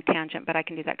go off on a tangent, but I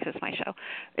can do that because it's my show.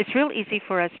 It's real easy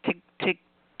for us to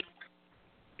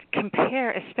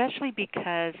compare, especially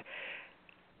because,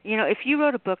 if you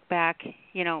wrote a book back,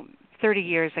 30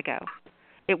 years ago,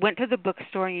 it went to the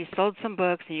bookstore and you sold some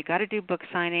books and you got to do book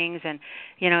signings and,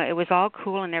 it was all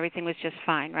cool and everything was just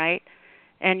fine, right?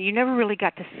 And you never really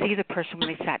got to see the person when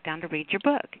they sat down to read your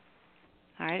book.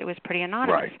 All right, it was pretty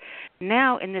anonymous. Right.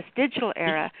 Now, in this digital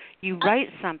era, you write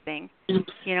something,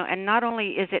 and not only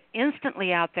is it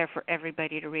instantly out there for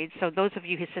everybody to read, so those of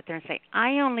you who sit there and say,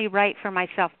 I only write for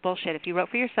myself, bullshit. If you wrote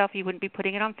for yourself, you wouldn't be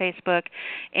putting it on Facebook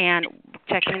and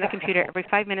checking the computer every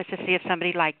 5 minutes to see if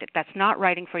somebody liked it. That's not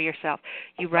writing for yourself.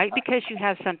 You write because you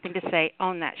have something to say.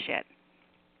 Own that shit.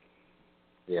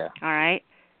 Yeah. All right?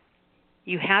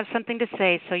 You have something to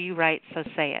say, so you write, so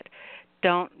say it.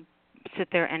 Don't sit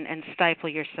there and stifle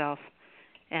yourself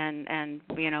and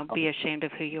be ashamed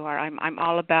of who you are. I'm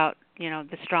all about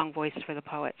the strong voice for the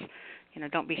poets.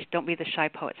 Don't be the shy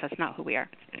poets. That's not who we are.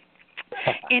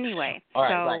 Anyway, all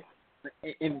right,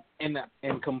 so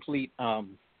in complete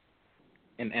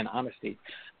in honesty,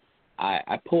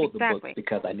 I pulled the books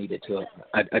because I needed to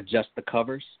adjust the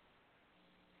covers.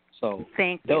 So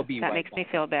thank you. That makes me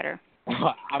feel better.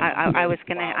 I was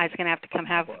gonna have to come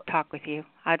talk with you.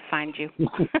 I'd find you.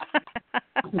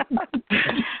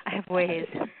 I have ways.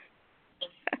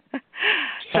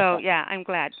 So yeah, I'm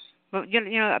glad. But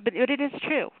but it is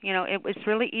true. It's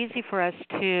really easy for us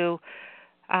to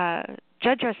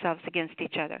judge ourselves against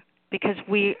each other because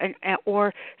we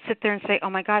or sit there and say, oh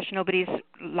my gosh, nobody's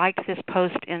liked this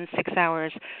post in 6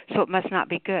 hours, so it must not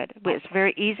be good. It's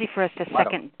very easy for us to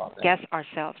second guess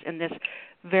ourselves in this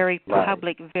very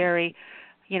public, very,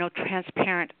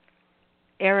 transparent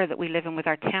era that we live in with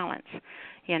our talents,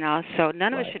 So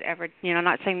none of us should ever,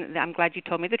 not saying that I'm glad you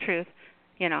told me the truth,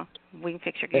 we can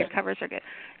fix your covers are good,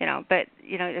 but,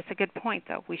 it's a good point,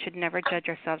 though. We should never judge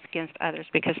ourselves against others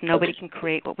because nobody can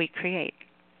create what we create.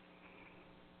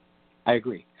 I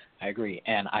agree.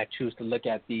 And I choose to look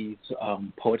at these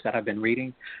poets that I've been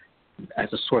reading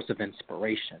as a source of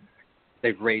inspiration.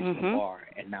 They've raised the bar,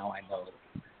 and now I know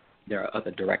there are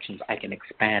other directions I can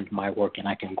expand my work and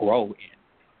I can grow in.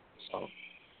 So,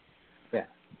 yeah,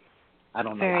 I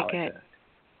don't know how to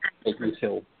make me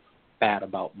feel bad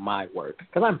about my work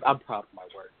because I'm proud of my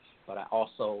work, but I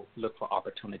also look for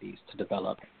opportunities to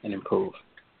develop and improve.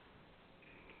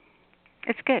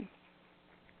 It's good.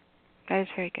 That is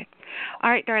very good. All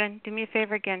right, darling, do me a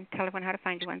favor again. Tell everyone how to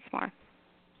find you once more.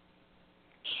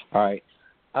 All right.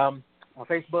 on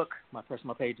Facebook, my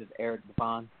personal page is Eric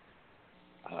Devon.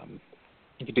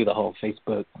 You can do the whole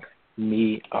Facebook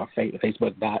me or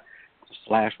Facebook./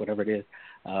 whatever it is.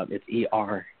 It's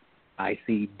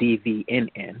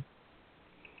ERICDVNN.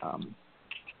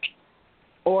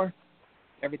 Or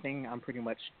everything, I'm pretty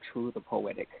much True the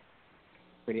Poetic.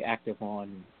 Pretty active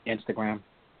on Instagram.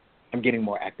 I'm getting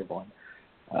more active on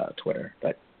Twitter,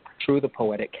 but True the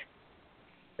Poetic,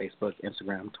 Facebook,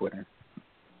 Instagram, Twitter,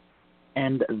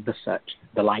 and the such,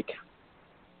 the like.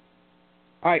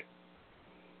 All right.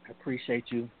 I appreciate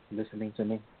you listening to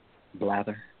me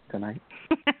blather tonight.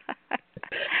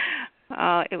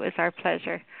 Oh, it was our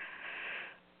pleasure.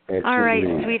 Excellent. All right,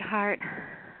 sweetheart.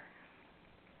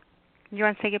 You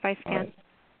want to say goodbye, Stan?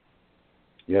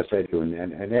 Yes, I do.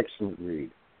 An excellent read.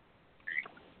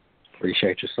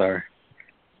 Appreciate you, sir.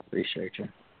 Appreciate you.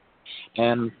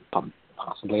 And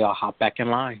possibly I'll hop back in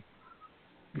line.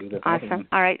 Awesome.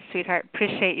 All right, sweetheart.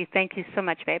 Appreciate you. Thank you so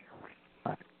much, babe.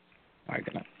 All right,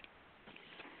 good night.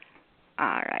 All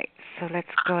right, so let's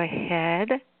go ahead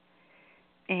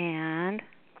and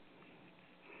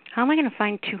how am I going to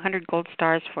find 200 gold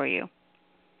stars for you?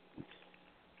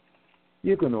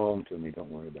 You can owe them to me.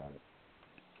 Don't worry about it.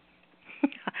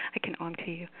 I can owe them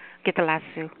to you. Get the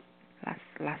lasso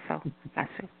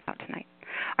out tonight.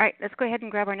 All right, let's go ahead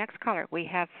and grab our next caller. We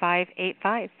have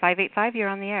 585. 585, you're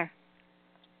on the air.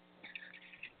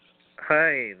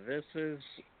 Hi, this is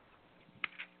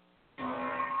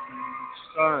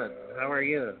Son. How are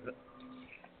you?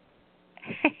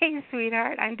 Hey,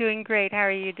 sweetheart. I'm doing great. How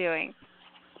are you doing?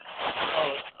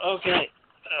 Oh, okay.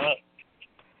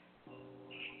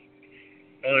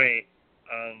 All right.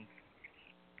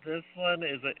 This one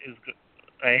is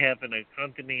I have an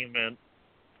accompaniment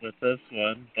with this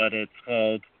one, but it's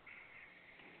called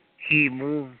 "He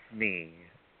Moves Me."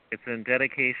 It's in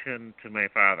dedication to my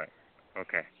father.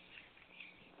 Okay.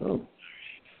 Oh.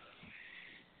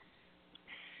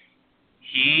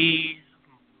 He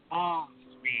moves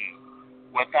me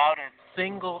without a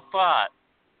single thought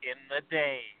in the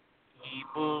day. He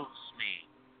moves me.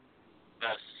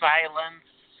 The silence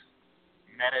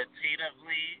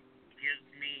meditatively gives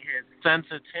me his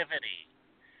sensitivity.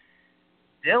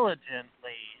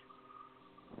 Diligently,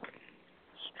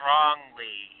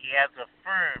 strongly, he has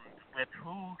affirmed with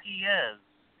who he is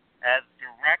as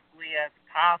directly as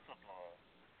possible.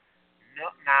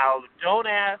 No, now, don't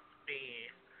ask me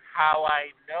how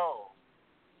I know,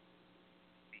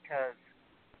 because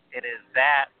it is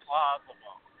that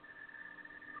plausible.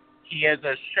 He is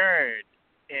assured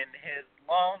in his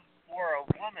love for a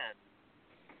woman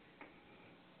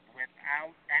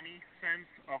without any sense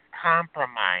of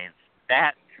compromise.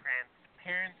 That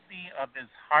transparency of his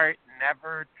heart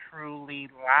never truly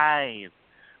lies.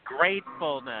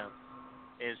 Gratefulness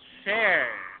is shared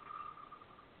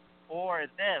for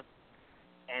this,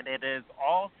 and it is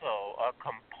also a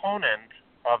component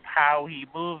of how he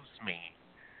moves me.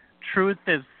 Truth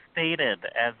is stated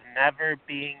as never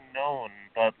being known,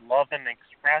 but love and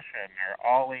expression are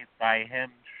always by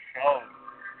him shown.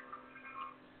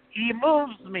 He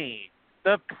moves me.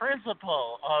 The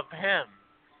principle of him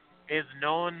is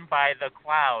known by the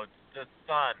clouds, the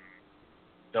sun,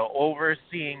 the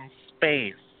overseeing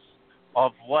space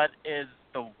of what is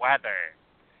the weather.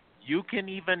 You can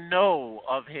even know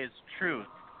of his truth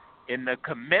in the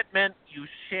commitment you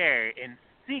share in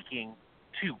seeking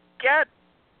to get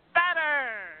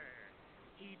better.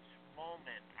 Each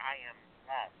moment I am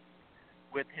blessed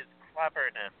with his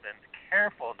cleverness and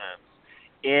carefulness.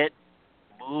 It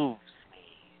moves me.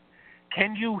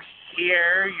 Can you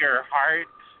hear your heart?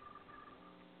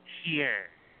 Hear.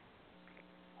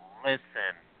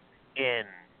 Listen in.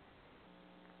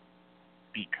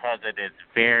 Because it is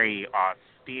very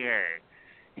austere.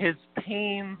 His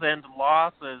pains and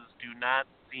losses do not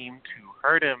seem to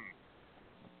hurt him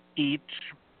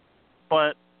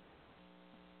but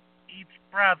each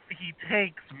breath he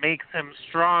takes makes him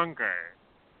stronger.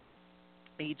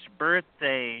 Each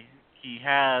birthday he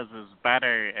has is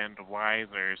better and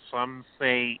wiser. Some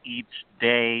say each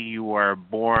day you are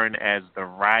born as the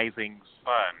rising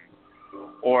sun,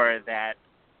 or that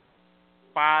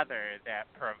father that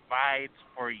provides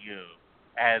for you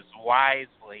as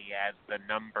wisely as the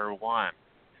number one.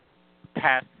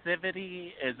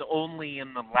 Passivity is only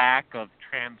in the lack of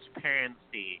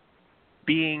transparency.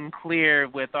 Being clear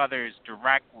with others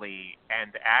directly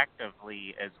and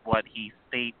actively is what he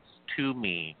states to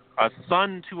me. A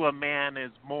son to a man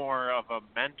is more of a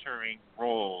mentoring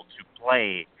role to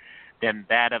play than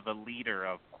that of a leader,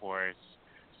 of course.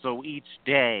 So each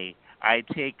day I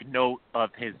take note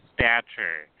of his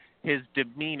stature, his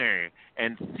demeanor,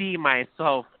 and see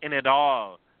myself in it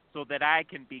all. so that I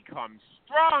can become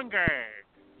stronger.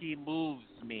 He moves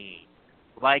me.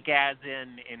 Like as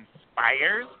in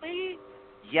inspires me?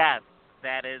 Yes,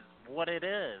 that is what it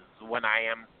is when I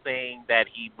am saying that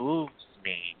he moves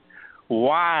me.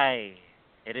 Why?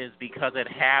 It is because it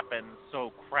happens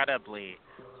so credibly,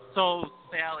 so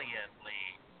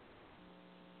saliently,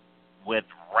 with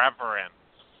reverence.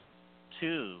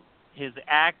 Too, his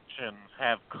actions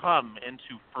have come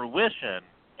into fruition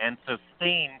and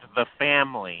sustained the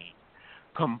family.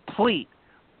 Complete,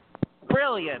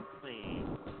 brilliantly.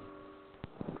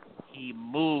 He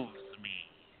moves me.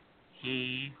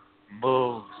 He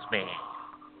moves me.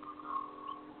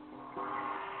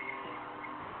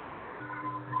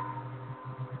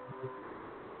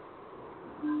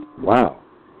 Wow.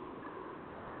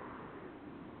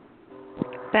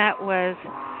 That was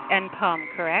en poem,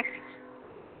 correct?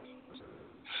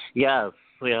 Yes,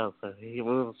 he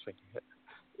moves me.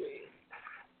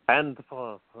 And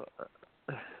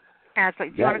Ashley,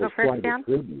 do you want to go first, Dan?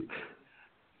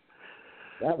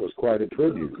 That was quite a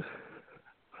tribute.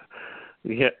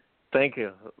 Yeah, thank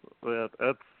you.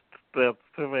 That's to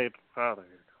my father.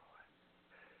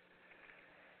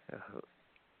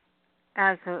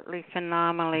 Absolutely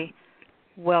phenomenally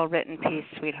well-written piece,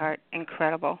 sweetheart.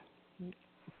 Incredible.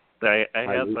 I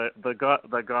had the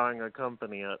gong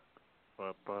accompany it,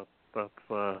 but that's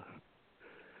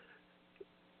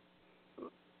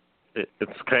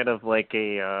it's kind of like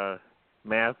a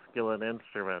masculine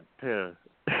instrument too.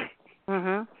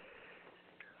 Mhm.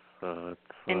 So it's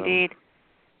indeed.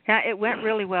 Yeah, it went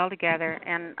really well together,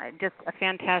 and just a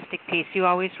fantastic piece. You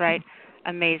always write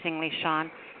amazingly,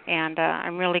 Sean, and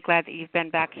I'm really glad that you've been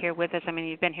back here with us. I mean,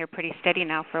 you've been here pretty steady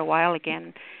now for a while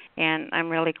again, and I'm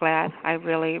really glad. I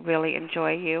really, really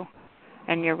enjoy you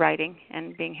and your writing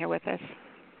and being here with us.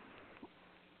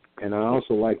 And I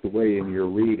also like the way in your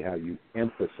read how you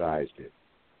emphasized it.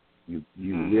 You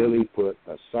really put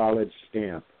a solid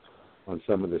stamp on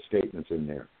some of the statements in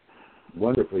there.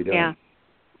 Wonderfully done. Yeah.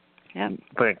 Yep.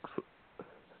 Thanks.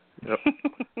 Yep.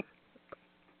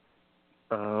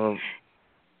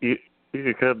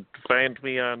 You could find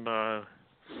me on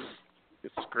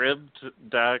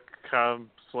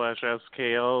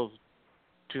scribd.com/skl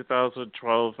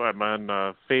 2012. I'm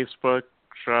on Facebook,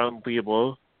 Sean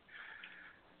Liebel.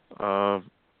 On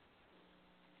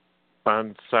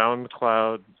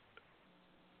SoundCloud,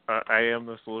 I Am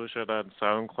the Solution on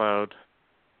SoundCloud.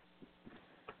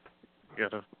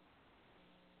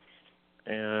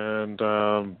 And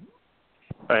I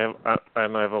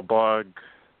have a blog,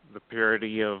 The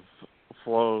Purity of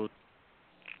Flow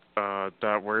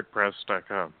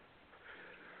 .wordpress.com.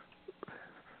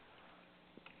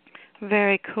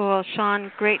 Very cool.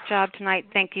 Sean, great job tonight.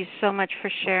 Thank you so much for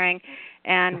sharing,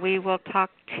 and we will talk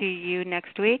to you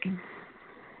next week.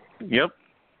 Yep.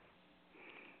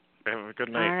 Have a good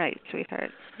night. All right,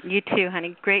 sweetheart. You too,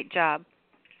 honey. Great job.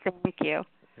 Thank you.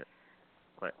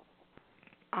 Bye.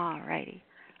 All righty.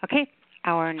 Okay,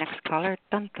 our next caller.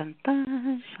 Dun, dun,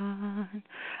 dun, Sean.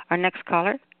 Our next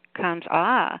caller comes,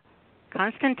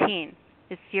 Constantine.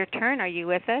 It's your turn. Are you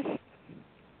with us?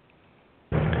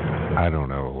 I don't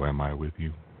know. Am I with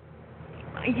you?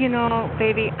 You know,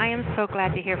 baby, I am so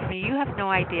glad to hear from you. You have no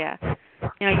idea.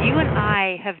 You know, you and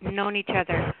I have known each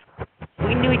other.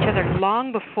 We knew each other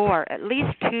long before, at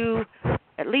least 2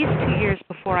 years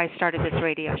before I started this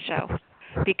radio show,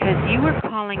 because you were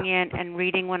calling in and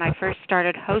reading when I first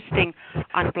started hosting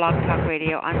on Blog Talk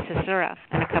Radio on Caesura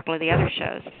and a couple of the other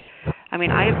shows. I mean,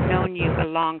 I have known you a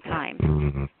long time,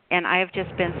 and I have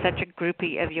just been such a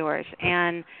groupie of yours.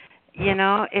 And you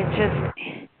know, it's just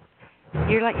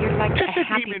you're like just a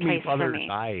happy place for me.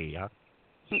 Eye, huh?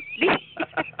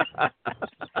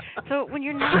 So when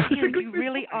you're not here, you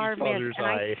really are missed. And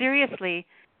I seriously,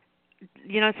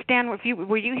 you know, Stan,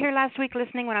 were you here last week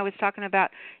listening when I was talking about,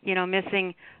 you know,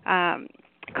 missing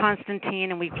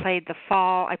Constantine, and we played The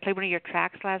Fall. I played one of your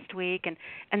tracks last week, and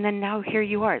then now here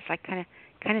you are. It's like kind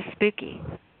of spooky,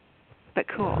 but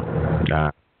cool.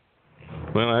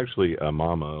 Well, actually,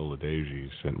 Mama Oladeji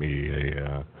sent me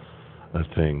a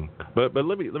thing, but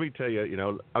let me tell you, you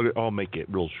know, I'll make it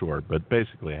real short. But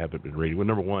basically, I haven't been reading. Well,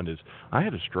 number one is I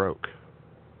had a stroke,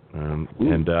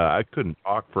 and I couldn't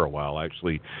talk for a while. I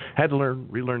actually had to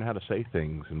relearn how to say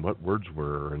things and what words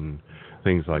were and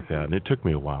things like that, and it took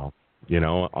me a while. You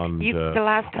know, the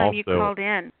last time you called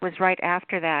in was right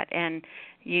after that, and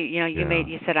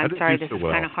you said, I'm sorry, this is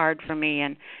kind of hard for me,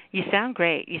 and you sound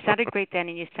great. You sounded great then,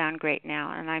 and you sound great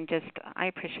now, and I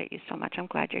appreciate you so much. I'm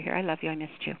glad you're here. I love you. I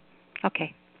missed you.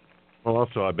 Okay. Well,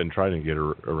 also, I've been trying to get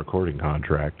a recording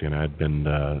contract, and I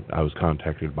was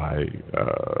contacted by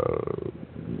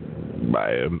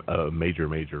a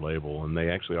major label, and they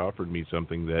actually offered me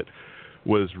something that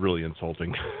was really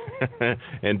insulting,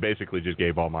 and basically just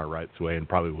gave all my rights away, and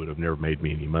probably would have never made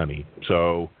me any money.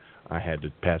 So I had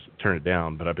to turn it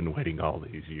down. But I've been waiting all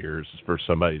these years for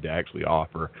somebody to actually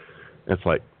offer. It's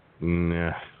like,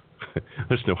 nah.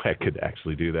 There's no way I could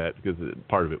actually do that, because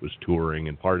part of it was touring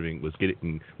and part of it was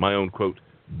getting my own, quote,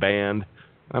 band.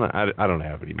 I don't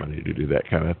have any money to do that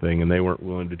kind of thing, and they weren't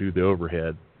willing to do the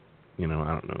overhead. I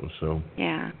don't know. So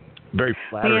yeah, very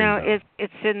flattering.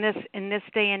 It's in this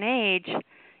day and age.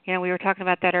 We were talking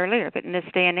about that earlier, but in this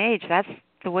day and age, that's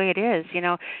the way it is.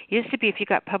 It used to be if you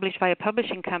got published by a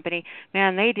publishing company,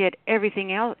 man, they did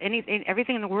everything else,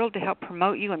 everything in the world to help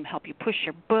promote you and help you push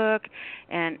your book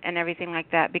and everything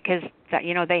like that, because that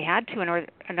they had to.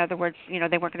 In other words, they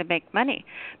weren't going to make money.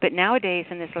 But nowadays,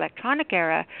 in this electronic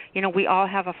era, we all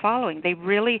have a following. They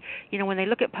really, when they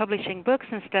look at publishing books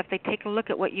and stuff, they take a look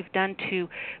at what you've done to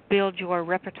build your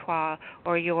repertoire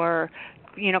or your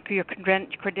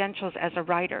credentials as a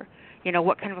writer.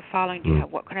 What kind of a following do you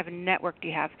have? What kind of a network do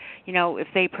you have? If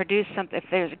they produce something,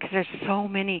 because there's so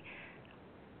many,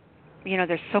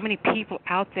 there's so many people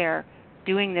out there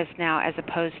doing this now, as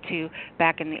opposed to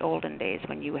back in the olden days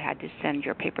when you had to send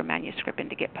your paper manuscript in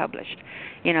to get published.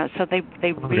 So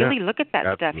they really look at that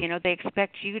Absolutely. stuff. They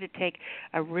expect you to take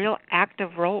a real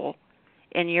active role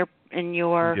in your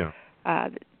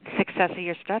success of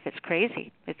your stuff. It's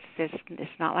crazy.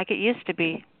 It's not like it used to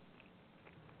be.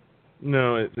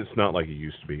 No, it's not like it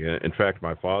used to be. In fact,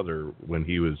 my father, when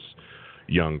he was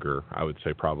younger, I would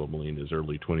say probably in his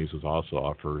early 20s, was also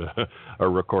offered a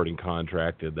recording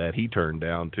contract that he turned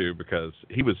down too, because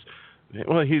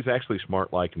he's actually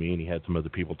smart like me, and he had some other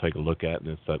people take a look at it,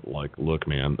 and it's like, look,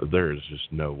 man, there is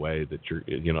just no way that you're,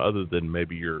 other than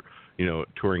maybe your,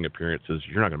 touring appearances,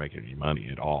 you're not going to make any money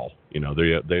at all.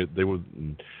 They were.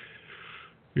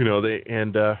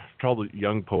 For all the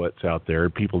young poets out there,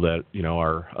 people that,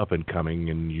 are up and coming,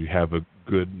 and you have a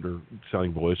good or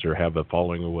selling voice or have a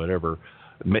following or whatever,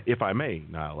 if I may,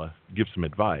 Nyla, give some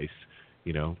advice,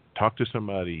 talk to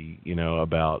somebody,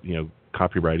 about,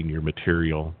 copywriting your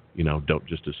material. Don't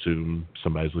just assume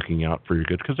somebody's looking out for your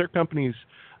good, because their company's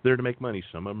there to make money.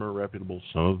 Some of them are reputable,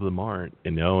 some of them aren't,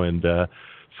 and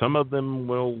some of them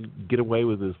will get away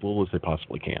with as little as they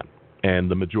possibly can.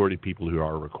 And the majority of people who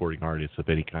are recording artists of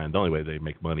any kind, the only way they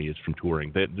make money is from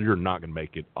touring. You're not going to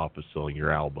make it off of selling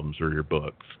your albums or your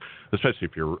books, especially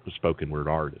if you're a spoken word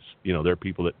artist. There are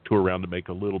people that tour around to make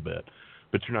a little bit,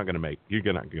 but you're not going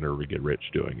to get rich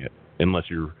doing it unless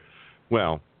you're,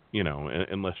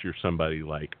 unless you're somebody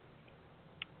like,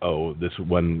 this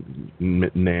one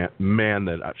man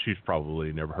that she's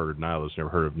probably never heard of. Nyla's never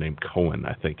heard of, named Cohen,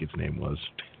 I think his name was.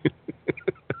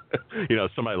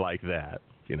 Somebody like that.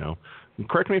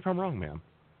 Correct me if I'm wrong, ma'am.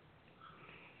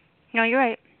 No, you're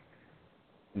right.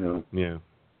 No. Yeah.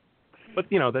 But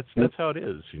that's how it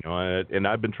is. And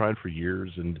I've been trying for years,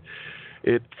 and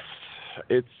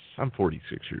I'm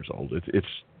 46 years old.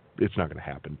 It's not going to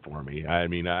happen for me. I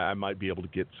mean, I might be able to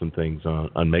get some things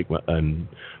and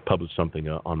publish something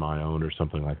on my own or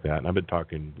something like that. And I've been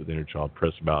talking with Inner Child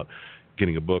Press about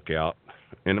getting a book out,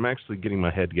 and I'm actually getting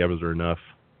my head together enough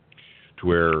to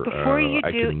where before you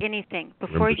I do can anything,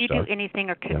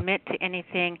 or commit to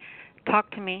anything,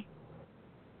 talk to me.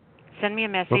 Send me a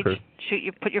message.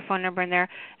 Okay. Put your phone number in there,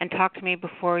 and talk to me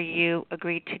before you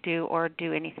agree to do or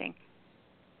do anything.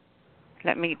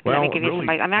 Let me give you some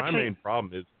advice. My main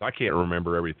problem is I can't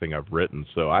remember everything I've written,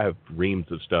 so I have reams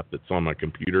of stuff that's on my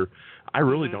computer. I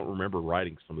really don't remember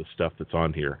writing some of the stuff that's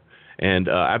on here. And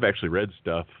I've actually read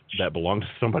stuff that belonged to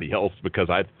somebody else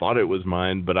because I thought it was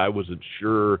mine, but I wasn't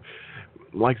sure.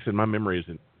 Like I said, my memory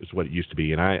isn't what it used to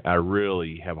be, and I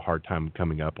really have a hard time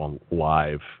coming up on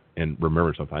live and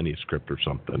remember something. I need a script or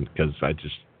something because I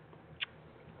just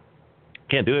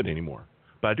can't do it anymore.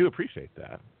 But I do appreciate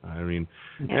that. I mean,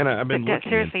 and I've been looking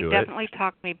seriously, into definitely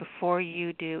talk to me before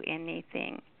you do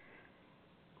anything,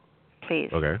 please.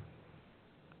 Okay.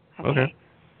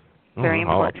 Very important.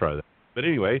 I'll try that. But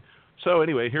anyway,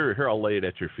 here I'll lay it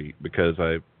at your feet because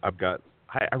I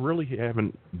really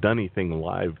haven't done anything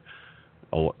live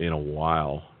in a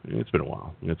while. It's been a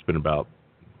while. It's been about,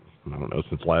 I don't know,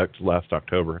 since last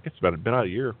October. I guess it's been about a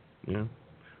year. Yeah,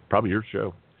 probably your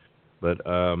show. But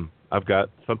I've got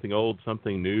something old,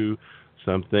 something new,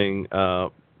 something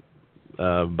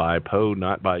by Poe,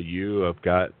 not by you. I've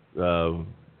got The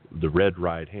Red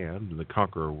Right Hand, The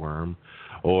Conqueror Worm,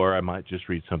 or I might just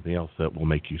read something else that will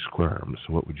make you squirm.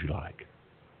 So what would you like?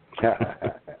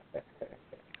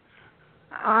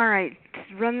 All right.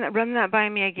 run that by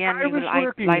me again. I was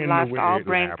working I in lost the all way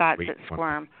brain last thoughts week. that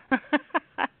squirm.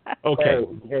 Okay.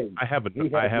 Hey, I have a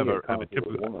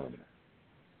typical.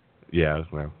 Yeah.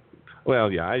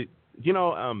 Well. Yeah.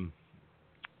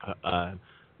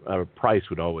 Price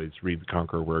would always read the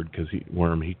Conqueror word because he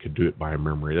could do it by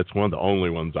memory. That's one of the only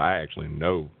ones I actually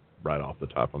know right off the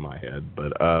top of my head.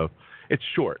 But it's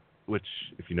short, which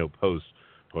if you know Poe's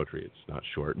poetry, it's not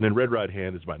short. And then Red Right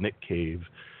Hand is by Nick Cave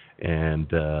and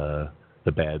The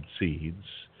Bad Seeds.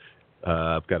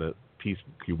 I've got a piece,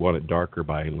 You Want It Darker,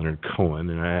 by Leonard Cohen,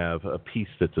 and I have a piece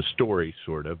that's a story,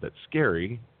 sort of, that's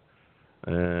scary.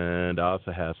 And I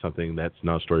also have something that's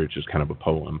not a story, it's just kind of a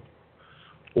poem.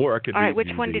 Or I could All read right, which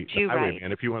you one did you write?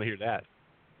 Highwayman, if you want to hear that.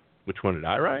 Which one did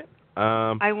I write?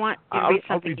 I want you to read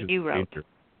something you wrote. Ranger.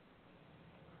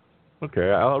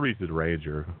 Okay, I'll read you The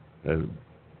Ranger. The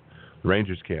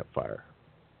Ranger's Campfire.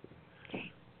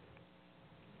 Okay.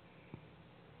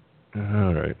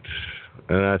 All right.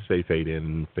 And I say fade in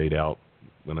and fade out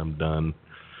when I'm done.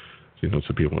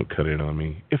 So people won't cut in on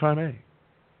me, if I may.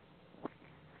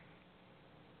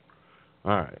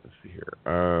 All right, let's see here.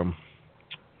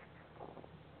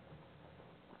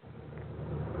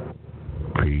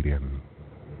 Fade in.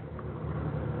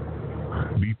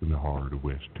 Deep in the heart of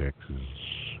West Texas,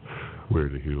 where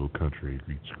the hill country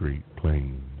greets great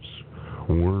plains,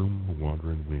 warm,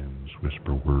 wandering winds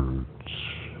whisper words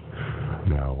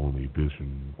now only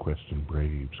vision questing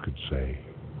braves could say.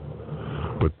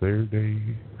 But their day,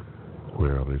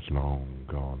 well, it's long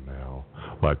gone now,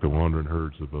 like the wandering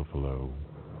herds of buffalo.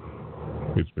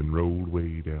 It's been rolled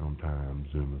way down time's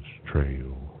endless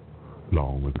trail,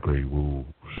 along with the gray wolves.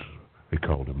 They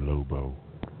called him Lobo.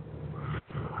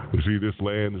 You see, this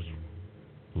land is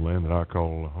the land that I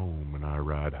call home, and I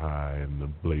ride high in the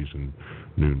blazing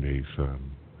noonday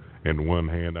sun. In one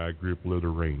hand I grip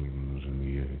leather reins, and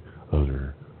the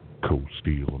other cold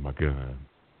steel of my gun.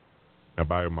 Now,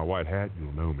 by my white hat,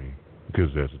 you'll know me, because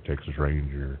as a Texas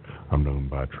Ranger, I'm known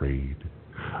by trade.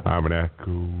 I'm an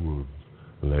echo of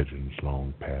legends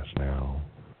long past now.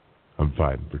 I'm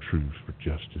fighting for truth, for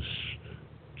justice,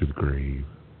 to the grave.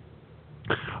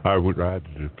 I would ride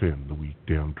to defend the weak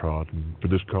downtrodden. For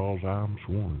this cause I am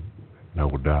sworn, and I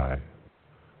will die.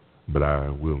 But I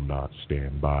will not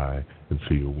stand by and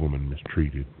see a woman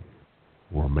mistreated,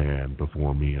 or a man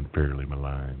before me unfairly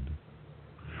maligned.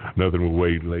 Nothing will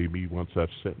waylay me once I've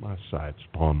set my sights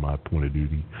upon my point of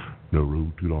duty. No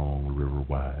road too long, river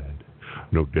wide.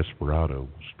 No desperado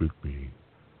will spook me.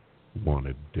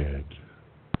 Wanted dead,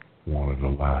 wanted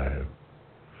alive.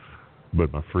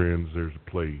 But my friends, there's a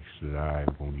place that I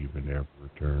won't even ever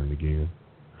return again.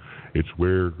 It's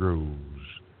where grows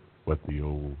what the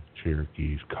old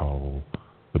Cherokees call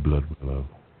the blood willow.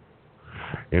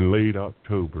 In late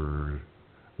October,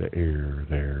 the air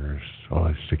there's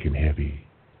always thick and heavy,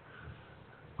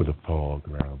 with a fog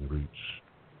around the roots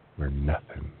where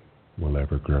nothing will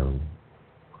ever grow.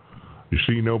 You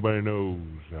see, nobody knows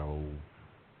how old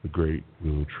the great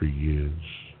willow tree is,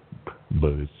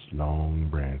 but its long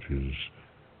branches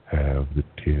have the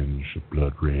tinge of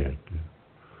blood red.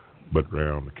 But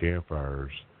round the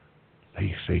campfires,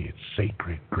 they say it's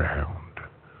sacred ground,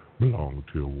 belonged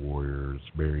to a warrior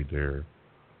that's buried there,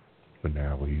 but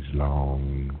now he's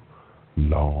long,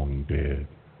 long dead.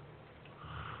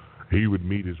 He would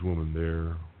meet his woman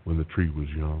there when the tree was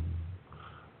young.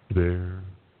 There,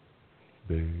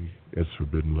 they, as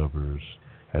forbidden lovers,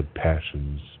 had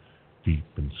passions deep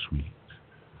and sweet.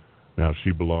 Now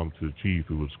she belonged to the chief,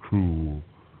 who was cruel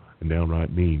and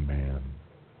downright mean man,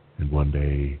 and one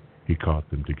day he caught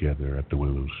them together at the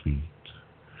willow's feet,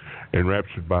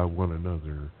 enraptured by one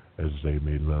another as they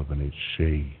made love in its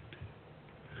shade.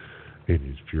 In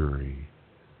his fury,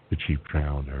 the chief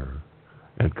drowned her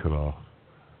and cut off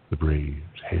the brave's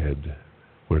head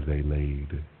where they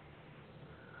laid.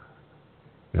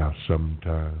 Now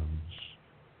sometimes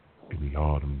in the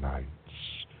autumn nights,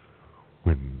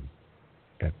 when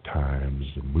at times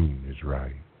the moon is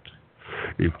right,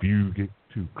 if you get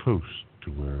too close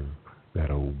to where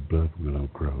that old blood willow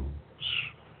grows,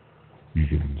 you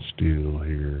can still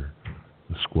hear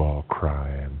the squaw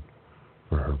crying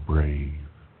for her brave,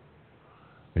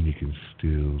 and you can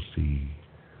still see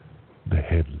the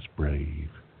headless brave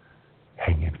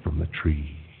hanging from the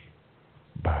tree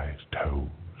by his toes.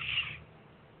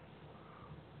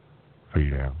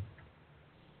 Fade out.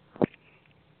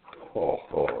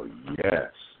 Oh,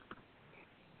 yes.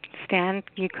 Stan,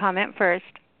 you comment first.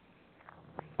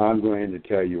 I'm going to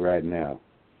tell you right now,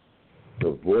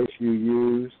 the voice you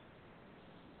used,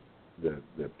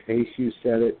 the pace you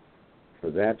said it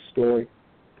for that story,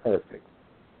 perfect.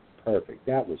 Perfect.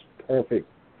 That was perfect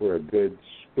for a good,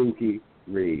 spooky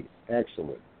Read.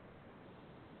 Excellent.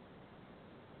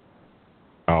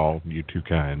 Oh, you're too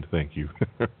kind. Thank you.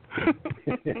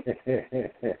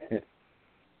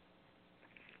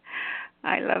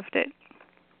 I loved it.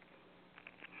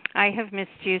 I have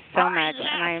missed you so much, yes,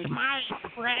 and I am. my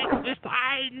friend,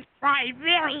 I try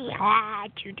very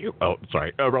hard to do. Oh,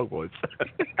 sorry. Wrong voice.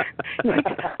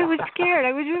 I was scared.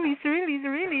 I was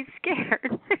really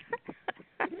scared.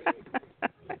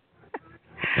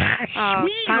 Oh,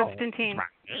 Constantine.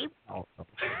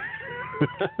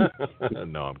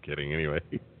 No, I'm kidding. Anyway,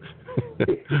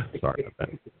 sorry about that.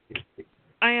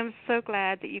 I am so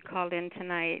glad that you called in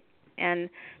tonight, and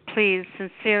please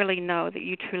sincerely know that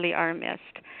you truly are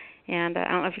missed. And I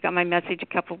don't know if you got my message a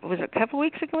couple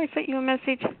weeks ago I sent you a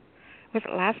message? Was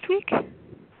it last week?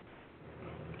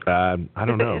 I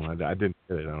don't know. I didn't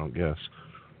get it, I don't guess.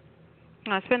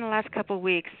 No, it's been the last couple of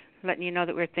weeks letting you know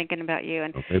that we're thinking about you.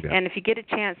 And and if you get a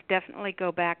chance, definitely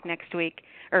go back next week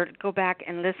or go back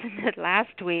and listen to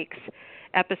last week's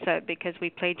episode because we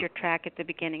played your track at the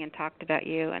beginning and talked about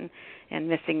you and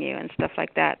missing you and stuff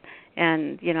like that.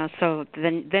 And, so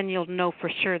then you'll know for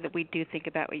sure that we do think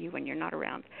about you when you're not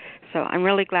around. So I'm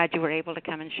really glad you were able to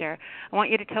come and share. I want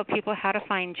you to tell people how to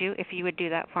find you, if you would do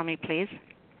that for me, please.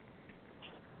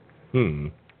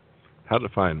 How to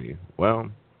find me?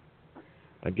 Well,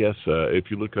 I guess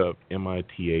if you look up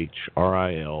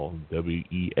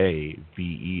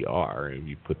MITHRILWEAVER, and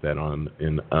you put that on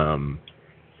in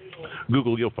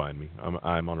Google, you'll find me.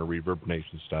 I'm on a Reverb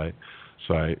Nation site.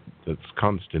 That's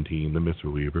Constantine, the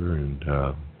Mystery Weaver, and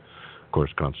of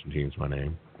course Constantine's my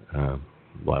name,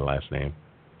 my last name.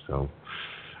 So,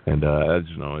 and as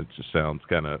you know, it just sounds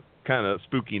kind of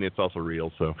spooky, and it's also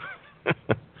real. So,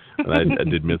 and I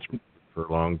did Mystery for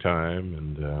a long time,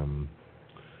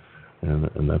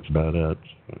 and that's about it.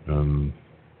 And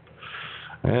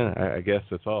I guess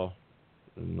that's all.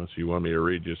 Unless you want me to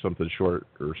read you something short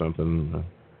or something.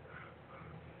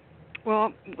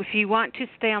 Well, if you want to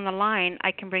stay on the line,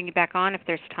 I can bring you back on if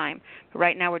there's time. But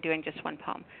right now we're doing just one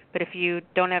poem. But if you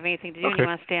don't have anything to do and you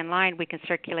want to stay in line, we can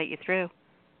circulate you through.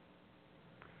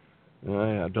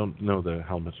 I don't know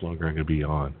how much longer I'm going to be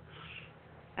on.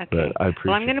 Okay. But I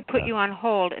appreciate I'm going to put you on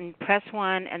hold and press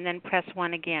 1 and then press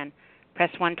 1 again. Press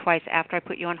 1 twice after I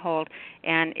put you on hold.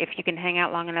 And if you can hang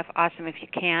out long enough, awesome. If you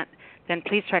can't, then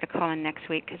please try to call in next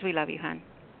week because we love you, hon.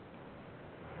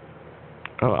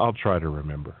 I'll try to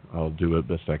remember. I'll do it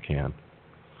best I can.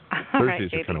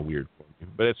 Thursdays are kind of weird for me.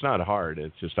 But it's not hard.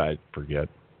 It's just I forget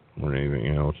or anything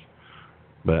else.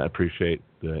 But I appreciate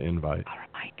the invite. I'll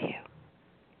remind you.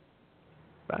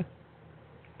 Bye.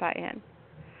 Bye, Ann.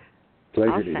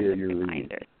 Pleasure to hear your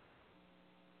reading.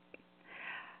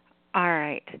 All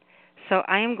right. So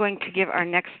I am going to give our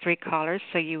next 3 callers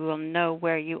so you will know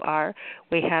where you are.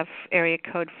 We have area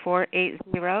code 480,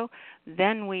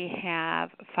 then we have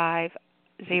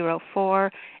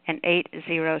 504 and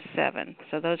 807.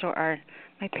 So those are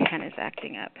my pen is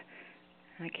acting up.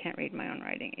 I can't read my own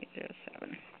writing,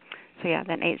 807. So yeah,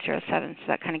 then 807. So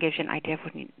that kind of gives you an idea of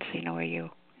so you know where you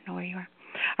are. All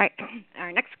right.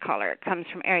 Our next caller comes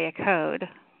from area code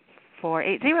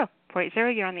 480.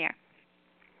 480, you're on the air.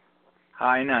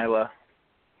 Hi, Nyla.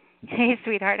 Hey,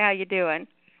 sweetheart, how you doing?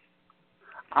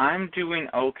 I'm doing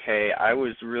okay. I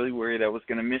was really worried I was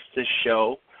going to miss this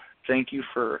show. Thank you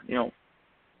for,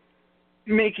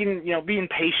 being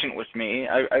patient with me.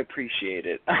 I appreciate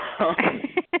it.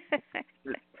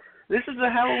 This is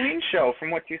a Halloween show from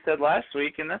what you said last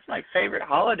week, and that's my favorite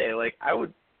holiday. Like, I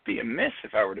would be amiss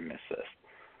if I were to miss this.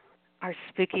 Our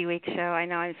Spooky Week show. I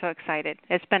know. I'm so excited.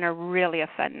 It's been a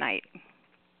fun night.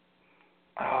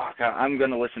 Oh, God, I'm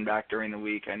going to listen back during the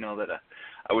week. I know that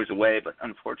I was away, but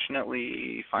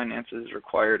unfortunately finances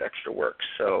required extra work,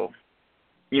 so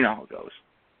you know how it goes.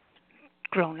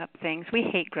 Grown-up things. We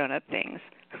hate grown-up things.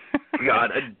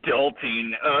 God,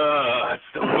 adulting. It's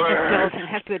the worst. I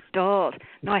have to adult.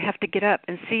 No, I have to get up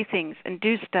and see things and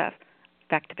do stuff.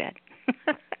 Back to bed.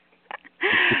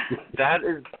 That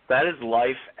is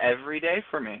life every day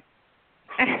for me.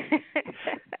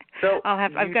 So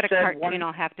I've got a cartoon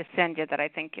I'll have to send you that I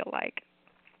think you'll like.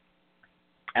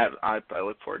 I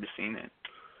look forward to seeing it.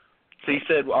 So you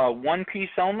said one piece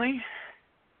only?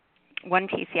 One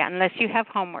piece, yeah, unless you have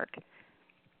homework.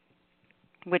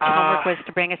 Which homework was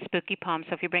to bring a spooky poem.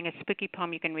 So if you bring a spooky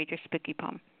poem, you can read your spooky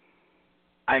poem.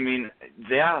 I mean,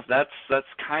 yeah, that's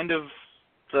kind of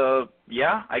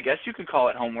I guess you could call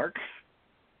it homework.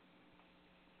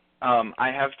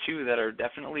 I have 2 that are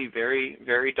definitely very,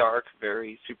 very dark,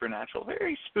 very supernatural,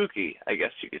 very spooky, I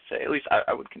guess you could say. At least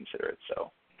I would consider it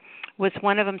so. Was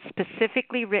one of them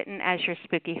specifically written as your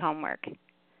spooky homework?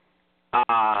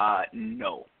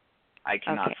 No. I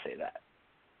cannot say that.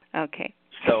 Okay.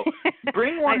 So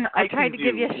bring one I I tried can to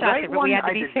give do. you a shot Write there, but one we had to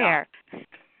I be did fair. Not.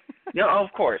 No,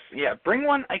 of course. Yeah, bring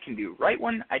one I can do. Write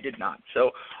one I did not.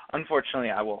 So unfortunately,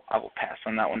 I will pass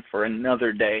on that one for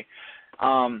another day.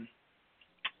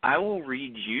 I will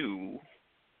read you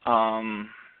my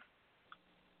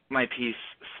piece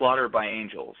 "Slaughter by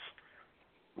Angels,"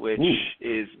 which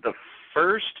is the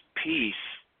first piece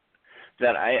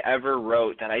that I ever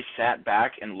wrote that I sat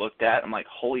back and looked at. I'm like,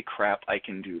 holy crap, I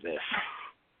can do this.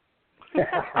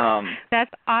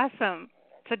 That's awesome.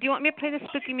 So do you want me to play the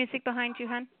spooky music behind you,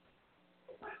 hon?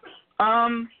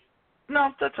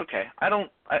 No, that's okay. I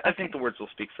think the words will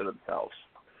speak for themselves.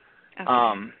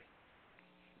 Okay.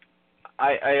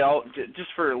 Just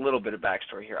for a little bit of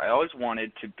backstory here, I always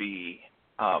wanted to be,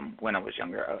 when I was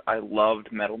younger, I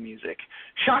loved metal music.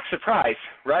 Shock, surprise,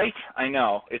 right? I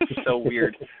know, it's so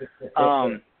weird.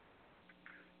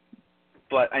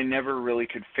 But I never really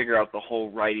could figure out the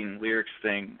whole writing lyrics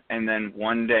thing. And then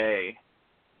one day,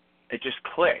 it just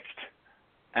clicked.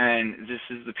 And this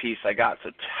is the piece I got.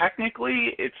 So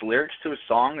technically, it's lyrics to a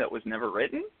song that was never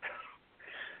written.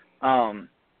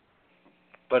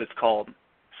 But it's called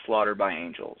 "Slaughter by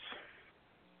Angels."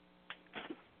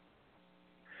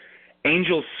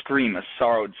 Angels scream a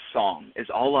sorrowed song as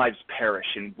all lives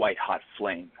perish in white-hot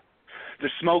flame. The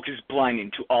smoke is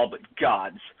blinding to all but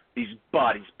gods. These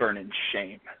bodies burn in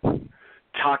shame.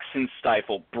 Toxins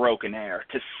stifle broken air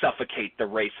to suffocate the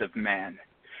race of man.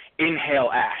 Inhale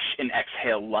ash and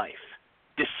exhale life.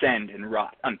 Descend and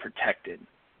rot unprotected.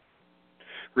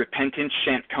 Repentance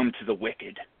shan't come to the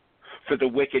wicked, for the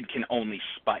wicked can only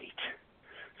spite.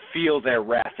 Feel their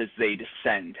wrath as they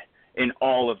descend in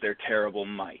all of their terrible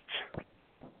might.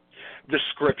 The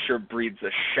scripture breathes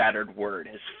a shattered word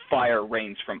as fire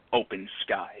rains from open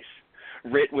skies.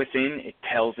 Writ within, it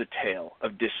tells a tale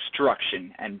of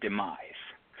destruction and demise.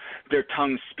 Their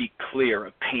tongues speak clear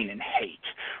of pain and hate.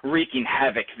 Wreaking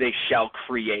havoc they shall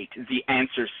create, the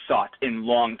answers sought and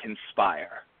long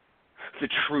conspire. The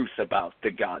truth about the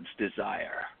God's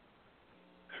desire.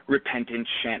 Repentance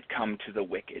shan't come to the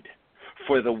wicked,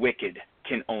 for the wicked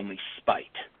can only spite.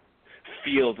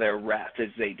 Feel their wrath as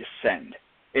they descend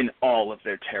in all of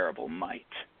their terrible might.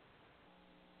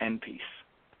 And peace.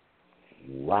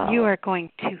 Wow. You are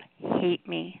going to hate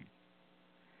me.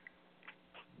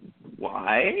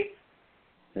 Why?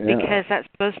 Yeah. Because that's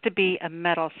supposed to be a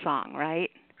metal song,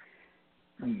 right?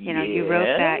 You know, you wrote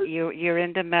that. You're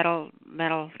into metal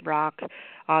rock,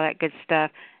 all that good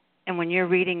stuff. And when you're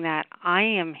reading that, I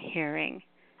am hearing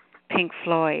Pink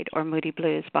Floyd or Moody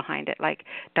Blues behind it, like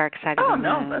Dark Side of the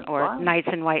Moon or fine. Nights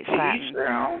in White Satin.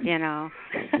 You know.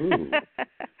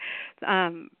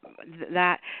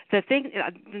 That the thing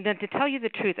to tell you the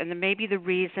truth, and maybe the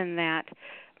reason that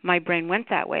my brain went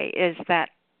that way is that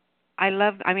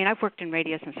I've worked in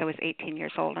radio since I was 18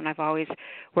 years old, and I've always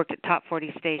worked at top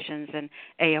 40 stations and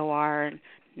AOR and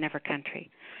Never Country.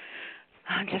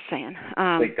 I'm just saying.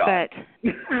 But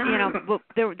you know,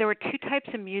 there were two types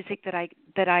of music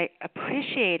that I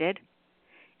appreciated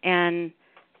and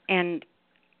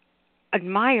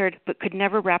admired, but could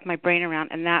never wrap my brain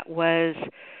around, and that was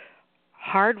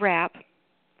hard rap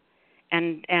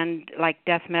and like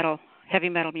death metal, heavy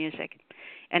metal music.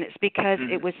 And it's because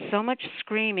it was so much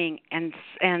screaming and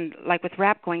like with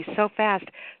rap going so fast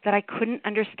that I couldn't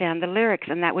understand the lyrics,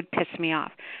 and that would piss me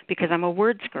off because I'm a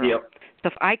words girl. Yep. So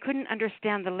if I couldn't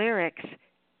understand the lyrics,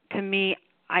 to me,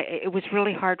 it was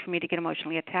really hard for me to get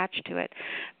emotionally attached to it.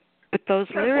 But those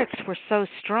lyrics were so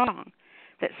strong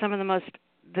that some of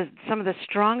the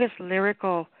strongest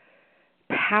lyrical,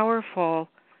 powerful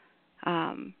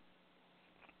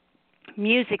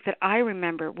music that I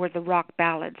remember were the rock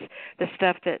ballads, the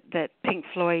stuff that Pink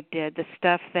Floyd did, the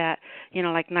stuff that, you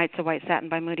know, like Nights of White Satin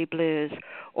by Moody Blues,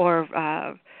 or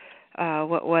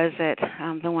what was it,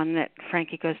 the one that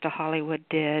Frankie Goes to Hollywood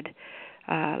did,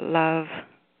 Love,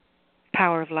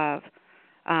 Power of Love.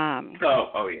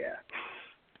 Oh yeah.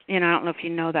 You know, I don't know if you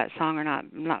know that song or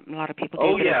not. Not a lot of people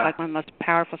do, but it's like one of the most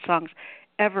powerful songs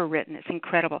ever written. It's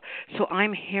incredible. So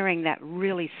I'm hearing that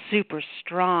really super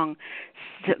strong,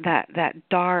 that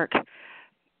dark,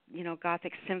 you know,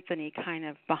 Gothic symphony kind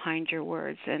of behind your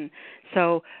words. And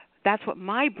so that's what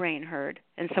my brain heard,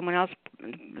 and someone else's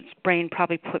brain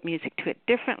probably put music to it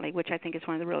differently, which I think is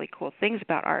one of the really cool things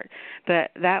about art.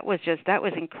 But that was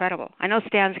incredible. I know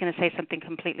Stan's going to say something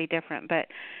completely different, but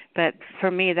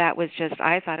for me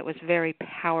I thought it was very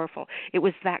powerful. It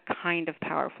was that kind of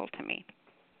powerful to me,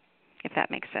 if that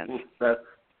makes sense. Well,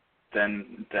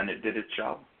 then it did its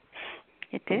job.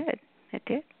 It did.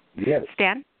 Yes.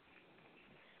 Stan?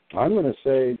 I'm going to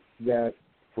say that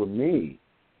for me,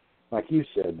 like you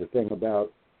said, the thing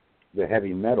about the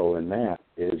heavy metal in that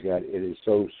is that it is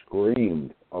so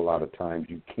screamed a lot of times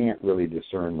you can't really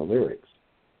discern the lyrics.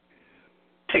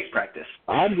 Takes practice.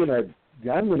 I'm gonna say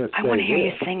I want to hear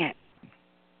you sing it.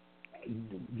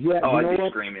 Yeah, I'd be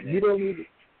what? screaming You it. don't even.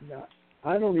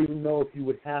 I don't even know if you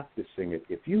would have to sing it.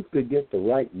 If you could get the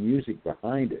right music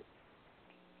behind it,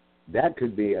 that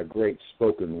could be a great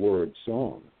spoken word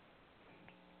song.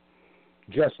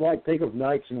 Just like, think of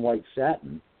Nights in White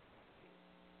Satin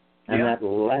and that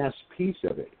last piece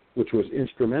of it, which was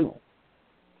instrumental.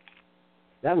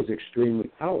 That was extremely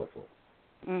powerful.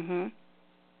 Mm-hmm.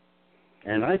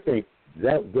 And I think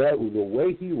that the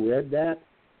way he read that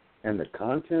and the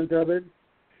content of it,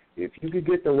 if you could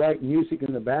get the right music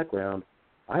in the background,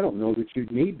 I don't know that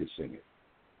you'd need to sing it.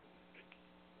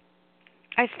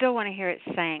 I still want to hear it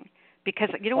sang because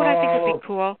you know what I think would be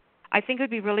cool? I think it would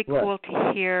be really cool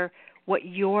to hear what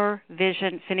your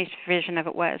finished vision of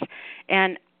it was.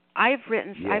 And I've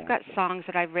got songs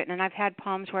that I've written, and I've had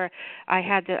poems where I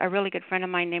had a really good friend of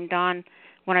mine named Don.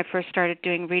 When I first started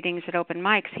doing readings at open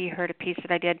mics, he heard a piece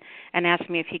that I did and asked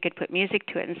me if he could put music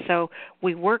to it. And so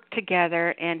we worked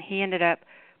together, and he ended up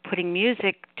putting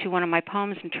music to one of my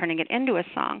poems and turning it into a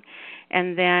song.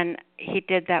 And then he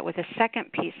did that with a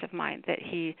second piece of mine that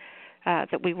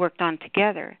we worked on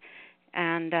together.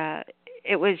 And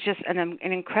it was just an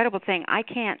incredible thing. I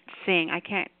can't sing.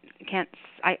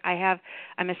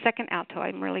 I'm a second alto.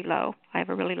 I'm really low. I have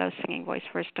a really low singing voice,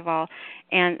 first of all.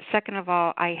 And second of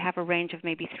all, I have a range of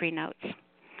maybe 3 notes.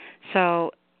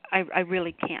 So I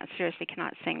really seriously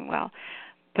cannot sing well.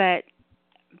 But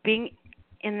being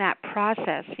in that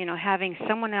process, having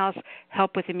someone else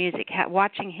help with the music,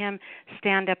 watching him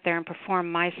stand up there and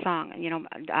perform my song,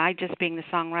 I just being the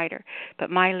songwriter, but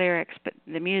my lyrics, but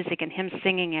the music and him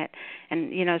singing it.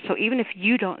 And, so even if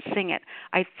you don't sing it,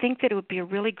 I think that it would be a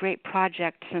really great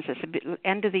project since it's the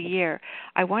end of the year.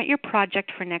 I want your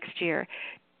project for next year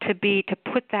to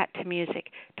put that to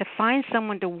music, to find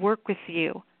someone to work with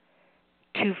you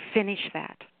to finish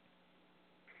that,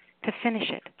 to finish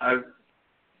it.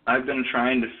 I've been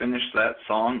trying to finish that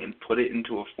song and put it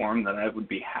into a form that I would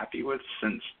be happy with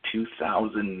since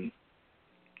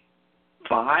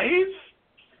 2005,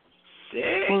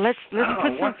 6. Well, let's put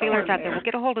some feelers out there. We'll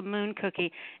get a hold of Moon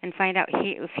Cookie and find out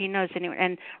if he knows anyone.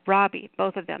 And Robbie,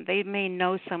 both of them, they may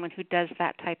know someone who does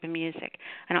that type of music.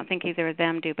 I don't think either of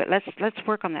them do, but let's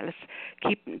work on that.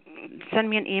 Send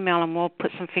me an email and we'll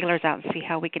put some feelers out and see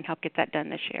how we can help get that done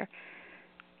this year.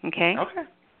 Okay? Okay.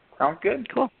 Sounds good.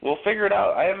 Cool. We'll figure it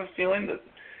out. I have a feeling that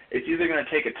it's either going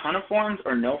to take a ton of forms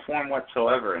or no form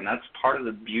whatsoever, and that's part of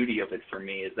the beauty of it for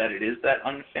me, is that it is that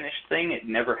unfinished thing. It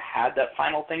never had that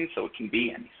final thing, so it can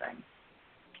be anything.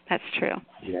 That's true.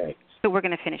 Yeah. But we're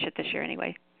going to finish it this year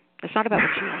anyway. It's not about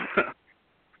what you want.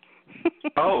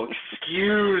 Oh,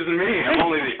 excuse me. I'm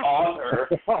only the author.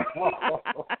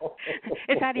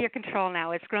 It's out of your control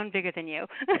now. It's grown bigger than you.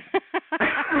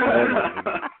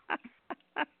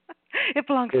 It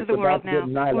belongs to the world now.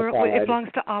 It belongs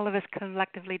to all of us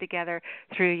collectively together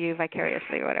through you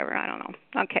vicariously or whatever. I don't know.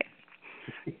 Okay.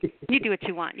 You do what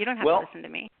you want. You don't have to listen to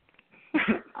me.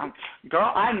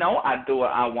 Girl, I know I do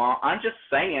what I want. I'm just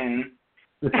saying.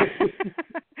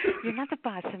 You're not the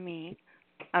boss of me.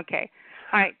 Okay.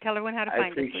 All right. Tell everyone how to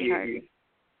find us, sweetheart. You.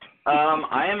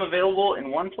 I am available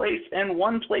in one place and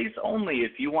one place only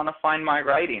if you want to find my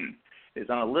writing. It is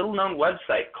on a little-known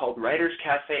website called Writers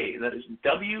Cafe. That is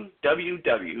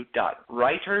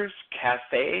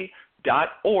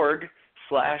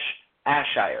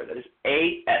www.writerscafe.org/Ashire. That is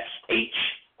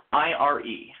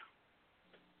ASHIRE.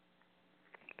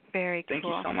 Very cool. Thank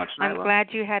you so much, Nyla. I'm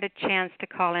glad you had a chance to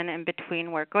call in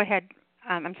between work. Go ahead.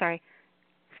 I'm sorry.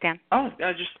 Stan. Oh,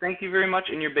 just thank you very much.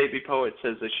 And your baby poet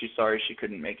says that she's sorry she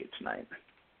couldn't make it tonight.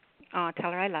 Oh,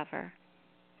 tell her I love her.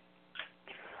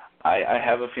 I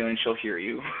have a feeling she'll hear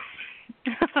you.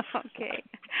 Okay.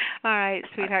 All right,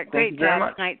 sweetheart. Great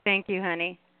job tonight. Thank you,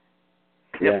 honey.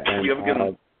 Yep. You have a good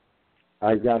one.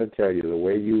 I've got to tell you, the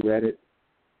way you read it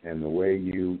and the way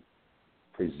you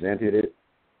presented it,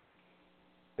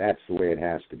 that's the way it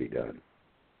has to be done.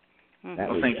 Mm-hmm.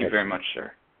 Well, thank you very much,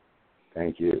 sir.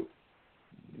 Thank you.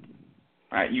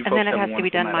 All right, you and folks then it has to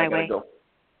be done my way. Go.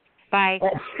 Bye.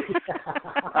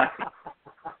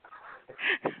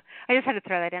 I just had to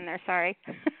throw that in there. Sorry.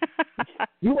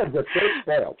 You have the first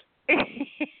failed.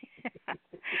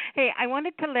 Hey, I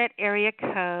wanted to let area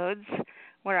codes.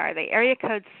 Where are they? Area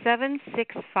code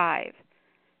 765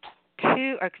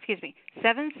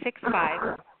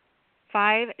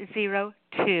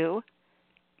 502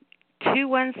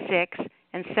 216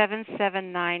 and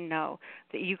 7790.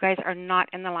 That you guys are not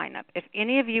in the lineup. If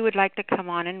any of you would like to come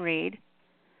on and read,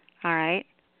 all right,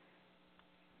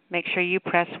 make sure you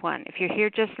press 1. If you're here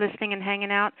just listening and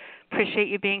hanging out, appreciate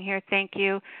you being here. Thank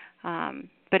you.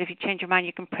 But if you change your mind,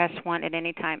 you can press 1 at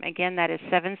any time. Again, that is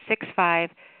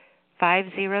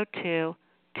 765-502-216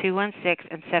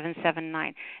 and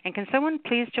 779. And can someone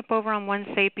please jump over on One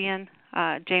Sapien,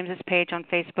 James's page on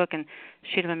Facebook, and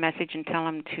shoot him a message and tell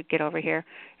him to get over here?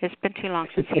 It's been too long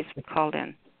since he's called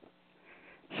in.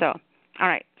 So, all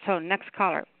right. So next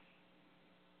caller,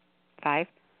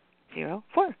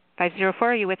 504. 504,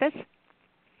 are you with us?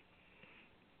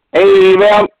 Hey,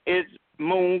 well, it's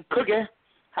Moon Cookie.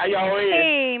 How y'all is?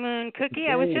 Hey, Moon Cookie.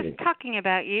 I was just talking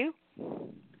about you.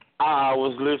 I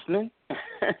was listening.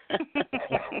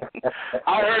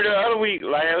 I heard the other week,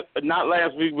 not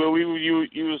last week, but you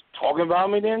was talking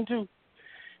about me then too.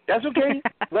 That's okay.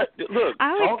 Look,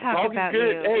 I always talk about you.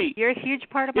 Good. Hey, you're a huge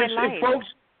part of my life. Folks,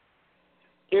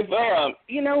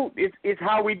 it's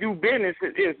how we do business.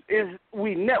 Is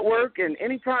we network, and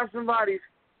anytime somebody's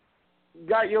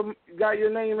got your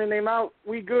name in their mouth,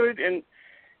 we good. And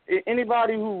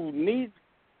anybody who needs,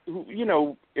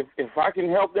 if I can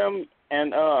help them,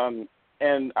 and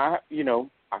I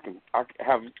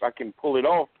can pull it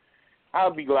off,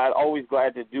 I'll be always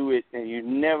glad to do it. And you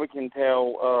never can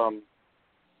tell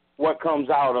what comes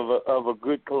out of a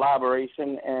good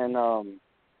collaboration. And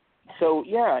so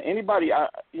yeah, anybody,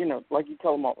 like you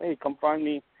tell them, hey, come find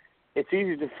me. It's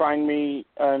easy to find me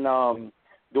and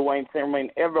Dwayne Zimmerman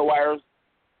everywhere,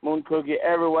 Moon Cookie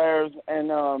everywhere,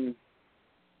 and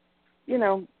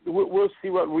we'll see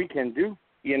what we can do.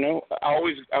 I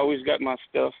always got my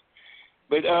stuff,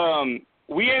 but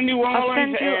we in New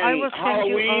Orleans I will send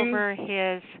Halloween. you over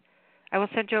I will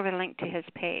send you over the link to his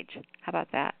page. How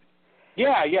about that?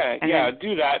 Yeah,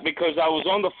 do that, because I was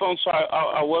on the phone, so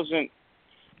I wasn't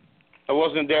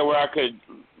there where I could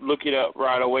look it up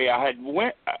right away. I had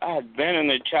been in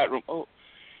the chat room. Oh,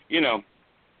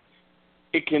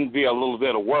 it can be a little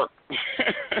bit of work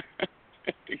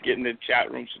to get in the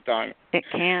chat room sometimes. It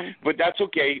can, but that's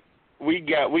okay. We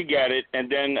got it.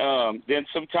 And then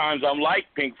sometimes I'm like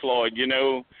Pink Floyd.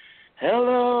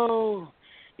 Hello,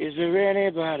 is there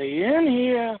anybody in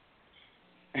here?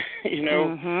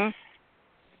 Mm-hmm.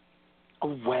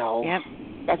 Oh, well, yep.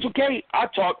 That's okay. I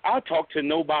talk to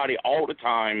nobody all the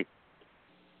time.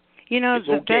 It's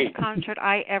the okay. best concert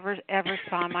I ever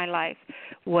saw in my life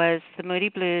was the Moody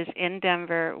Blues in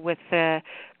Denver with the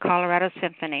Colorado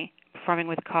Symphony, performing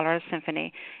with the Colorado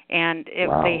Symphony. And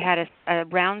they had a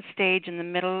round stage in the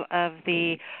middle of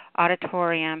the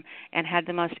auditorium and had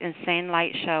the most insane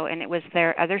light show, and it was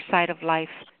their Other Side of Life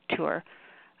tour.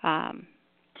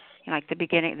 Like the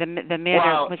beginning, the mid,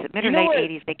 was it mid or late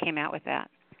 80s? They came out with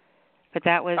that. But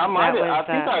that was. I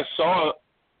think I saw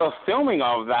a filming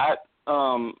of that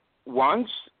once.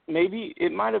 Maybe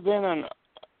it might have been an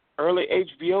early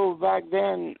HBO back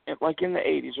then, like in the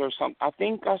 80s or something. I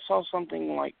think I saw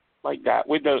something like that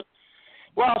with I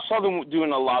saw them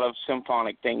doing a lot of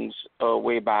symphonic things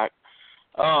way back.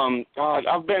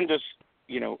 I've been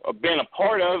been a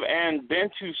part of and been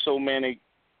to so many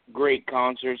great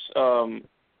concerts.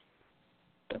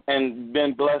 And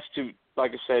been blessed to,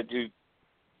 like I said, to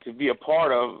be a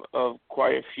part of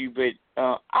quite a few. But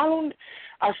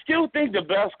I still think the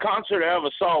best concert I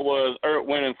ever saw was Earth,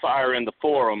 Wind and Fire in the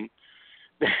Forum.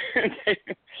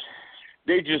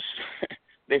 they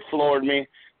floored me.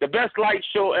 The best light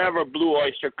show ever, Blue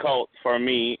Oyster Cult for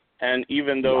me. And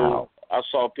even though I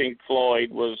saw Pink Floyd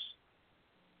was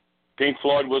Pink.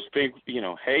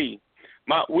 Hey,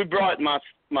 we brought my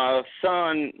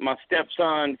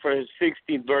stepson for his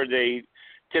 16th birthday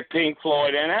to Pink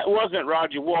Floyd, and that wasn't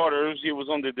Roger Waters. He was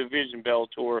on the Division Bell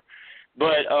tour,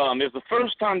 but it was the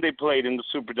first time they played in the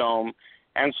Superdome,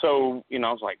 and so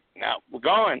I was like, "Now we're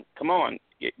going. Come on,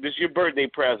 this is your birthday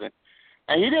present."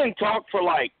 And he didn't talk for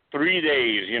like 3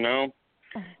 days, and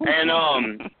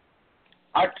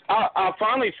I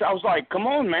finally was like, "Come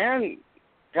on, man.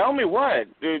 Tell me what?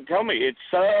 Dude, tell me it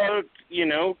sucked,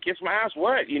 kiss my ass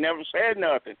what? You never said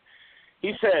nothing."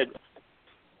 He said,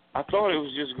 "I thought it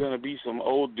was just going to be some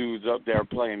old dudes up there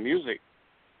playing music."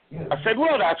 I said,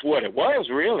 "Well, that's what it was,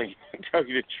 really, to tell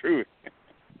you the truth."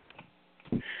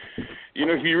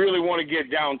 If you really want to get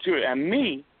down to it. And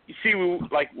me, you see,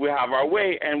 we have our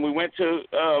way, and we went to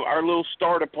our little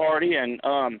starter party, and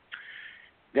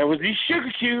there was these sugar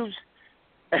cubes.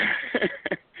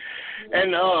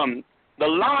 And the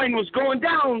line was going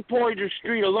down Poydras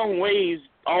Street a long ways,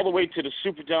 all the way to the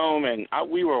Superdome, and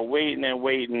we were waiting and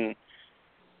waiting.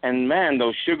 And man,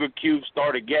 those sugar cubes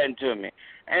started getting to me.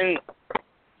 And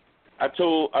I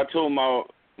told my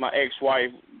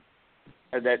ex-wife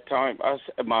at that time,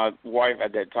 my wife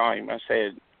at that time, I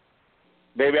said,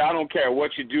 Baby, I don't care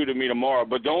what you do to me tomorrow,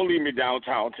 but don't leave me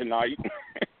downtown tonight.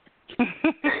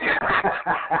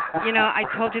 I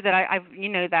told you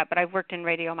that but I've worked in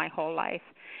radio my whole life.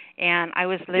 And I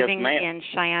was living in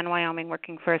Cheyenne, Wyoming,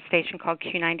 working for a station called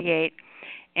Q98,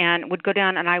 and would go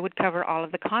down and I would cover all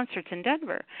of the concerts in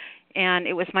Denver. And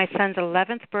it was my son's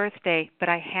 11th birthday, but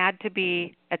I had to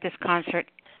be at this concert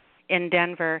in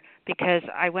Denver because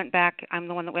I went back. I'm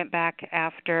the one that went back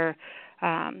after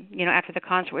after the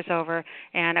concert was over,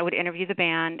 and I would interview the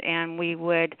band, and we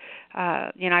would,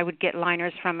 I would get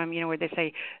liners from them, where they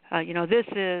say,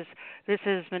 this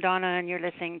is Madonna, and you're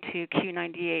listening to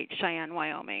Q98 Cheyenne,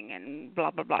 Wyoming, and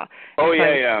blah blah blah. Oh, and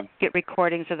so yeah. Get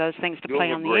recordings of those things to Those play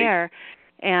are on great. the air,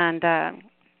 and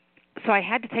so I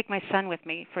had to take my son with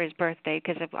me for his birthday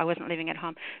because I wasn't living at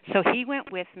home. So he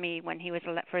went with me when he was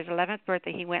for his 11th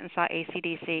birthday. He went and saw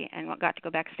AC/DC and got to go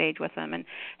backstage with him and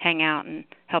hang out and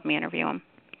help me interview him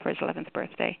for his 11th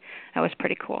birthday. That was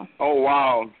pretty cool. Oh,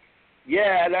 wow.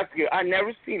 Yeah, that's good. I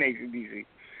never seen AC/DC.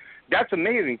 That's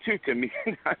amazing, too, to me.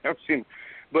 I never seen.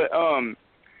 But,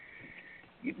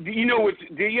 do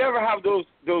you ever have those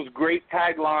great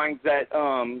taglines that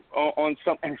on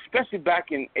some, and especially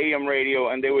back in AM radio,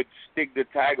 and they would stick the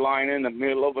tagline in the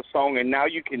middle of a song, and now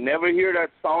you can never hear that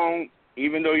song,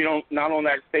 even though you not on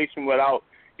that station, without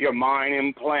your mind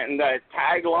implanting that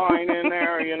tagline in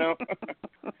there.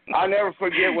 I never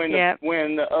forget when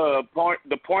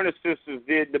the Pointer Sisters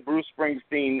did the Bruce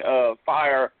Springsteen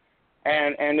Fire,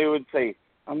 and they would say,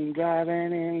 "I'm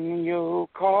driving in your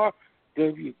car,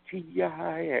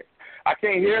 WTIX." I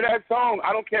can't hear that song.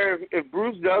 I don't care if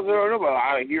Bruce does it or not, but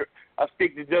I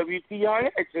stick to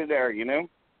WTIX in there,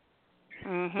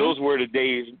 Mm-hmm. Those were the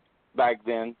days back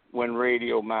then when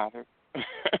radio mattered.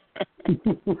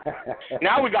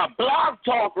 Now we got Blog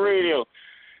Talk Radio.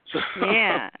 So,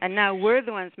 yeah, and now we're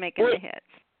the ones making the hits.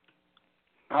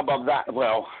 How about that?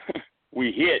 Well,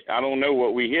 we hit. I don't know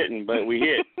what we hitting, but we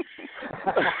hit.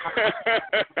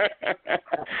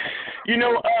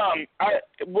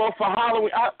 For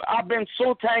Halloween, I've been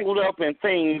so tangled up in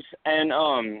things, and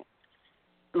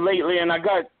lately, and I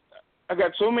got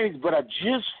so many. But I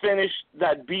just finished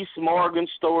that Beast Morgan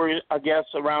story, I guess,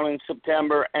 around in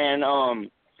September, and I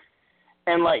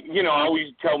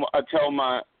always tell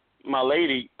my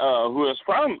lady, who is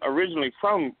originally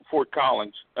from Fort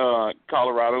Collins,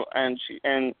 Colorado, and she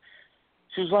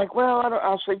was like, well,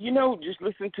 I said, just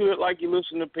listen to it like you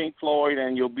listen to Pink Floyd,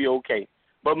 and you'll be okay.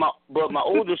 But my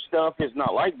older stuff is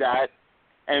not like that,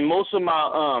 and most of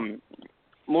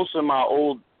my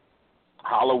old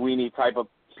Halloweeny type of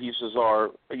pieces are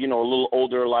a little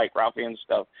older, like Ralphie and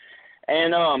stuff.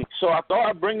 And so I thought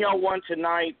I'd bring y'all one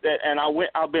tonight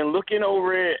I've been looking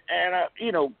over it and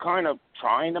kind of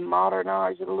trying to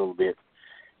modernize it a little bit.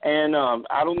 And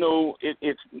I don't know,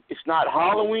 it's not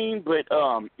Halloween, but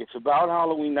it's about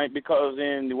Halloween night because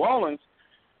in New Orleans,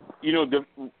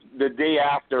 the day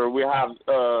after we have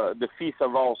the Feast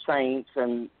of All Saints,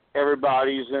 and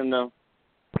everybody's in the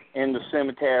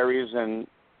cemeteries and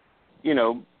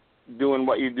doing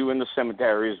what you do in the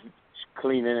cemeteries,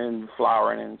 cleaning and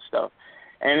flowering and stuff.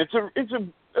 And it's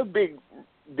a big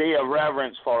day of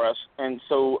reverence for us. And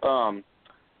so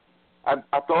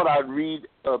I thought I'd read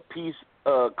a piece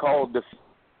called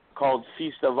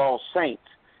Feast of All Saints,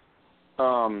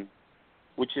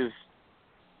 which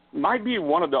might be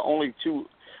one of the only two.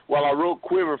 Well, I wrote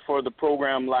Quiver for the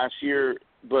program last year,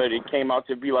 but it came out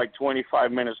to be like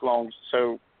 25 minutes long,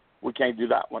 so we can't do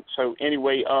that one. So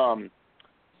anyway, I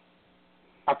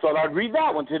thought I'd read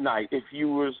that one tonight if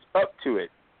you was up to it.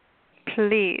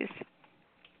 Please.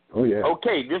 Oh, yeah.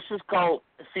 Okay, this is called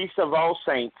Feast of All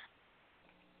Saints.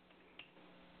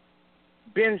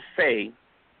 Ben Fay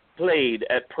played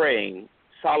at praying,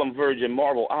 solemn virgin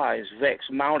marble eyes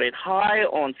vexed, mounted high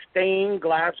on stained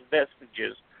glass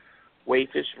vestiges,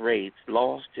 wayfish raids,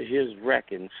 lost to his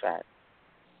reckon sat.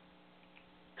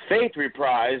 Faith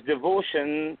reprised,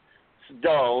 devotion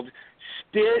dulled,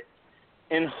 spit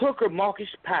in hooker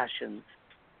mawkish passions,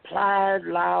 plied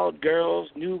loud girls,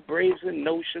 new brazen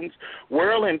notions,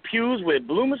 whirl in pews with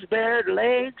bloomers bared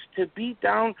legs to beat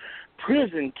down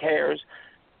prison cares,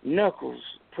 knuckles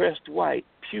pressed white,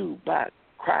 pew back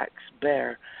cracks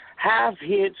bare, half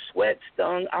hid sweat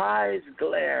stung eyes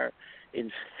glare,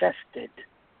 infested.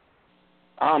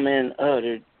 Amen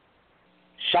uttered,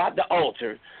 shot the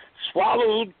altar,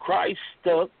 swallowed Christ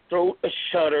stuck, throat a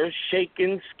shudder,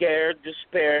 shaken, scared,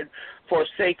 despaired,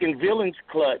 forsaken villain's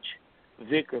clutch,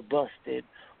 vicar busted,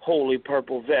 holy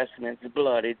purple vestments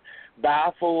blooded,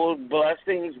 baffled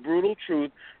blessings, brutal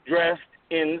truth, dressed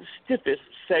in stiffest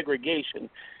segregation,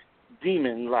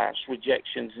 demon lashed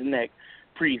rejection's neck,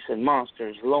 priests and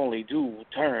monsters, lonely dew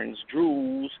turns,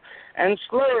 drools, and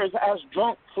slurs as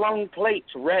drunk flung plates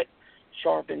wreck,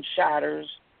 sharpened shatters,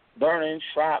 burning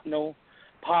shrapnel,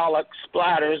 Pollock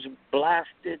splatters,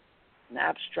 blasted and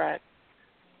abstract,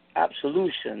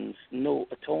 absolutions, no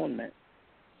atonement.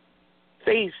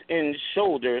 Face and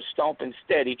shoulder, stomping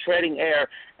steady, treading air,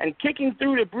 and kicking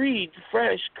through the breed,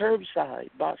 fresh curbside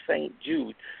by St.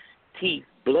 Jude. Teeth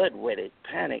blood-wetted,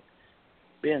 panic,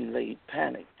 Ben laid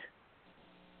panicked,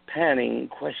 panning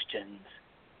questions.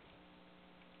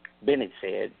 Bennett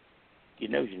said, you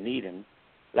know you need him,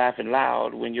 laughing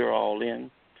loud when you're all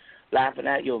in, laughing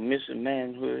at your missing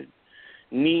manhood,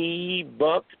 knee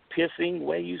bucked, pissing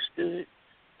where you stood.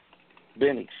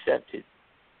 Ben accepted,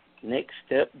 next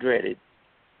step dreaded.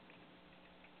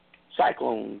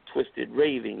 Cyclone twisted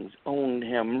ravings owned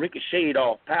him, ricocheted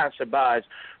off passerbys,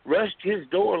 rushed his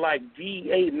door like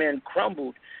VA men,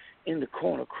 crumbled in the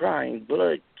corner crying,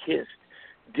 blood-kissed,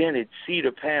 dented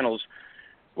cedar panels,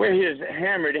 where his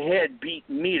hammered head beat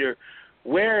meter,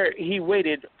 where he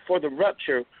waited for the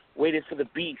rupture, waited for the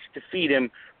beast to feed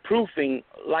him, proofing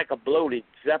like a bloated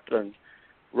zeppelin,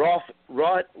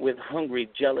 wrought with hungry,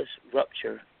 jealous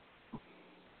rupture.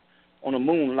 On a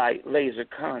moonlight laser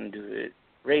conduit,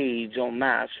 rage on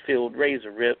mass-filled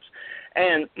razor rips,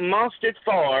 and monstered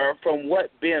far from what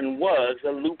Ben was,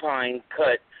 a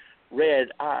lupine-cut,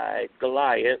 red-eyed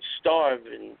Goliath,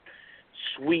 starving,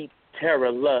 sweet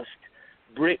terror lust,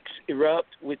 bricks erupt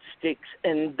with sticks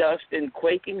and dust and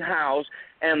quaking house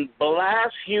and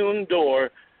blast-hewn door,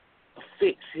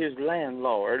 affix his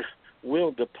landlord,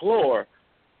 will deplore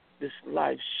this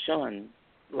life's shun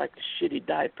like a shitty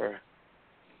diaper.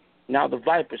 Now the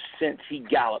viper sense he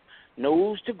galloped,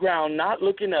 nose to ground, not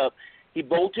looking up, he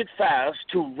bolted fast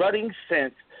to rutting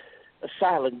sense, a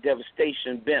silent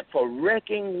devastation bent for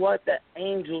wrecking what the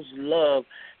angels love,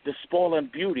 the spoiling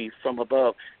beauty from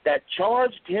above, that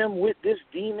charged him with this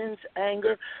demon's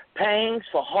anger, pangs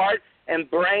for heart and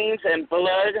brains and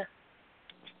blood.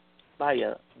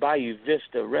 Bayou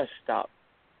Vista rest stop,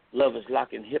 lovers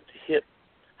locking hip to hip,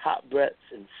 hot breaths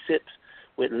and sips,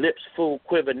 with lips full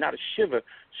quiver, not a shiver,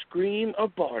 scream or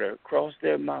barter cross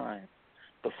their mind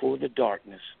before the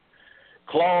darkness.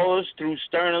 Claws through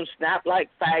sternum snap like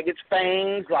faggots,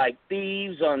 fangs like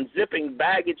thieves unzipping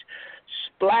baggage,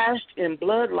 splashed in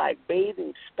blood like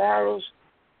bathing sparrows,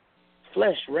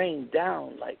 flesh rained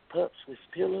down like pups with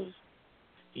pillows.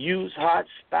 Use hot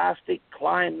spastic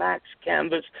climax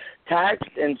canvas,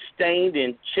 taxed and stained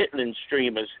in chitlin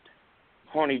streamers.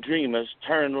 Horny dreamers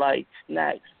turn like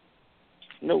snacks.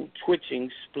 No twitching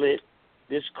split,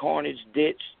 this carnage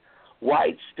ditch.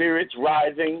 White spirits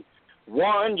rising,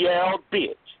 one yelled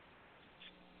bitch.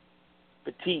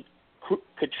 Petite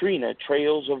Katrina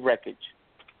trails of wreckage.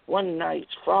 One night's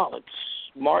frolics,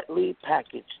 smartly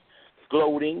packaged.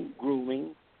 Gloating,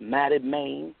 grooming, matted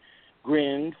mane,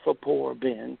 grinned for poor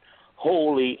Ben.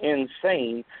 Wholly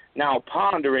insane, now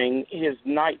pondering his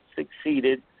night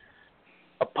succeeded.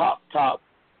 A pop-top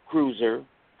cruiser,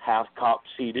 half-cop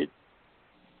seated.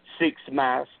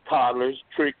 6-mast toddlers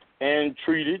tricked and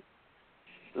treated.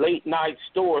 Late-night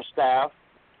store staff,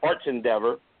 arts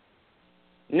endeavor.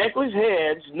 Necklace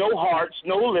heads, no hearts,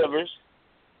 no livers.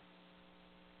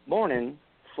 Morning,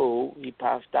 fool, he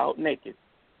passed out naked.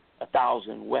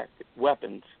 1,000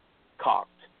 weapons cocked.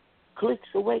 Clicks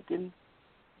awakened,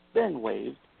 Ben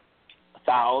waved.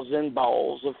 1,000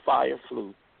 balls of fire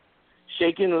flew.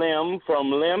 Shaking limb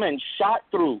from limb and shot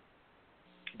through.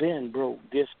 Ben broke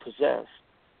dispossessed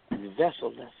and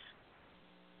vesselless.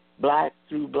 Black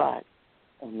through black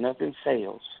on nothing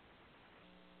sails.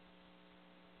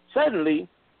 Suddenly,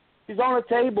 he's on a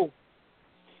table,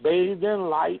 bathed in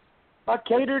light by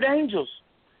catered angels.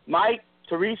 Mike,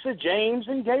 Teresa, James,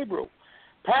 and Gabriel.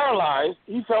 Paralyzed,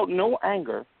 he felt no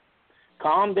anger.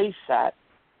 Calm they sat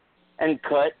and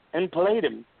cut and played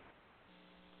him.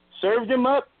 Served him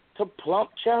up to plump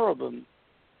cherubim.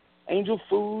 Angel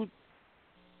food,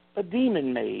 a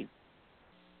demon made.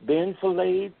 Ben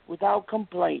filleted without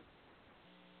complaint.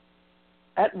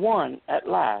 At one, at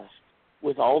last,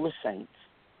 with all the saints.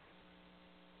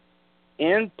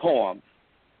 End poem.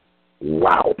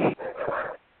 Wow.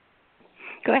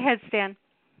 Go ahead, Stan.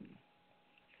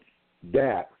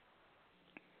 That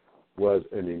was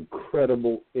an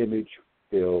incredible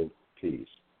image-filled piece.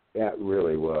 That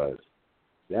really was.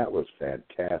 That was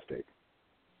fantastic.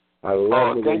 I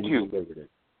love the way you delivered it.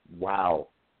 Wow.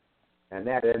 And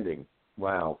that ending,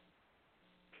 wow.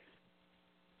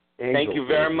 Thank you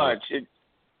very much.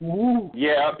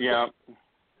 Yeah.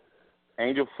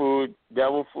 Angel food,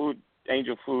 devil food,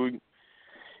 angel food.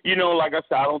 like I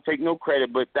said, I don't take no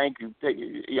credit, but thank you.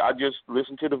 I just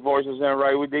listen to the voices and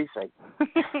write what they say.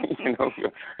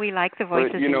 We like the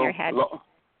voices in your head.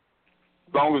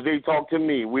 As long as they talk to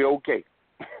me, we're okay.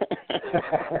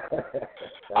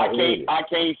 I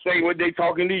can't say what they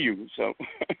talking to you. So,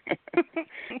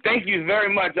 thank you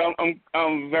very much.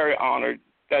 I'm very honored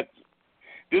that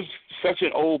this is such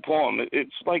an old poem.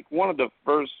 It's like one of the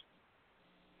first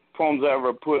poems I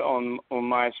ever put on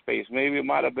MySpace. Maybe it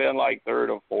might have been like third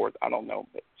or fourth. I don't know.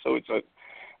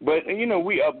 But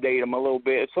we update them a little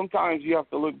bit. Sometimes you have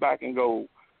to look back and go,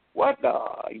 what the,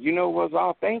 was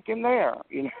I thinking there?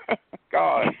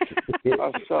 God,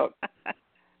 I suck.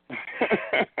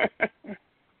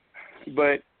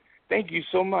 But thank you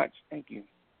so much. Thank you.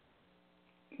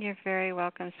 You're very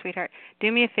welcome, sweetheart.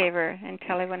 Do me a favor and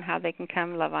tell everyone how they can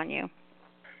come love on you.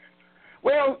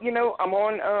 Well, I'm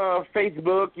on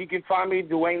Facebook. You can find me,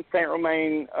 Dwayne St.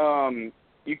 Romain.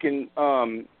 You can,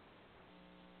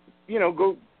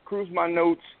 go cruise my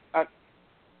notes. I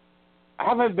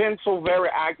haven't been so very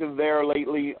active there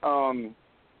lately. I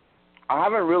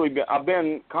haven't really been. I've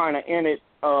been kind of in it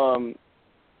on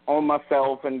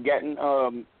myself and getting a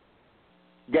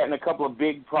couple of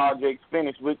big projects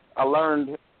finished. But I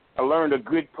learned a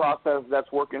good process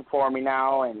that's working for me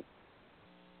now, and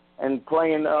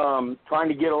playing, trying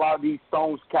to get a lot of these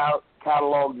songs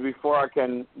cataloged before I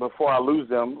lose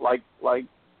them, like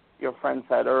your friend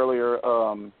said earlier,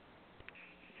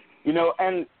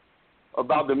 and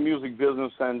about the music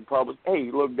business and public.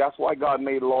 Hey, look, that's why God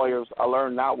made lawyers. I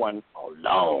learned that one a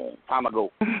long time ago.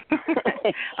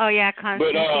 Oh yeah,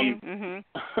 Constantine.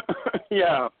 But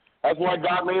yeah, that's why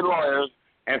God made lawyers,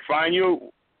 and find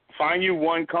you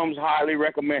one comes highly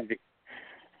recommended.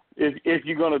 If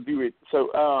you're gonna do it,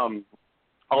 so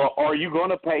or you're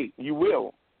gonna pay, you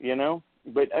will,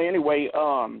 But anyway,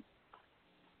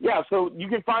 yeah. So you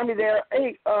can find me there.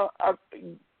 Hey,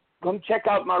 come check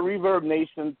out my Reverb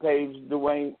Nation page,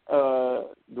 Dwayne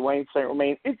St.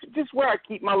 Romain. It's just where I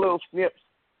keep my little snips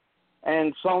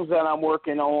and songs that I'm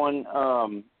working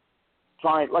on.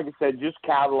 Trying, like I said, just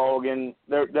cataloging.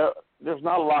 There's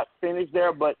not a lot finished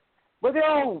there, but they're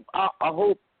all, I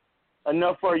hope,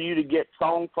 enough for you to get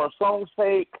for song's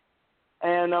sake,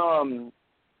 and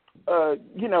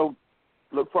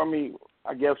look for me.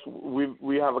 I guess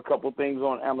we have a couple things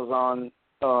on Amazon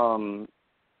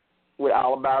with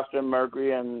Alabaster and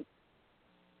Mercury and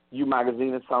U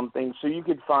Magazine or something, so you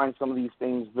could find some of these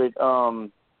things. But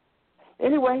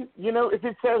anyway, if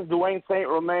it says Dwayne St.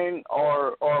 Romain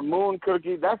or Moon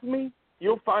Cookie, that's me.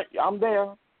 You'll find I'm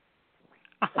there.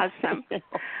 Awesome.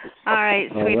 All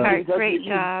right, sweetheart. Great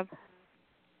job.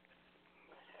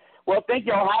 Well, thank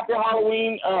y'all. Happy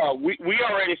Halloween. We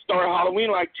already started Halloween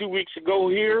like 2 weeks ago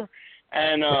here,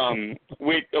 and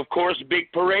with, of course,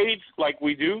 big parades like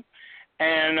we do.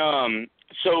 And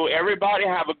so everybody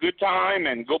have a good time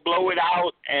and go blow it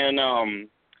out, and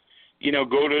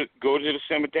go to the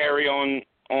cemetery on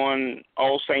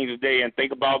All Saints Day and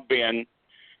think about Ben.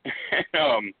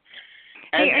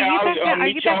 Hey, I'll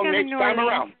meet y'all next time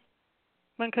around.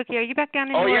 Moon Cookie, are you back down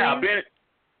in New Orleans? Oh yeah,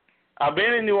 I've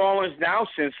been in New Orleans now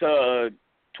since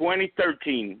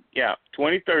 2013. Yeah,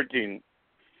 2013.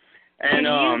 And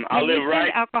I live right.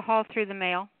 Send alcohol through the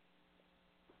mail?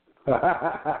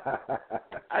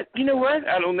 You know what?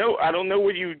 I don't know. I don't know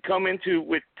what you would come into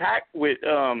with taxes,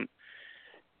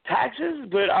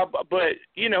 but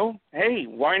hey,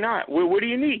 why not? What do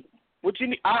you need? What you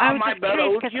need? I might better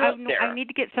hold you up there. I need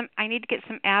to get some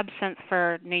absinthe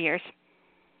for New Year's.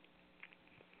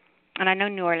 And I know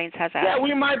New Orleans has that. Yeah,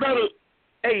 we might better.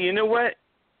 Hey, you know what?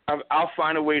 I'll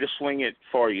find a way to swing it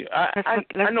for you. Let's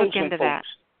know look some into folks. that.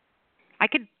 I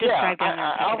could just drive down there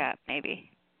and pick it up, maybe.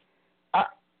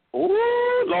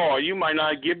 Oh, Lord, you might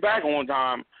not get back on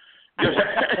time.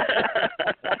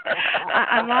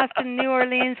 I'm lost in New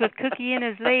Orleans with Cookie and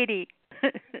his lady.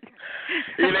 It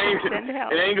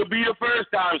ain't gonna be the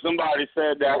first time somebody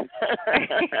said that.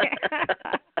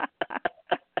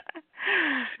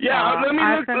 Yeah, let me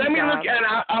look, and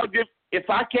I'll give. If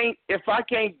I can't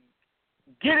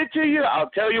get it to you, I'll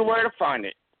tell you where to find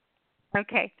it.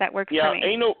 Okay, that works yeah, for me.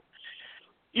 Ain't no,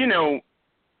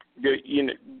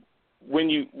 when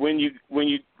you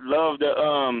love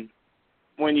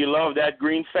when you love that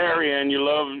green fairy and you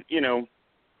love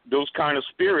those kind of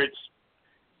spirits,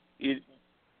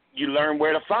 you learn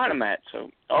where to find them at. So,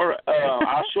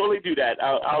 I'll surely do that.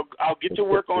 I'll get to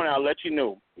work on it. I'll let you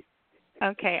know.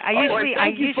 Okay. I usually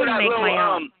make my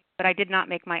own, but I did not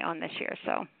make my own this year.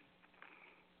 So.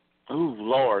 Oh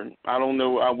Lord, I don't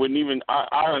know. I wouldn't even.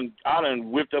 I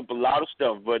done whipped up a lot of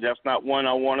stuff, but that's not one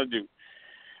I want to do.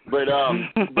 But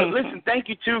but listen, thank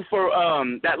you too for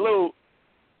that little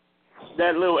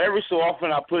that little, every so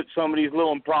often I put some of these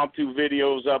little impromptu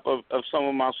videos up of some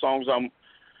of my songs.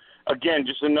 Again,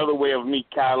 just another way of me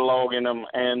cataloging them.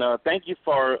 And thank you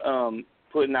for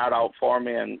putting that out for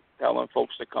me and telling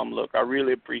folks to come look. I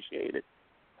really appreciate it.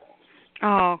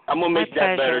 Oh, I'm going to make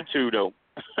that pleasure. better, too, though.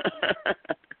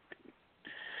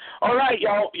 All right,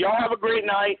 y'all. Y'all have a great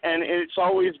night, and it's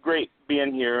always great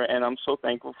being here, and I'm so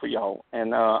thankful for y'all.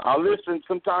 And I'll listen.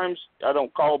 Sometimes I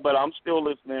don't call, but I'm still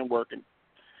listening and working.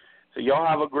 So y'all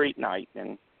have a great night,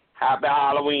 and happy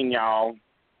Halloween, y'all.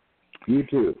 You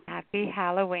too. Happy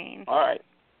Halloween. All right.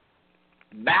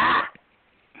 Bye.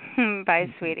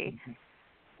 Bye, sweetie.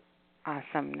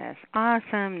 Awesomeness.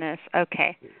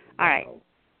 Okay. All right.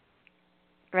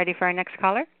 Ready for our next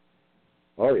caller?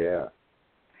 Oh, yeah.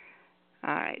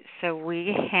 All right. So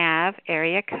we have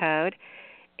area code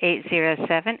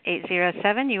 807.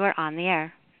 807, you are on the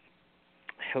air.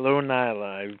 Hello,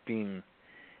 Nyla.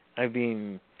 I've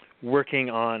been working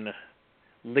on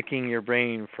licking your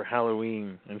brain for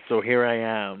Halloween, and so here I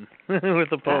am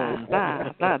with a poem.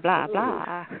 Blah, blah, blah,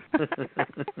 blah.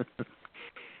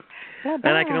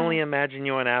 And I can only imagine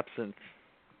you on absence.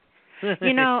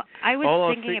 You know, I was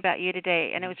All thinking about you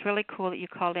today, and it was really cool that you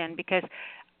called in because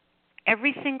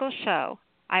every single show,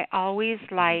 I always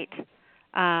light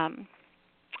one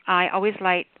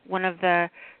of the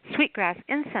sweetgrass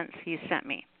incense you sent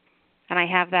me. And I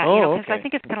have that, because I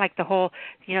think it's kind of like the whole,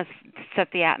 set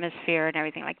the atmosphere and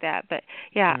everything like that. But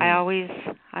yeah, I always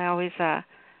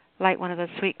light one of those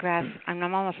sweetgrass. I'm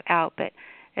almost out, but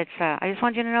it's. I just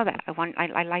wanted you to know that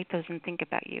I light those and think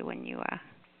about you when you.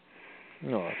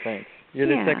 Oh, thanks. You're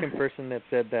the second person that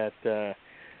said that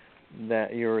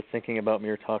that you were thinking about me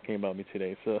or talking about me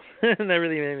today. So that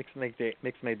really makes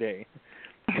my day.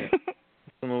 Yeah.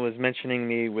 Someone was mentioning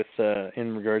me with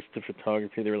in regards to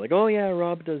photography. They were like, "Oh yeah,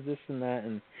 Rob does this and that,"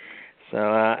 and so.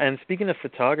 And speaking of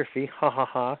photography,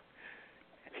 and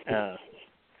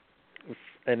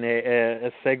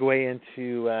a segue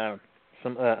into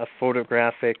a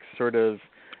photographic sort of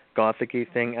gothic-y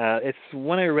thing. It's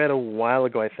one I read a while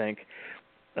ago, I think.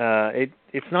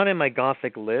 It's not in my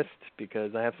gothic list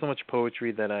because I have so much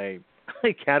poetry that I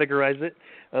categorize it.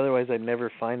 Otherwise, I'd never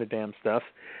find the damn stuff.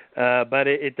 But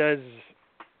it does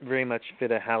very much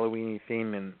fit a Halloween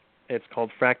theme, and it's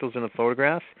called Fractals in a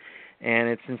Photograph, and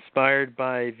it's inspired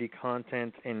by the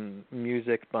content and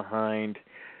music behind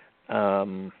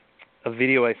a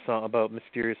video I saw about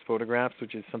mysterious photographs,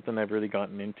 which is something I've really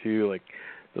gotten into, like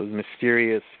those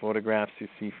mysterious photographs you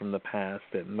see from the past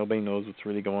that nobody knows what's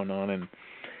really going on. And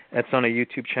it's on a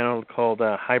YouTube channel called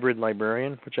Hybrid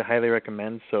Librarian, which I highly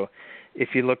recommend. So if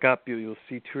you look up, you'll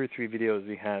see 2 or 3 videos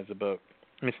he has about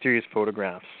mysterious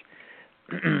photographs.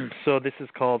 So this is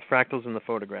called Fractals in the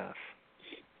Photograph.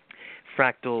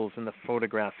 Fractals in the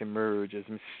photograph emerge as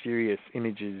mysterious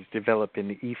images develop in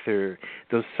the ether,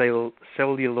 those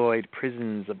celluloid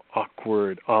prisons of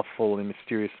awkward, awful, and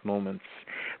mysterious moments,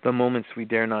 the moments we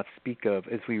dare not speak of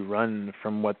as we run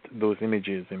from what those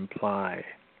images imply.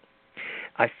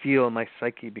 I feel my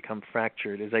psyche become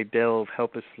fractured as I delve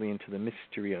helplessly into the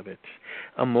mystery of it,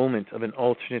 a moment of an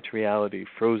alternate reality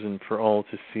frozen for all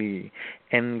to see,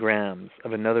 engrams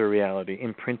of another reality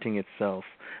imprinting itself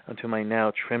onto my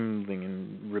now trembling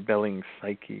and rebelling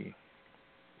psyche.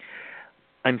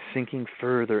 I'm sinking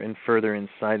further and further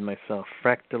inside myself,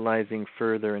 fractalizing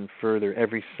further and further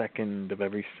every second,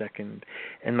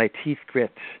 and my teeth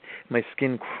grit, my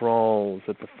skin crawls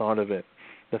at the thought of it.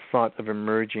 The thought of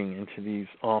emerging into these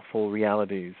awful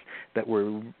realities that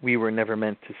we were never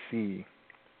meant to see.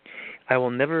 I will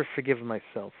never forgive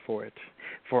myself for it,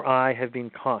 for I have been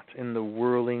caught in the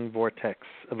whirling vortex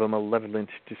of a malevolent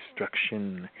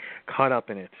destruction, caught up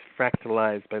in it,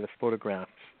 fractalized by the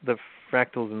photographs, the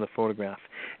fractals in the photograph,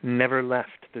 never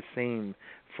left the same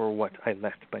for what I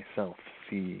let myself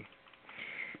see.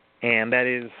 And that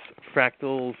is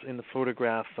Fractals in the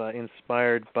Photograph,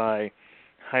 inspired by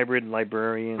Hybrid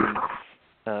Librarian's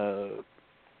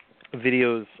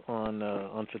videos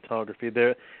on photography.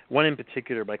 There, one in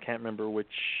particular, but I can't remember which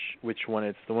one.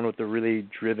 It's the one with the really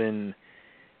driven,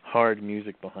 hard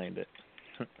music behind it.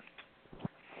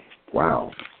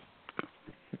 Wow.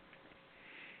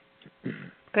 Go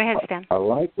ahead, Stan. I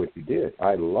like what you did.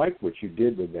 I like what you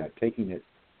did with that, taking it,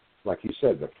 like you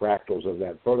said, the fractals of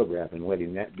that photograph and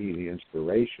letting that be the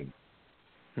inspiration.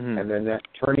 Mm-hmm. And then that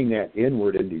turning that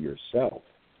inward into yourself.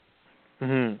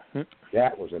 Mm-hmm.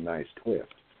 That was a nice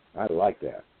twist. I like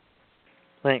that.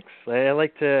 Thanks. I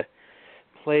like to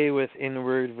play with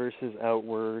inward versus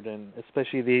outward, and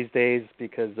especially these days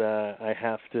because I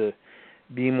have to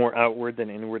be more outward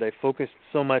than inward. I focused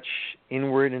so much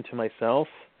inward into myself,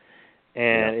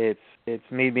 and it's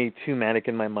made me too manic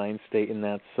in my mind state in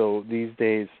that. So these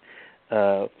days,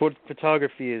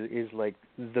 photography is like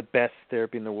the best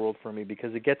therapy in the world for me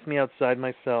because it gets me outside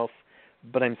myself,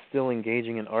 but I'm still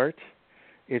engaging in art.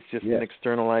 It's just an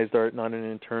externalized art, not an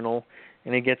internal,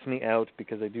 and it gets me out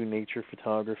because I do nature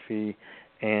photography,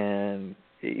 and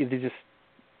it just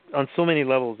on so many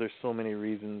levels. There's so many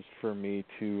reasons for me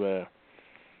to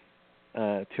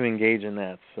engage in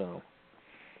that. So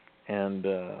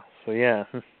yeah.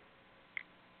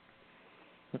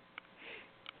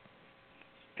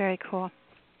 Very cool.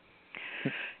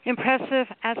 Impressive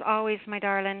as always, my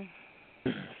darling.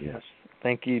 Yes.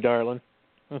 Thank you, darling.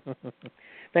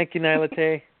 Thank you, Nyla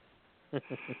Tay.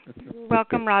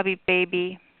 Welcome, Robbie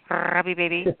baby. Robbie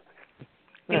baby.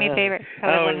 Do me a favor. Tell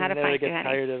everyone how to find you, honey. I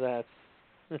tired of that.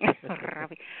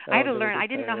 Robbie. I had to learn. I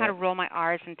didn't know how to roll my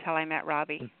R's until I met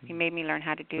Robbie. He made me learn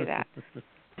how to do that.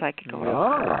 So I could go,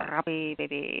 Robbie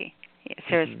baby. Yeah,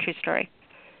 serious, true story.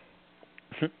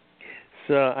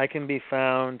 So I can be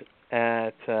found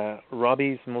at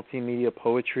Robbie's Multimedia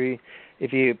Poetry.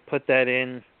 If you put that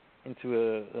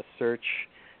into a search,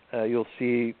 you'll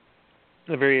see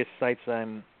the various sites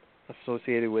I'm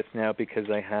associated with now because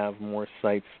I have more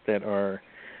sites that are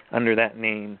under that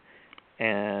name.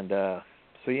 And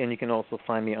and you can also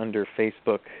find me under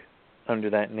Facebook under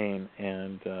that name.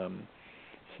 And so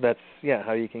that's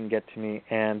how you can get to me.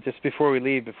 And just before we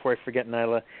leave, before I forget,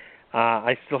 Nyla,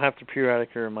 I still have to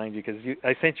periodically remind you because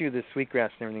I sent you the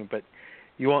sweetgrass and everything, but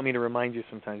you want me to remind you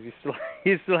sometimes.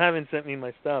 You still haven't sent me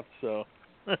my stuff, so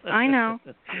I know.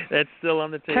 That's still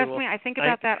on the table. Trust me, I think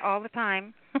about that all the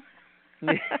time.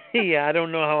 Yeah, I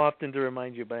don't know how often to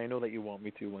remind you, but I know that you want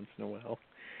me to once in a while.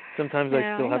 Sometimes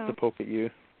I still have to poke at you.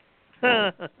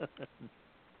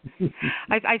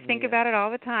 I think about it all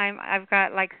the time. I've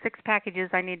got like 6 packages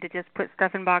I need to just put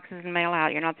stuff in boxes and mail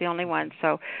out. You're not the only one.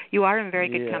 So you are in very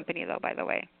good company, though, by the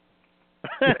way.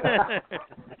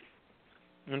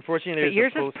 Unfortunately, but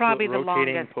yours is probably the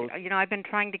longest. Post. I've been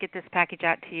trying to get this package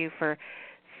out to you for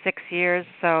 6 years,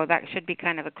 so that should be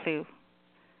kind of a clue.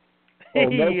 Oh,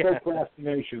 no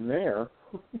procrastination there.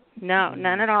 No,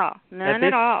 none at all. None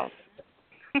at all.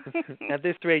 At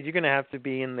this rate, you're going to have to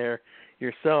be in there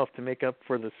yourself to make up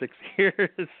for the 6 years.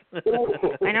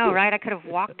 I know, right? I could have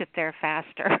walked it there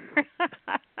faster.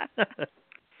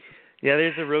 Yeah,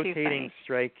 there's a rotating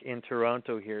strike in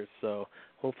Toronto here, so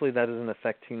hopefully that isn't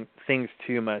affecting things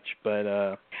too much.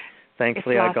 But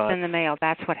thankfully, it's lost in the mail.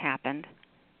 That's what happened.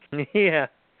 Yeah,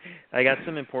 I got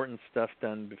some important stuff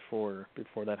done before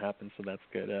that happened, so that's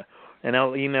good. And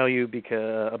I'll email you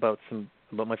about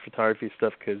my photography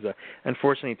stuff because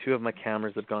unfortunately 2 of my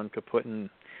cameras have gone kaput, and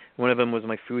one of them was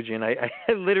my Fuji, and I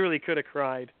literally could have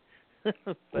cried. But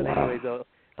anyways,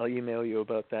 I'll email you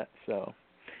about that. So,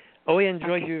 I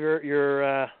enjoyed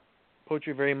your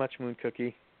poetry very much, Moon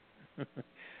Cookie. So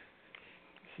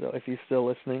if you're still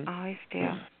listening, always do.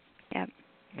 Yep.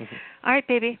 Mm-hmm. All right,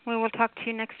 baby. We will talk to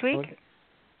you next week. Okay.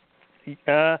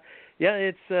 Yeah,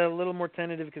 it's a little more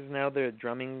tentative because now the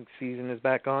drumming season is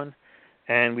back on,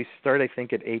 and we start I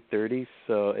think at 8:30,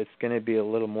 so it's going to be a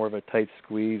little more of a tight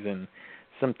squeeze, and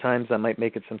sometimes I might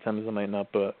make it, sometimes I might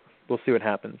not, but we'll see what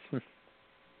happens.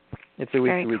 It's a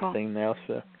week-to-week thing now,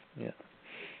 so yeah.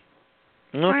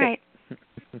 Okay. All right.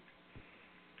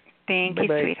 Thank you,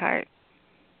 sweetheart.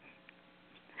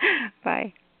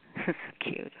 Bye. So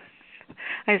cute.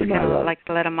 I just kind of like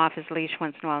to let him off his leash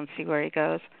once in a while and see where he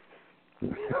goes.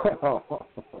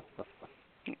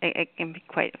 It can be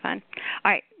quite fun.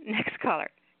 All right, next caller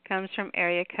comes from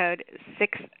area code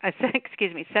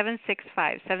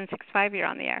 765. 765, you're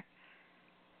on the air.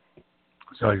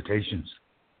 Salutations.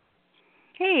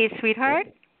 Hey, sweetheart.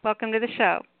 Welcome to the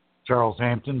show. Charles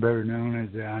Hampton, better known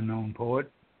as the Unknown Poet.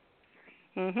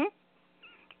 Mm-hmm.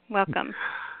 Welcome.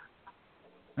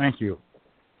 Thank you.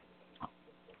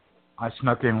 I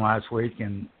snuck in last week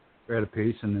and read a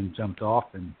piece and then jumped off,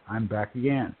 and I'm back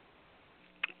again.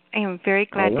 I am very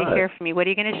glad to hear from you. What are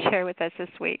you going to share with us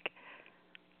this week?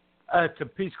 It's a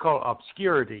piece called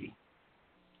Obscurity.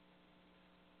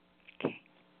 Okay.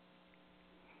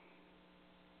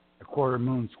 A quarter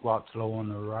moon squats low on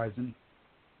the horizon.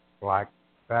 Black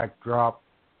backdrop,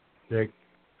 thick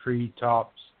tree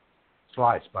tops,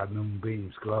 sliced by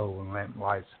moonbeams glow and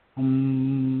lamplights.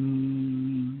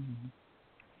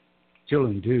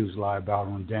 Chilling dews lie about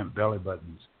on damp belly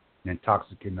buttons, an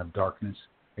intoxicant of darkness,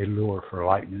 a lure for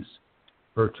lightness,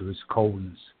 virtuous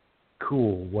coldness,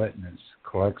 cool wetness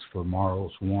collects for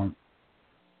morrow's warmth.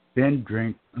 Then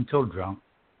drink until drunk,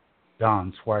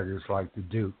 dawn swaggers like the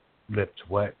dew, lips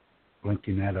wet,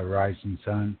 blinking at a rising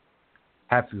sun,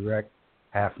 half erect,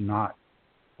 half not,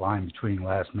 lying between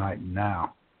last night and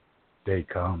now. day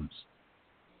comes.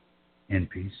 In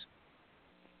peace.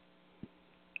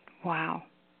 Wow.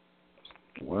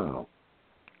 Wow.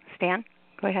 Stan,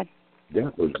 go ahead. I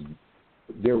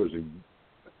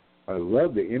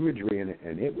love the imagery in it,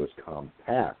 and it was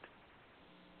compact.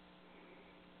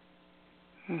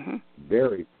 Mm-hmm.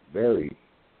 Very, very,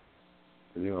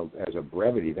 as a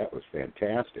brevity, that was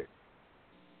fantastic.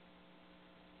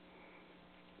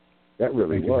 That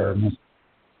really was.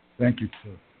 Thank you,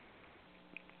 sir.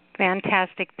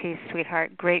 Fantastic piece,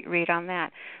 sweetheart. Great read on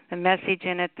that. The message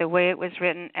in it, the way it was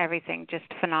written, everything, just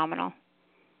phenomenal.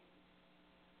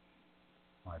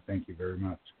 All right, thank you very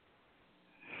much.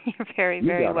 You're very,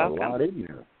 very welcome. You got a lot in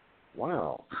there.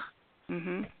 Wow.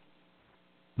 Mhm.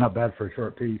 Not bad for a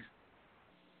short piece.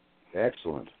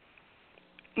 Excellent.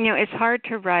 It's hard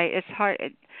to write. It's hard.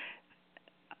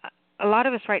 A lot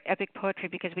of us write epic poetry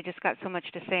because we just got so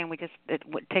much to say, and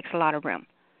it takes a lot of room.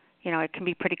 It can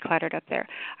be pretty cluttered up there.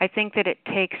 I think that it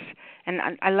takes, and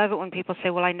I love it when people say,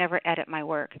 well, I never edit my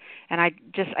work. And I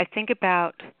think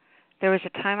about, there was a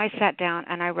time I sat down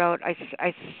and I wrote, I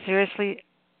seriously,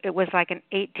 it was like an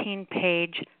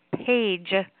 18-page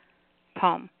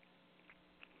poem,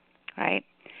 right?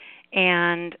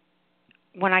 And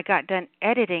when I got done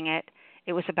editing it,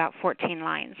 it was about 14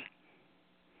 lines.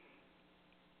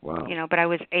 Wow. But I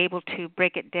was able to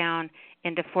break it down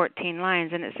into 14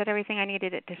 lines, and it said everything I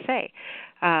needed it to say.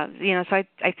 So I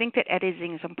think that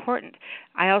editing is important.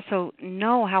 I also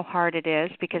know how hard it is,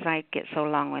 because I get so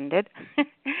long-winded,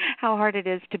 how hard it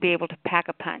is to be able to pack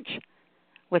a punch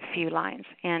with few lines.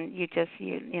 And you did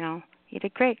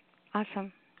great.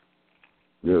 Awesome.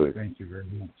 Really? Thank you very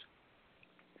much.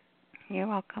 You're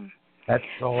welcome. That's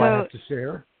all I have to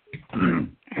share.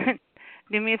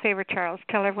 Do me a favor, Charles.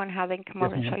 Tell everyone how they can come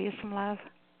over and show you some love.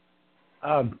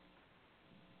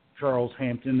 Charles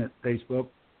Hampton at Facebook,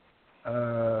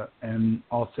 and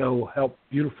also help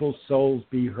beautiful souls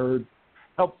be heard.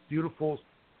 Help beautiful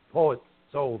poets'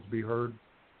 souls be heard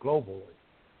globally.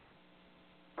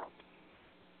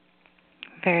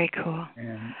 Very cool.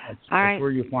 And that's right.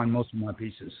 where you'll find most of my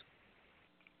pieces.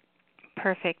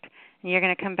 Perfect. And you're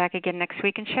going to come back again next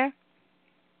week and share?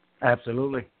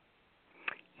 Absolutely.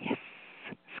 Yes.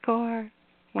 Score.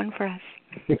 One for us.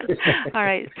 All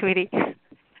right, sweetie.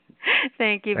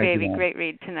 Thank you, baby. You, great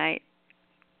read tonight.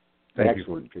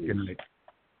 Excellent. Good night.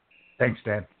 Thanks,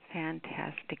 Dad.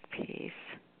 Fantastic piece.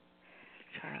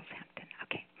 Charles Hampton.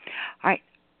 Okay. All right.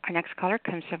 Our next caller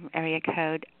comes from area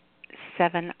code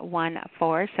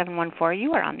 714. 714,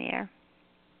 you are on the air.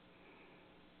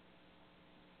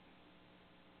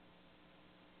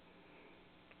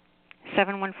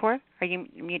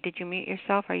 Did you mute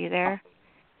yourself? Are you there?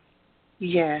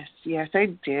 Yes, I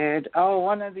did. Oh,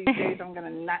 one of these days I'm going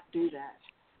to not do that.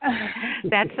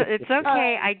 It's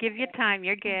okay. I give you time.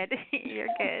 You're good. You're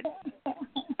good.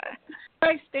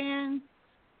 Hi, Stan.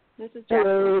 This is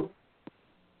Hello. Jacqueline.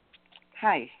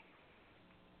 Hi.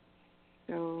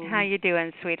 So, how you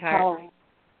doing, sweetheart? Oh,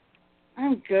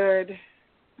 I'm good.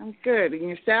 And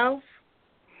yourself?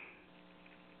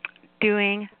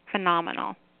 Doing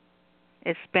phenomenal.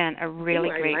 It's been a really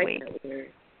great week. That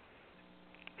word.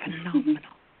 Phenomenal.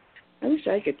 I wish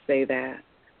I could say that.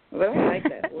 But I like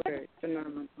that word,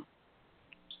 phenomenal.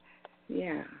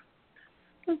 Yeah.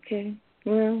 Okay.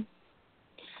 Well,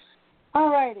 all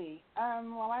righty.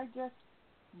 Well, I just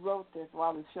wrote this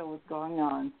while the show was going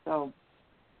on, so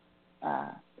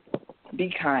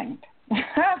be kind.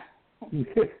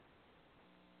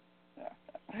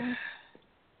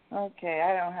 Okay,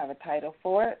 I don't have a title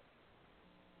for it.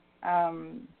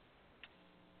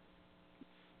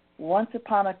 Once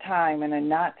upon a time in a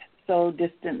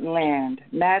not-so-distant land,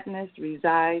 madness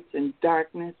resides in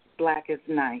darkness black as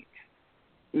night.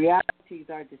 Realities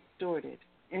are distorted.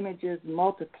 Images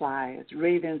multiply as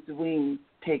ravens' wings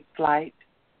take flight.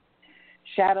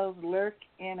 Shadows lurk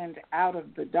in and out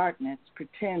of the darkness,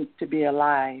 pretends to be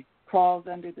alive, crawls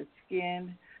under the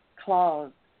skin,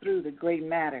 claws through the gray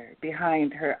matter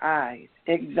behind her eyes,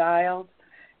 exiled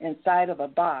inside of a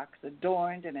box,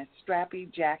 adorned in a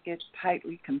strappy jacket,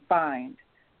 tightly confined,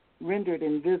 rendered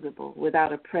invisible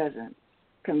without a presence,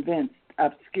 convinced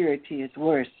obscurity is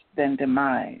worse than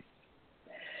demise.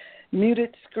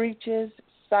 Muted screeches,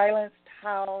 silenced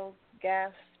howls,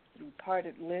 gasps through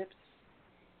parted lips,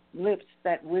 lips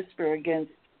that whisper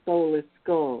against soulless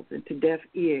skulls into deaf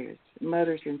ears,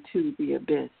 mutters into the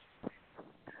abyss.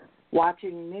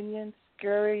 Watching minions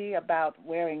scurry about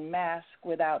wearing masks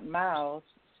without mouths,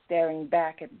 staring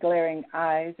back at glaring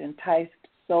eyes, enticed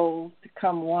souls to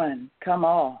come one, come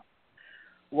all.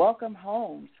 Welcome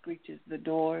home, screeches the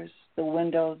doors, the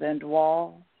windows and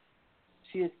walls.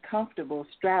 She is comfortable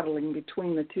straddling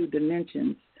between the two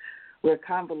dimensions, where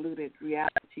convoluted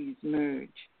realities merge,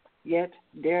 yet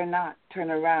dare not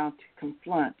turn around to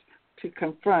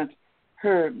confront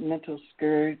her mental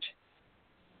scourge.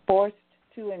 Forced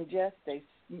to ingest a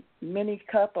mini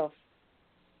cup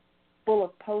full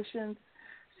of potions,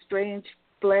 strange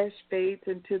flesh fades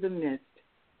into the mist.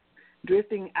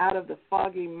 Drifting out of the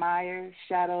foggy mire,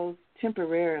 shadows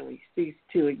temporarily cease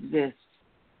to exist.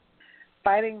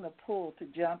 Fighting the pull to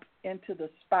jump into the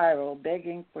spiral,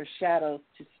 begging for shadows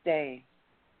to stay.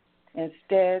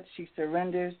 Instead, she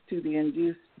surrenders to the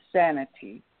induced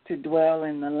sanity to dwell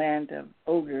in the land of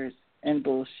ogres and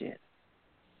bullshit.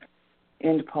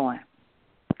 End poem.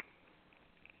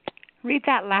 Read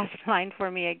that last line for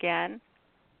me again.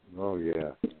 Oh,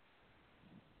 yeah.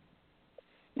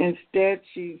 Instead,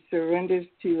 she surrenders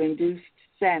to induced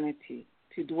sanity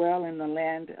to dwell in the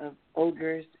land of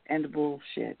ogres and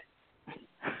bullshit.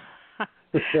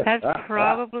 That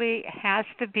probably has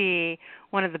to be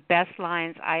one of the best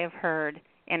lines I have heard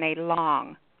in a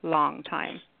long, long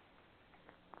time.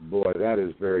 Boy, that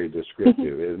is very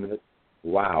descriptive, isn't it?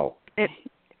 Wow.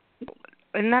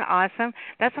 Isn't that awesome?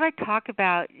 That's what I talk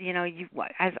about. You know,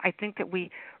 as I think that we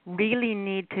really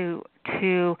need to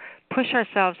push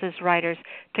ourselves as writers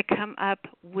to come up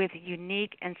with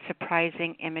unique and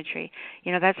surprising imagery.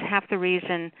 You know, that's half the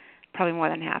reason, probably more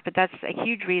than half, but that's a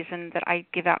huge reason that I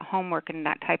give out homework and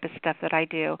that type of stuff that I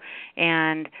do,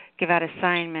 and give out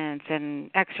assignments and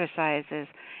exercises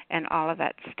and all of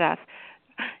that stuff,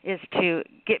 is to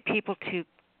get people to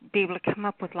be able to come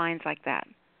up with lines like that.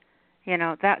 You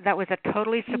know, that was a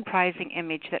totally surprising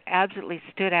image that absolutely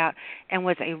stood out and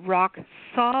was a rock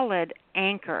solid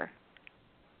anchor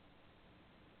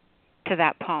to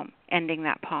that poem, ending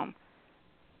that poem.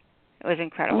 It was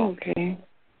incredible.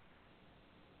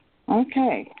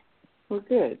 Okay. Well,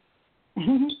 good.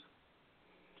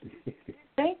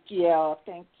 Thank y'all.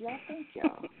 Thank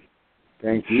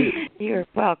you. You're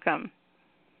welcome.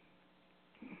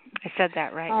 I said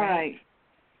that right, All right?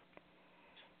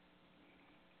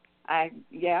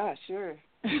 Yeah, sure.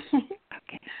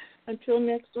 Okay. Until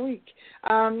next week.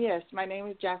 Yes, my name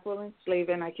is Jacqueline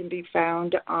Slavin. I can be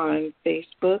found on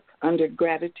Facebook under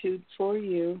Gratitude for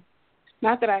You.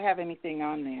 Not that I have anything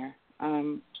on there,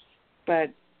 but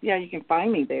yeah, you can find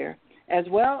me there, as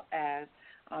well as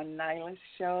on Nyla's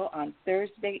show on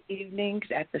Thursday evenings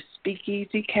at the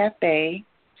SpeakEasy Cafe,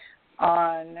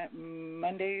 on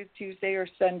Monday, Tuesday, or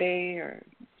Sunday, or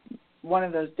one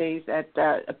of those days at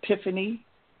Epiphany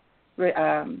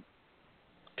Radio,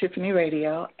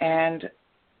 and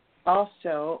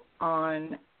also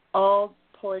on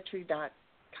allpoetry.com.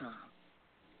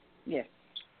 Yes.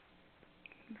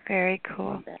 Very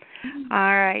cool. All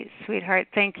right, sweetheart.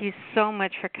 Thank you so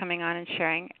much for coming on and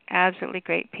sharing. Absolutely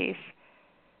great piece.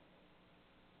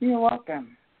 You're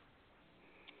welcome.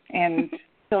 And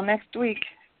until next week.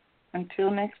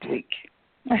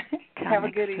 Have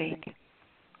a good evening.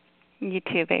 You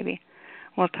too, baby.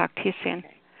 We'll talk to you soon.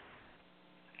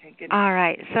 Okay, good. All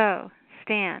right, so,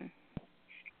 Stan.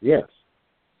 Yes.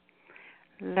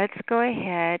 Let's go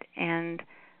ahead and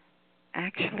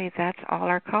actually, that's all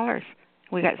our callers.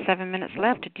 We got 7 minutes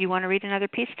left. Do you want to read another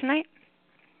piece tonight?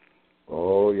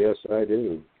 Oh, yes, I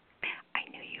do. I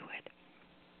knew you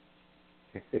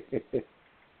would.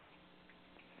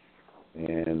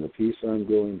 And the piece I'm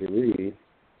going to read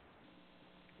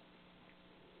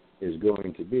is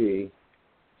going to be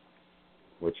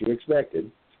what you expected.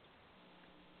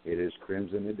 It is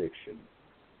Crimson Addiction.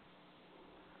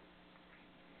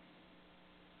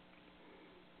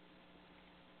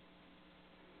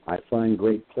 I find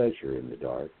great pleasure in the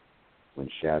dark when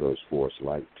shadows force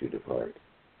light to depart.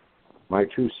 My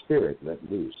true spirit let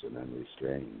loose and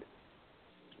unrestrained.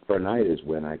 For night is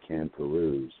when I can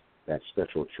peruse that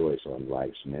special choice on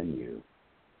life's menu,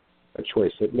 a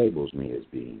choice that labels me as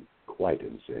being quite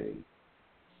insane.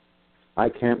 I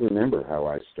can't remember how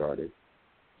I started,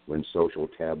 when social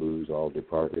taboos all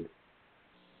departed,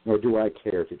 nor do I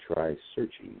care to try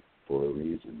searching for a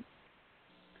reason.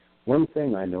 One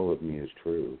thing I know of me is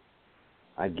true.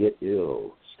 I get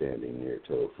ill standing near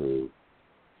tofu,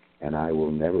 and I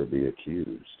will never be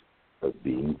accused of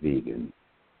being vegan.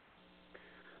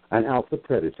 An alpha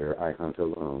predator I hunt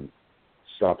alone,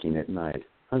 stalking at night,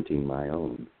 hunting my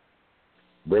own,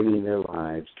 bringing their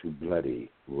lives to bloody,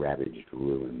 ravaged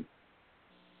ruin.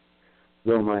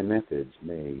 Though my methods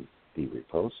may be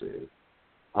repulsive,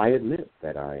 I admit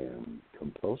that I am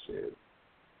compulsive.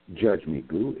 Judge me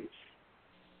ghoulish,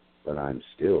 but I'm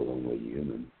still only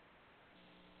human.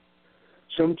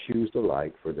 Some choose the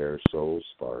light for their soul's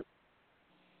spark.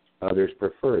 Others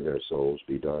prefer their souls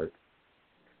be dark.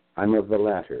 I'm of the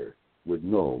latter, with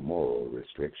no moral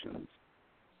restrictions.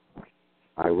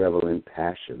 I revel in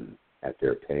passion at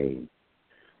their pain,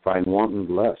 find wanton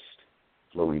lust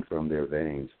flowing from their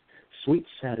veins, sweet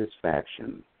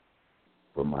satisfaction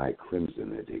for my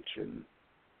crimson addiction.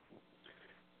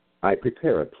 I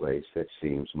prepare a place that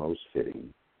seems most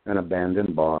fitting, an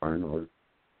abandoned barn or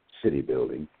city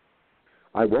building.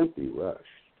 I won't be rushed,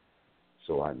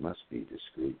 so I must be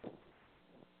discreet.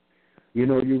 You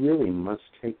know, you really must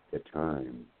take the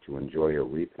time to enjoy a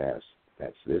repast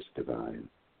that's this divine,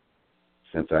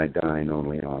 since I dine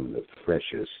only on the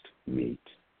freshest meat.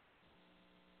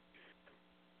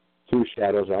 Through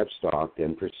shadows I've stalked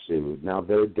and pursued, now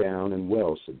they're down and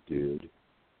well subdued.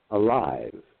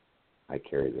 Alive, I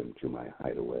carry them to my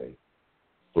hideaway.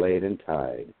 Flayed and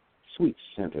tied, sweet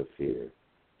scent of fear,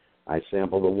 I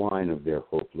sample the wine of their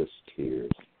hopeless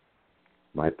tears,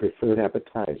 my preferred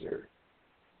appetizer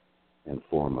and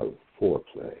form of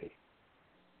foreplay.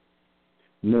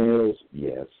 Males,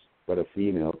 yes, but a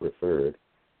female preferred,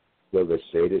 though the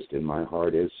sadist in my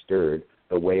heart is stirred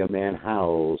the way a man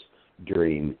howls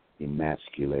during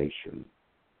emasculation.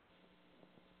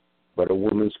 But a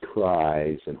woman's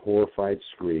cries and horrified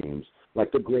screams,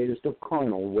 like the greatest of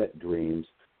carnal wet dreams,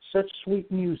 such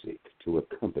sweet music to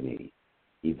accompany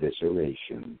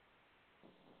evisceration.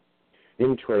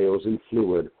 Entrails and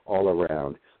fluid all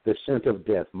around, the scent of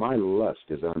death, my lust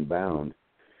is unbound.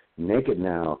 Naked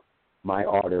now, my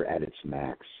ardor at its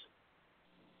max.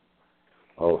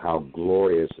 Oh, how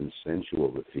glorious and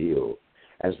sensual the feel,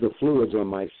 as the fluids on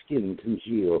my skin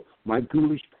congeal, my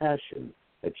ghoulish passion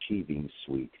achieving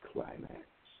sweet climax.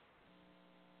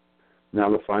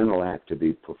 Now the final act to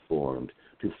be performed,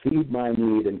 to feed my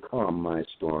need and calm my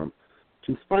storm,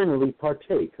 to finally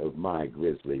partake of my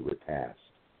grisly repast.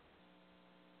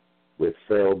 With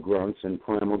fell grunts and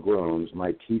primal groans,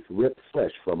 my teeth rip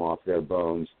flesh from off their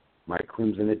bones, my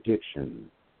crimson addiction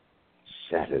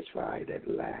satisfied at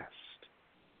last.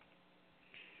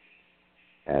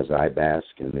 As I bask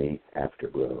in the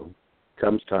afterglow,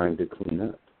 comes time to clean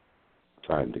up,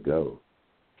 time to go.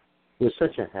 With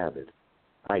such a habit,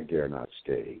 I dare not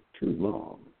stay too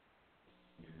long.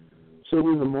 So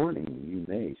in the morning you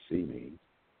may see me,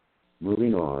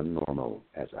 moving on normal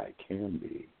as I can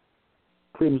be.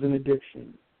 Crimson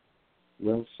addiction,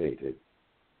 well sated,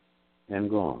 and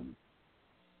gone.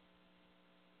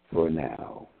 For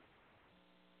now,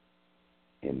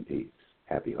 in peace.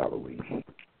 Happy Halloween.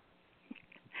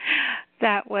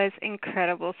 That was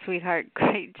incredible, sweetheart.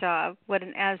 Great job. What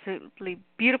an absolutely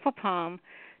beautiful poem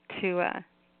to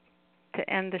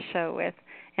end the show with.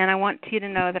 And I want you to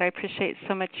know that I appreciate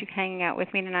so much you hanging out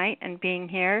with me tonight and being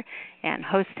here and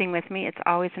hosting with me. It's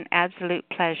always an absolute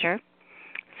pleasure.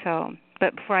 So,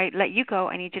 but before I let you go,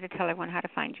 I need you to tell everyone how to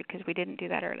find you because we didn't do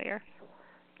that earlier.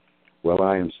 Well,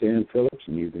 I am Stan Phillips,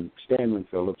 and you can Stanley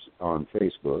Phillips on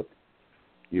Facebook.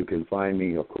 You can find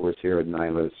me, of course, here at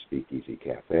Nyla's Speakeasy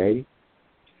Cafe.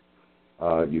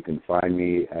 You can find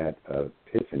me at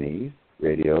Epiphany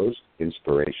Radio's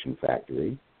Inspiration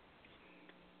Factory.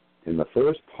 In the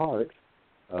first part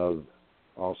of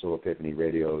also Epiphany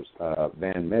Radio's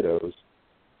Van Meadows,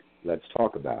 Let's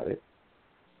Talk About It.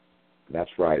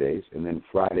 That's Fridays. And then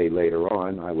Friday later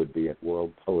on, I would be at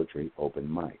World Poetry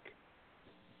Open Mic.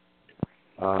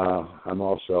 I'm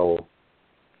also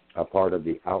a part of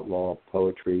the Outlaw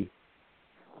Poetry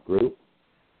group,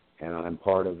 and I'm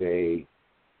part of a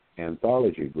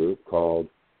anthology group called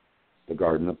The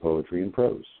Garden of Poetry and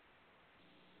Prose.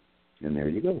 And there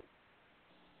you go.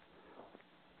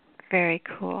 Very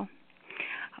cool.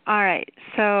 All right,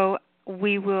 so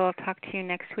we will talk to you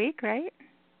next week, right?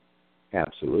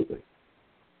 Absolutely.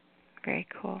 Very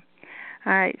cool.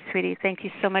 All right, sweetie, thank you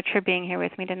so much for being here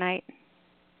with me tonight.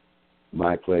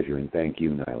 My pleasure, and thank you,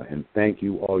 Nyla. And thank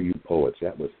you, all you poets.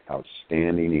 That was an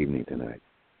outstanding evening tonight.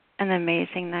 An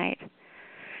amazing night.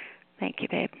 Thank you,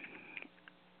 babe.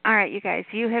 All right, you guys,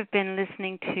 you have been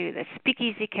listening to the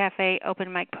Speakeasy Cafe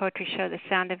Open Mic Poetry Show, The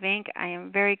Sound of Ink. I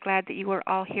am very glad that you were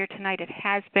all here tonight. It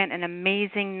has been an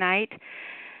amazing night.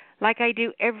 Like I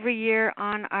do every year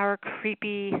on our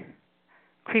creepy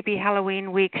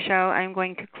Halloween week show, I'm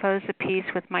going to close the piece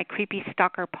with my creepy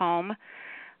stalker poem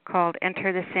called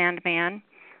Enter the Sandman.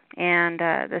 And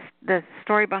the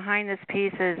story behind this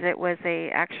piece is it was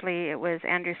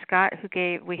Andrew Scott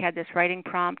we had this writing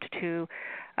prompt to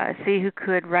see who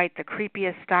could write the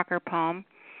creepiest stalker poem.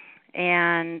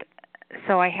 And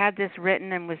so I had this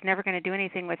written and was never going to do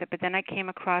anything with it, but then I came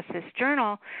across this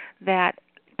journal that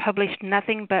published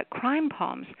nothing but crime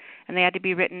poems, and they had to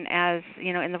be written as,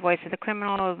 in the voice of the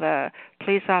criminal, the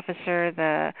police officer,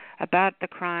 about the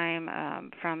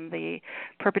crime, from the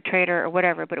perpetrator or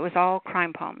whatever, but it was all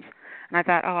crime poems. And I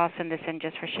thought, I'll send this in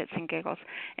just for shits and giggles.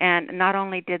 And not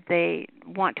only did they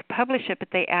want to publish it, but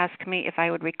they asked me if I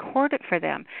would record it for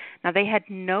them. Now, they had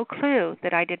no clue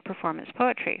that I did performance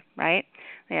poetry, right?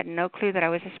 They had no clue that I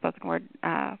was a spoken word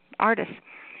artist.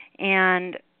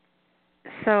 And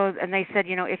so, and they said,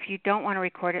 if you don't want to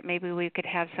record it, maybe we could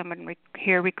have someone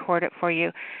here record it for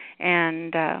you,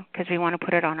 and because we want to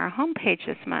put it on our homepage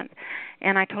this month.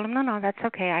 And I told them, no, that's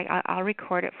okay. I'll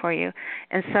record it for you.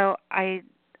 And so I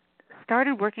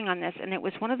started working on this, and it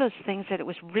was one of those things that it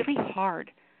was really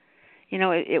hard.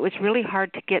 It was really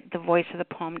hard to get the voice of the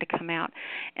poem to come out.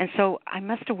 And so I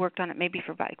must have worked on it maybe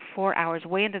for about 4 hours,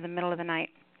 way into the middle of the night.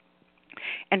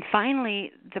 And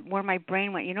finally, where my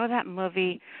brain went, that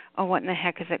movie, what in the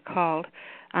heck is it called,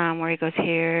 where he goes,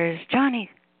 here's Johnny,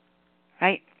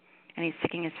 right? And he's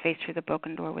sticking his face through the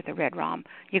broken door with a red rom.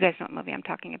 You guys know what movie I'm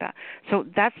talking about. So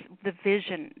that's the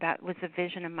vision. That was the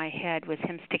vision in my head, was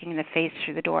him sticking the face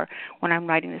through the door when I'm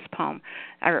writing this poem,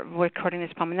 or recording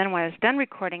this poem. And then when I was done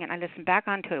recording it, I listened back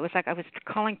onto it. It was like I was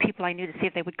calling people I knew to see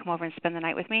if they would come over and spend the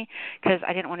night with me, because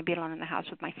I didn't want to be alone in the house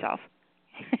with myself.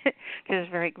 Because it's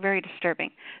very, very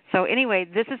disturbing. So anyway,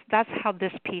 that's how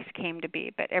this piece came to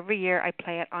be. But every year I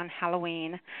play it on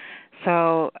Halloween.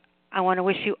 So I want to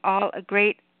wish you all a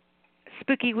great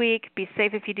spooky week. Be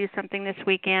safe if you do something this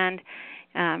weekend.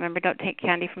 Remember, don't take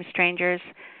candy from strangers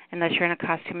unless you're in a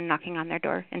costume and knocking on their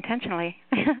door intentionally.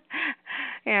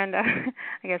 And I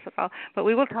guess that's all. But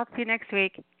we will talk to you next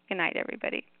week. Good night,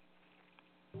 everybody.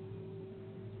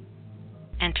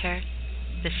 Enter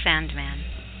the Sandman.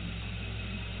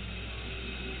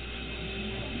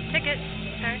 Ticket,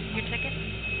 sir. Your ticket.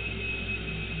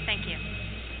 Thank you.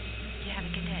 You have a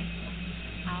good day.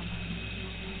 I'll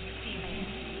see you later.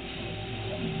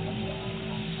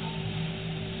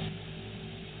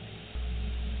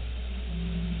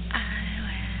 I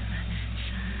wear my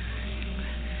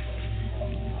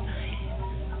sunglasses.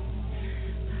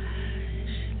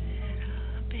 Hush,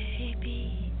 little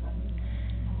baby.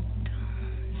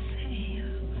 Don't say a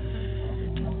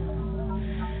word.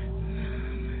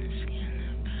 Mama's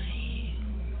gonna buy you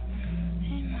a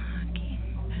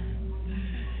mockingbird.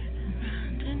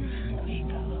 Round and round we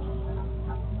go.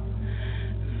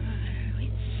 Where we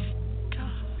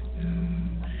start,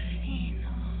 nobody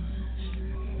knows.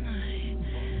 I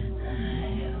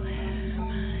wear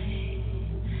my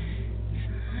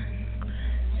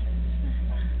sunglasses.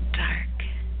 Dark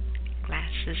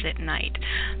glasses at night.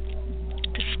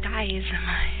 Disguise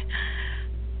my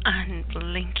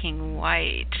unblinking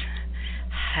white.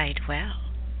 Hide well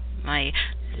my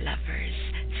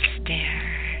lover's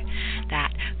stare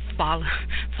that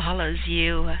follows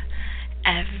you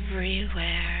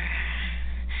everywhere.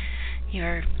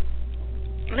 Your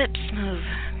lips move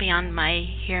beyond my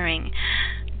hearing,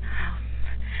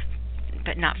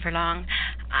 but not for long.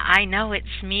 I know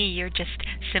it's me you're just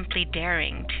simply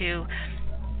daring to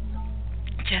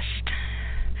just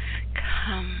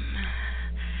come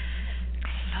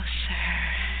closer,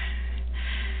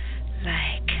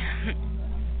 like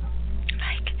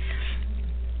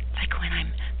when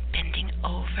I'm bending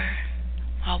over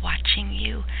while watching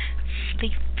you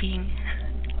sleeping.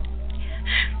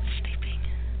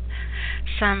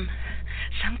 Some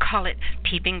call it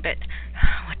peeping, but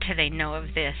what do they know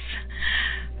of this?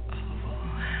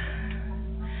 Oh,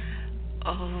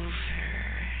 over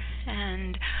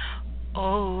and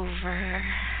over,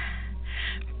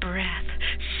 breath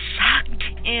sucked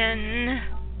in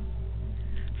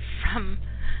from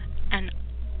an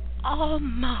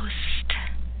almost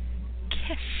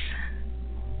kiss.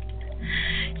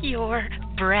 Your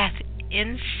breath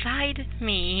inside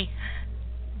me.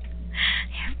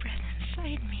 Your breath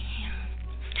inside me.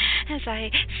 As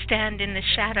I stand in the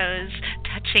shadows,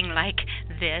 touching like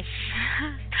this,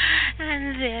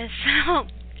 and this,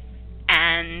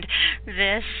 and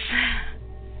this.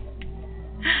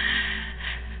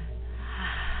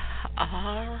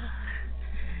 All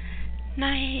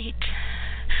night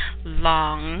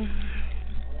long,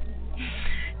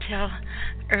 till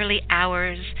early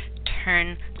hours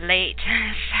turn late.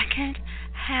 Second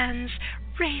hands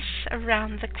race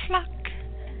around the clock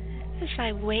as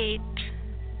I wait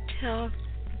till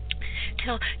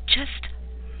just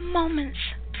moments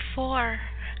before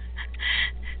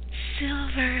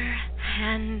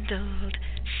silver-handled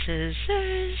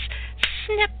scissors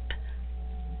snip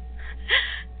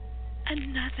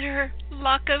another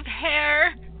lock of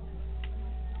hair,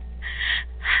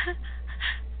 and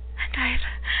I've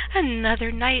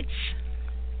another night's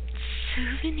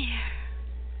souvenir.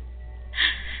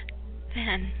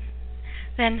 Then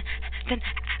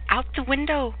out the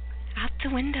window, as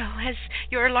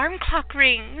your alarm clock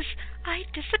rings, I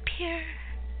disappear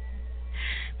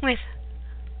with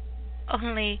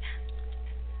only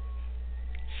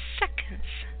seconds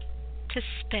to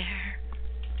spare.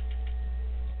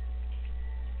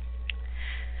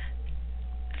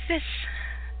 This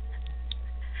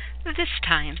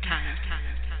time.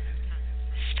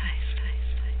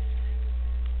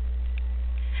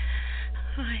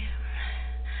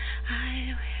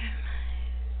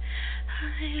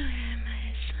 I wear my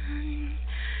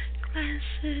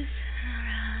sunglasses,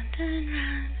 round and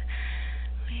round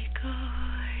we go.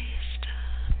 Where you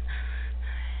stop?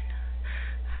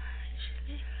 Hush,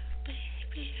 little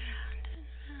baby, round and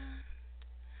round.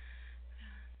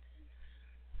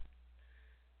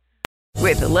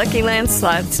 With the Lucky Land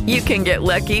Slots, you can get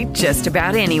lucky just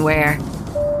about anywhere.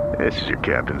 This is your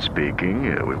captain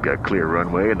speaking. We've got clear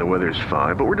runway and the weather's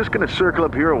fine, but we're just going to circle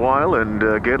up here a while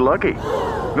and get lucky.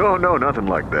 No, nothing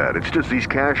like that. It's just these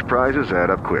cash prizes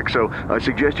add up quick. So I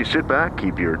suggest you sit back,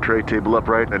 keep your tray table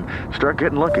upright, and start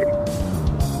getting lucky.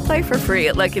 Play for free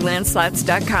at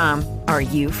LuckyLandSlots.com. Are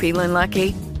you feeling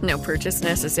lucky? No purchase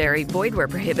necessary. Void where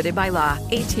prohibited by law.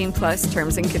 18+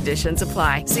 terms and conditions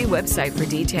apply. See website for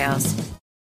details.